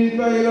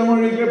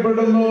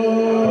തൈലമൊഴിക്കപ്പെടുന്നു.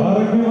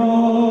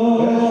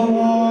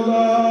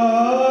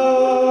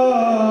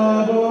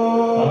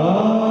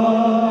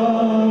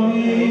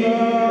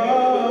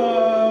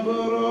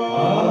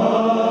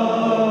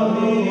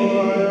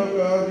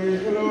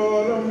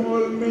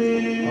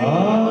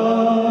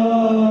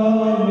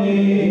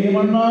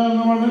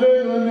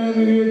 മണ്ണിലേക്ക് തന്നെ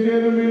തിരികെ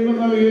ചേരും വീണ്ടും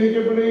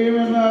നവീകരിക്കപ്പെടുകയും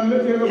എന്ന് അല്ല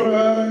ചെയ്ത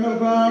പ്രകാരം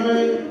കർത്താവേ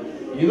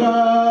ഇതാ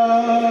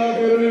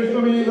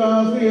തിരുവിഷ്ണു ഈ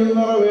ദാസിയിൽ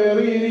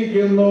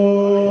നിറവേറിയിരിക്കുന്നു.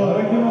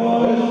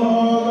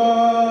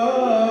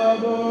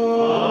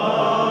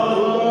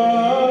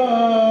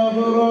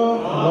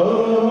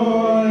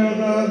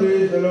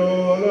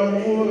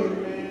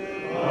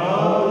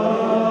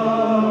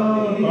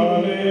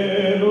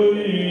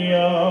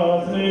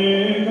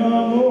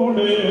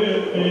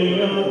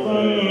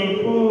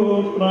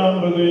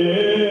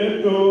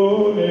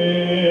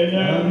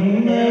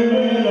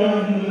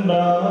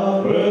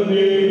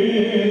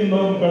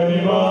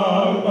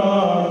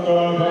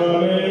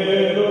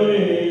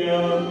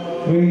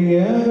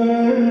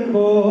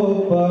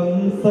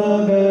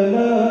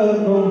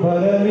 സകലർക്കും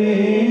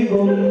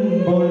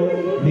ഫലമേകുമ്പോൾ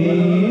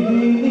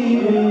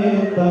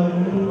നീതിനിമിത്തം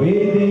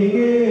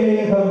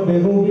വിധികേഹം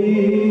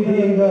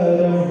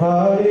ബഹുവീതികരം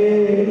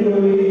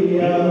ഹല്ലേലൂയ.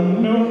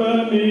 എന്നുടെ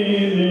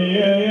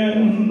നീതിയെ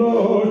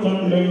ദോഷം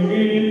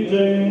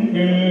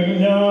ലംഘിച്ചെങ്കിൽ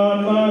ഞാൻ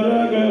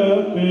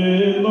നരകത്തിൽ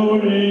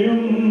നൊഴിയും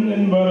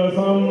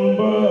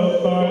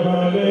സമ്പത്താൽ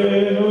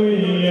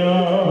ഹല്ലേലൂയ.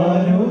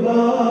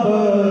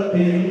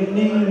 അനുതാപത്തിൽ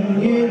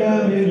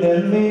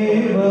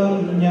നിങ്ങിടമില്ലെന്നേവം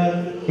ഞാൻ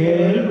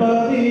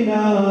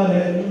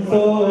കേൾപ്പതിനാലൻ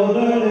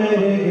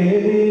സോദരരെ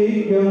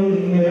ഗതിക്കും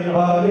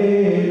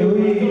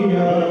ഹല്ലേലൂയ.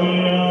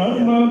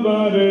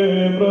 ആത്മപരെ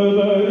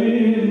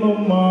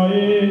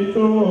പ്രതരിന്നുമായി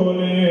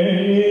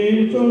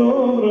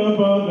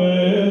ചോലേപദേ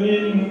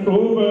നിൻ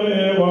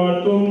കൃപയെ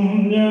വാഴ്ത്തും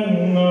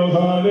ഞങ്ങൾ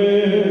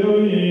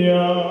ഹല്ലേലൂയ.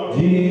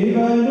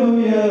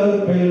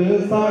 ജീവനുയർപ്പിൽ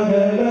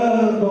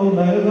സകലർക്കും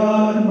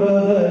നൽകാൻ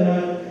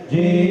പ്രദനം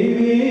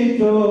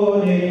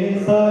ജീവിച്ചോനെ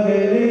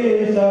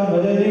സകലേശ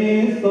മദനേ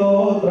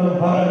സ്തോത്രം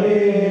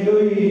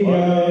ഹല്ലേലൂയ.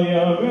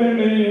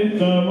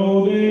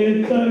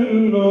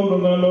 വെളിച്ചമുദിച്ചല്ലോ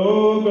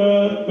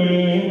ലോകത്തിൽ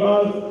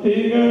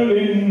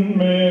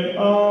അസ്ഥികളിന്മേൽ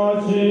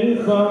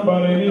ആശീസ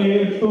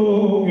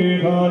പരിതൂകി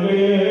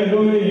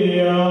ഹല്ലേലൂയ.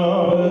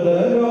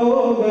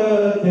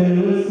 ലോകത്തിൽ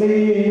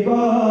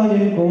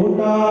ശ്രീവായി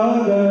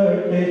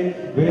കൂട്ടാകട്ടെ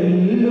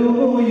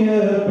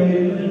വെല്ലുയർപ്പിൽ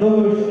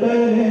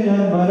ദുഷ്ടനെ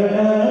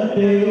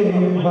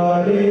മരണത്തെയും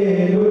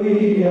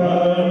ഹല്ലേലൂയ.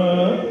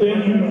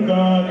 മരണത്തിൻ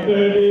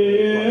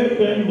കാറ്റടിയെ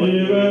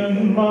ജീവൻ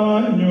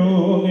മാഞ്ഞു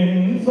നിൻ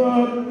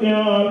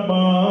സത്യാത്മാവെത്തി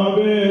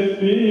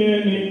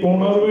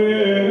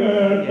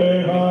എനിക്കുണർവേകട്ടെ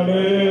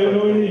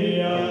ഹല്ലേലൂയ.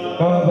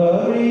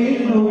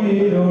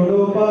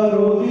 കബറിനുയിരോടു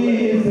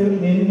പറുദീസിൽ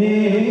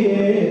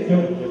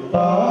നിന്നേറ്റും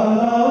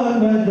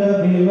താനാത്മജ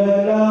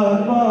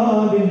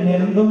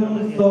വിമലാത്മാവിനെന്നും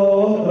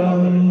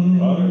സ്തോത്രം.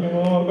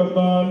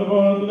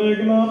 കർത്താവിന്റെ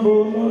നാം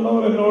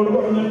പോകുന്നവർ എന്നോട്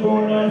പറഞ്ഞപ്പോൾ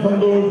ഞാൻ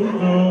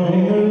സന്തോഷിച്ചു.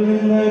 നിങ്ങൾ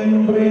നിന്നൻ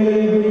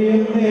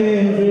പ്രിയനെ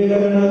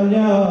സ്വീകരണം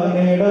ഞാൻ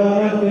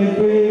നേടാനത്തെ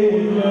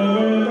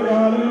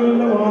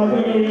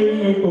വാതിലുകളിൽ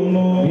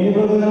നിൽക്കുന്നു.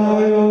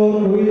 വിപദനായോ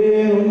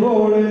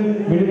ഉയരുമ്പോഴും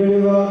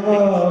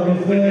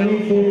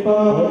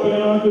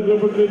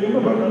ചുറ്റപ്പെട്ടിരിക്കുന്ന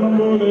പട്ടണം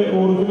പോലെ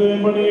ഊർജ്ജം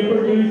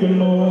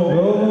പണിയപ്പെട്ടിരിക്കുന്നു.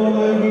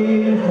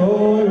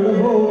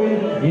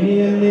 ഇനി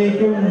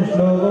എന്നേക്കും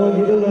ശ്ലോകോ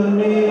ഇത്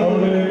തന്നെ.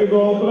 അവിടേക്ക്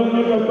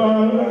ഗോത്രങ്ങൾ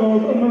കർത്താവിന്റെ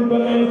ഗോത്രങ്ങൾ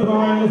തന്നെ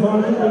ഇസ്രായേലിന്റെ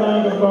സാക്ഷ്യത്തിനായ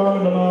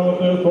കർത്താവിന്റെ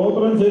നാമത്തെ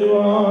സ്തോത്രം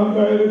ചെയ്യുവാൻ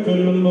കയറി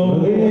ചെല്ലുന്നു.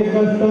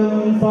 കഷ്ടം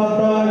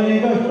സാത്താനെ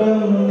കഷ്ടം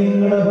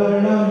നിങ്ങളുടെ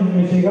ഭരണം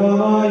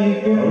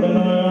വിശികമായിരിക്കും. അവിടെ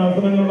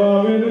ന്യായാസനങ്ങളുടെ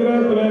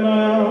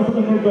വേദികളായ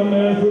ആസനങ്ങൾ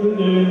തന്നെ സ്ഥിതി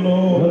ചെയ്യുന്നു.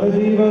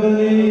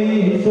 ജീവനെ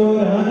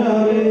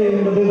ഈശോരാനാവേ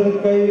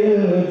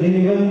മൃതകൈയിൽ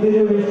ജീവൻ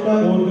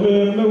തിരുവിഷ്ടം.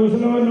 എന്റെ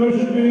കുശലം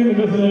അന്വേഷിക്കുകയും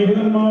നിന്റെ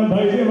സ്നേഹിതന്മാർ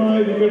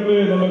ധൈര്യമായിരിക്കട്ടെ.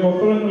 നിന്റെ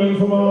കൊട്ടാരങ്ങളിൽ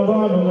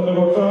സമാധാനം നിന്റെ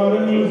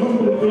കൊട്ടാരങ്ങളിൽ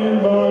സംതൃപ്തി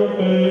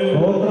ഉണ്ടാകട്ടെ.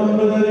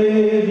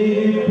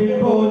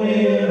 ജീവിപ്പിപ്പോനെ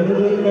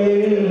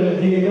മൃതകൈയിൽ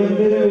ജീവൻ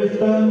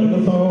തിരുവിഷ്ടം. എന്റെ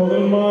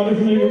സഹോദരന്മാരെ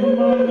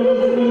സ്നേഹിതന്മാരുടെ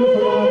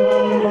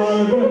സമാധാനം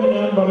ഉണ്ടാകട്ടെ എന്ന്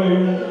ഞാൻ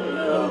പറയും.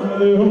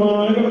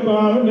 ദൈവമായ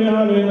കർത്താവിന്റെ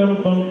ആലയ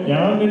നിമിത്തം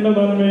ഞാൻ നിന്റെ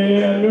നന്മയെ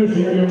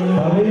അന്വേഷിക്കും.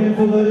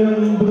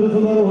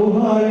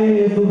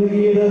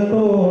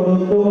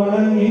 സുഗീതത്തോടൊത്തു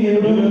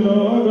വണങ്ങിയിടും.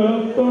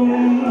 ലോകത്തും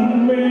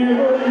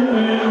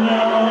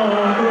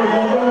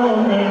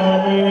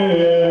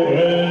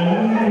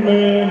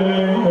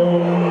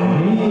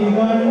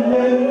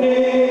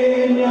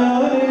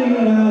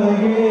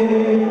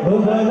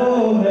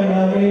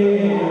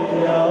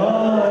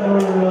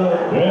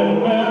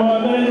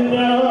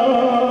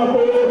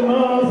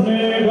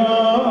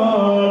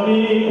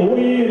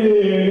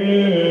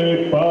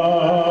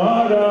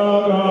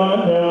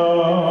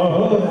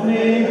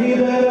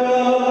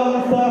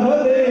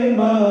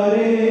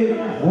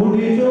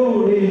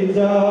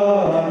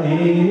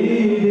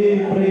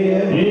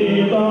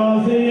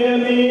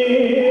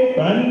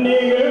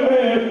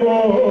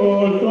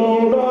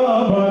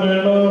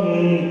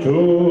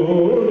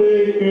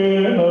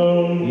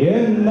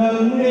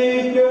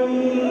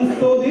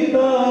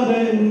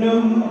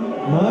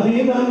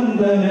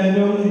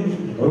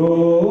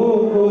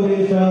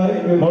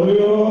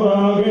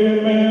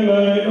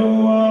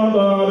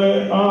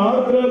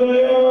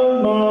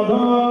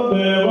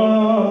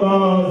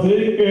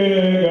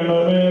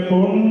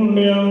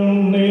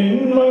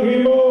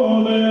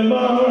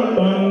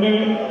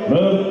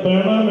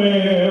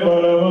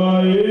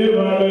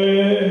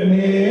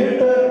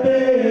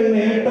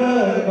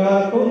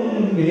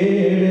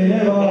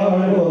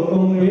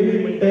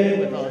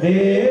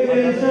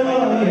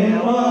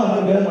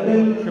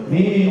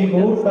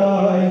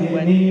കൂട്ടായി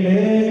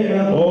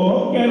നീടേണം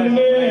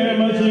ഓക്കന്റെ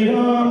മഷിക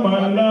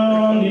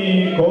മന്നാനി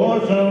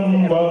കോശം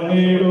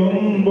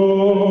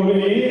വന്നിടുമ്പോൾ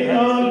ഈ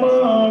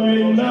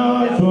ആത്മാവിന്റെ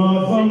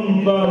ശ്വാസം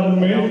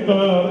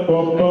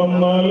തമ്മിഷ്ടക്കൊപ്പം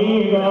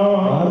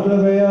നൽകാം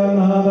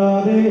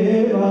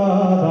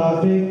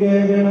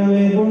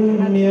നാദാദേവാദാസിക്കണമേ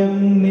പുണ്യം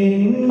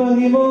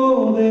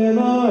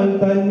നിന്മഹിമോദനാൾ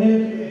തന്നെ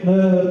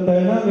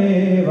നിർത്തണമേ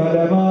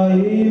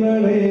വരമായി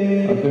വളേ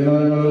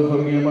അത്യുന്നതങ്ങൾ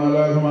സ്വർഗീയ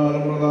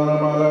മാലാഖമാരും പ്രധാന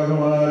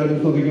മാലാഖമാരും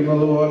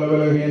സ്തുതിക്കുന്നത് പോലെ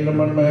ബലഹീനം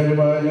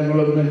മൺമേരുമായ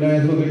ഞങ്ങളും നിന്നെ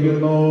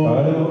സ്തുതിക്കുന്നു.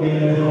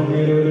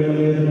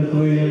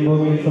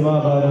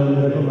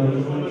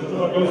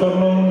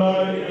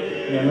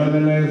 ഞങ്ങൾ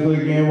നിന്നെ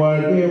സ്തുതിക്കുകയും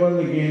വാഴ്ത്തുകയും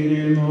വന്ദിക്കുകയും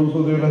ചെയ്യുന്നു.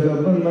 സ്തുതിയുടെ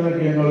ശബ്ദം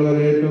നിനക്ക് ഞങ്ങൾ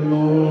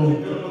കരയേറ്റുന്നു.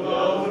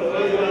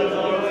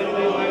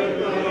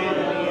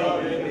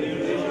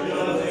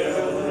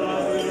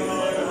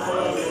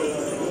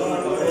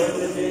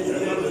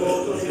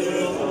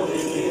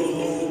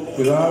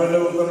 പിതാവിന്റെ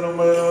പുത്രനും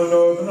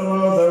ലോകത്തിനും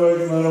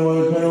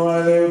വഹിക്കുന്നതിനുമായ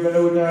ദൈവത്തിന്റെ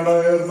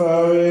കുഞ്ഞാടായ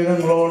കർത്താവേ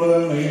ഞങ്ങളോട്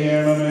തന്നെ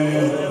ചെയ്യണമേ.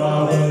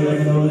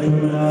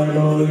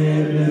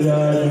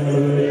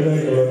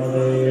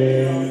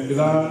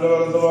 പിതാവിന്റെ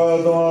വലത്ത്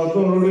ഭാഗത്ത്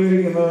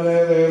മാത്രോടിയിരിക്കുന്നവനെ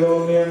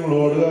ദൈവം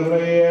ഞങ്ങളോട് തന്നെ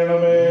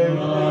ചെയ്യണമേ.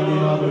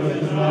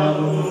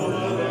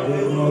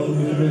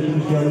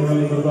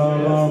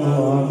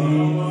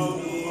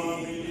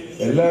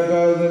 എല്ലാ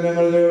കാലത്തും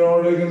ഞങ്ങൾ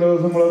ജീവനോടിരിക്കുന്ന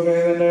ദിവസങ്ങളൊക്കെ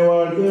തന്നെ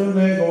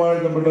വാഴ്ത്തുന്നേക്കും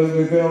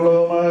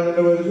വാഴ്ത്തപ്പെട്ടതുള്ളതുമായ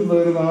നിന്റെ പരിശുദ്ധ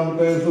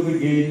നാമത്തെ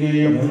സ്തുതിക്കുകയും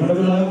ചെയ്യും.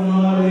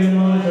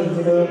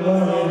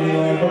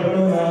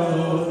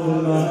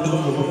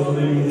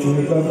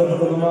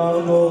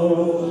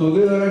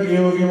 സ്തുതി നിനക്ക്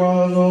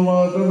യോഗ്യമാകുന്നു,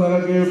 മാത്രം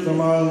നിനക്ക്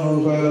യുക്തമാകുന്നു.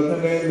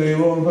 സകലത്തിന്റെയും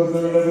ദൈവവും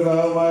സത്യങ്ങളുടെ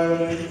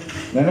പിതാവുമായവനെ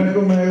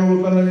നിനക്കും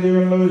ഏകപുത്രന്റെ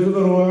ജീവനുള്ള വിശുദ്ധ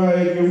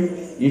റൂഹായിരിക്കും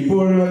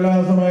ഇപ്പോഴും എല്ലാ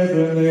സമയത്തും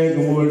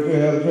എന്നേക്കും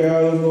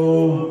ചേർച്ചയാകുന്നു.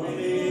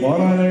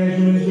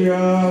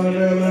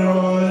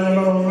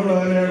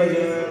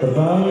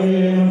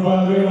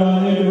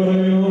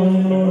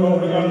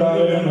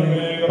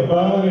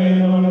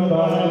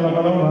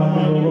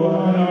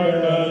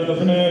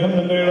 സ്നേഹം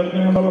നിന്റെ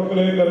ഇടത്തിന്റെ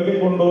പക്കലേക്ക്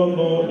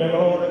ഇറക്കിക്കൊണ്ടുവന്നു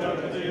ഞങ്ങളോട്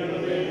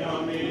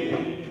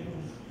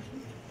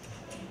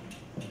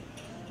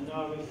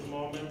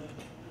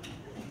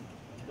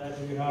that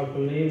we have to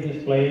leave this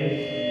place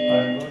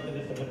and go to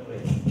the cemetery.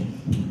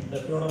 The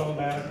funeral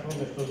director,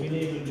 Mr.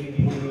 Vinny, will be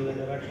giving you the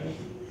directions.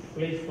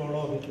 Please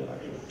follow his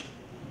directions.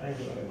 Thank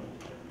you very much.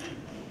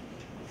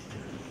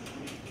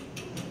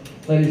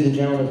 Ladies and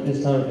gentlemen, at this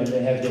time, if I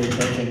may have your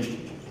attention,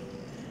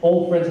 all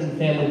friends and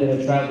family that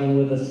are traveling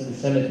with us to the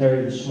cemetery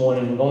this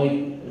morning,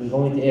 we're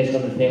going to ask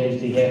on the family's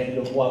behalf for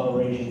your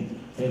cooperation.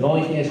 We're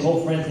going to ask all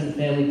friends and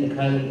family to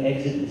kindly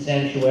exit the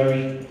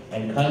sanctuary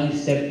and kindly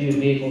step to your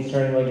vehicles,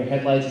 turning on your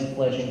headlights and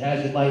flashing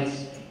hazard lights.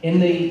 In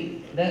the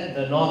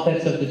narthex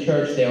of the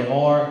church, there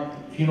are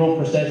funeral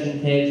procession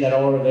tags that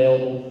are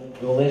available.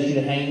 We will ask you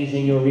to hang these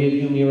in your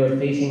rearview mirror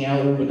facing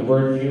outward with the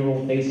word funeral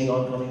facing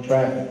oncoming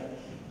traffic.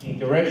 The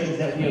directions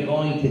that we are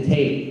going to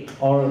take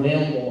are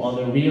available on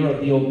the rear of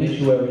the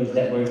obituaries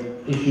that were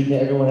issued to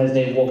everyone as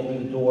they walked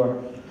through the door.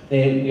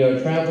 We are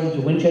traveling to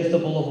Winchester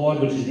Boulevard,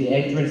 which is the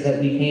entrance that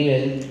we came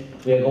in.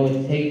 We are going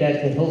to take that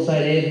to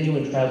Hillside Avenue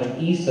and travel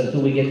east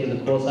until we get to the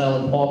Cross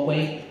Island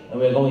Parkway, and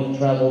we are going to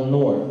travel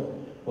north.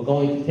 We're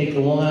going to take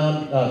the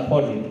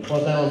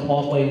Cross Island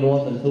Parkway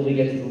north until we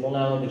get to the Long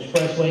Island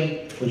Expressway,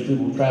 which we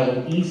will travel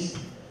east.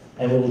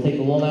 And we will take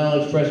the Long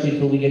Island Expressway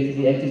until we get to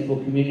the exit for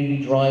Community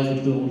Drive,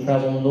 which we will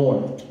travel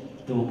north.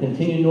 We will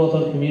continue north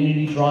on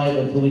Community Drive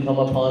until we come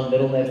upon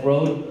Middle Neck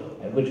Road,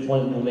 at which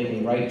point we will make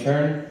a right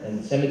turn, and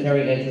the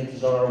cemetery entrance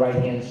is on our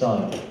right-hand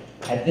side.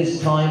 At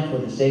this time, for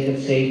the sake of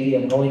safety,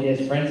 I'm going to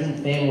ask friends and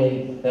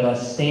family that are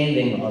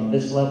standing on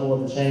this level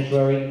of the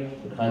sanctuary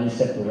to kindly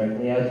step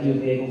directly out to your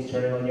vehicles,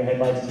 turning on your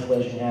headlights and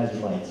flashing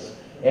hazard lights.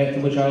 After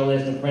which I will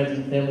ask the friends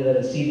and family that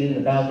are seated in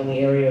the balcony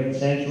area of the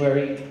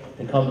sanctuary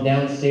to come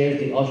downstairs.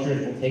 The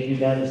ushers will take you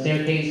down the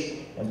staircase,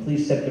 and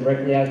please step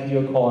directly out to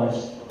your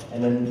cars.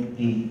 And then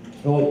the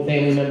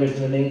family members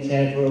in the main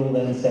sanctuary will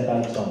then step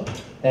outside.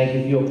 Thank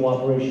you for your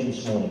cooperation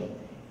this morning.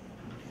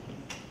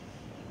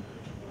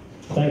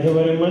 Thank you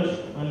very much,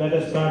 and let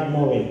us start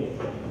moving.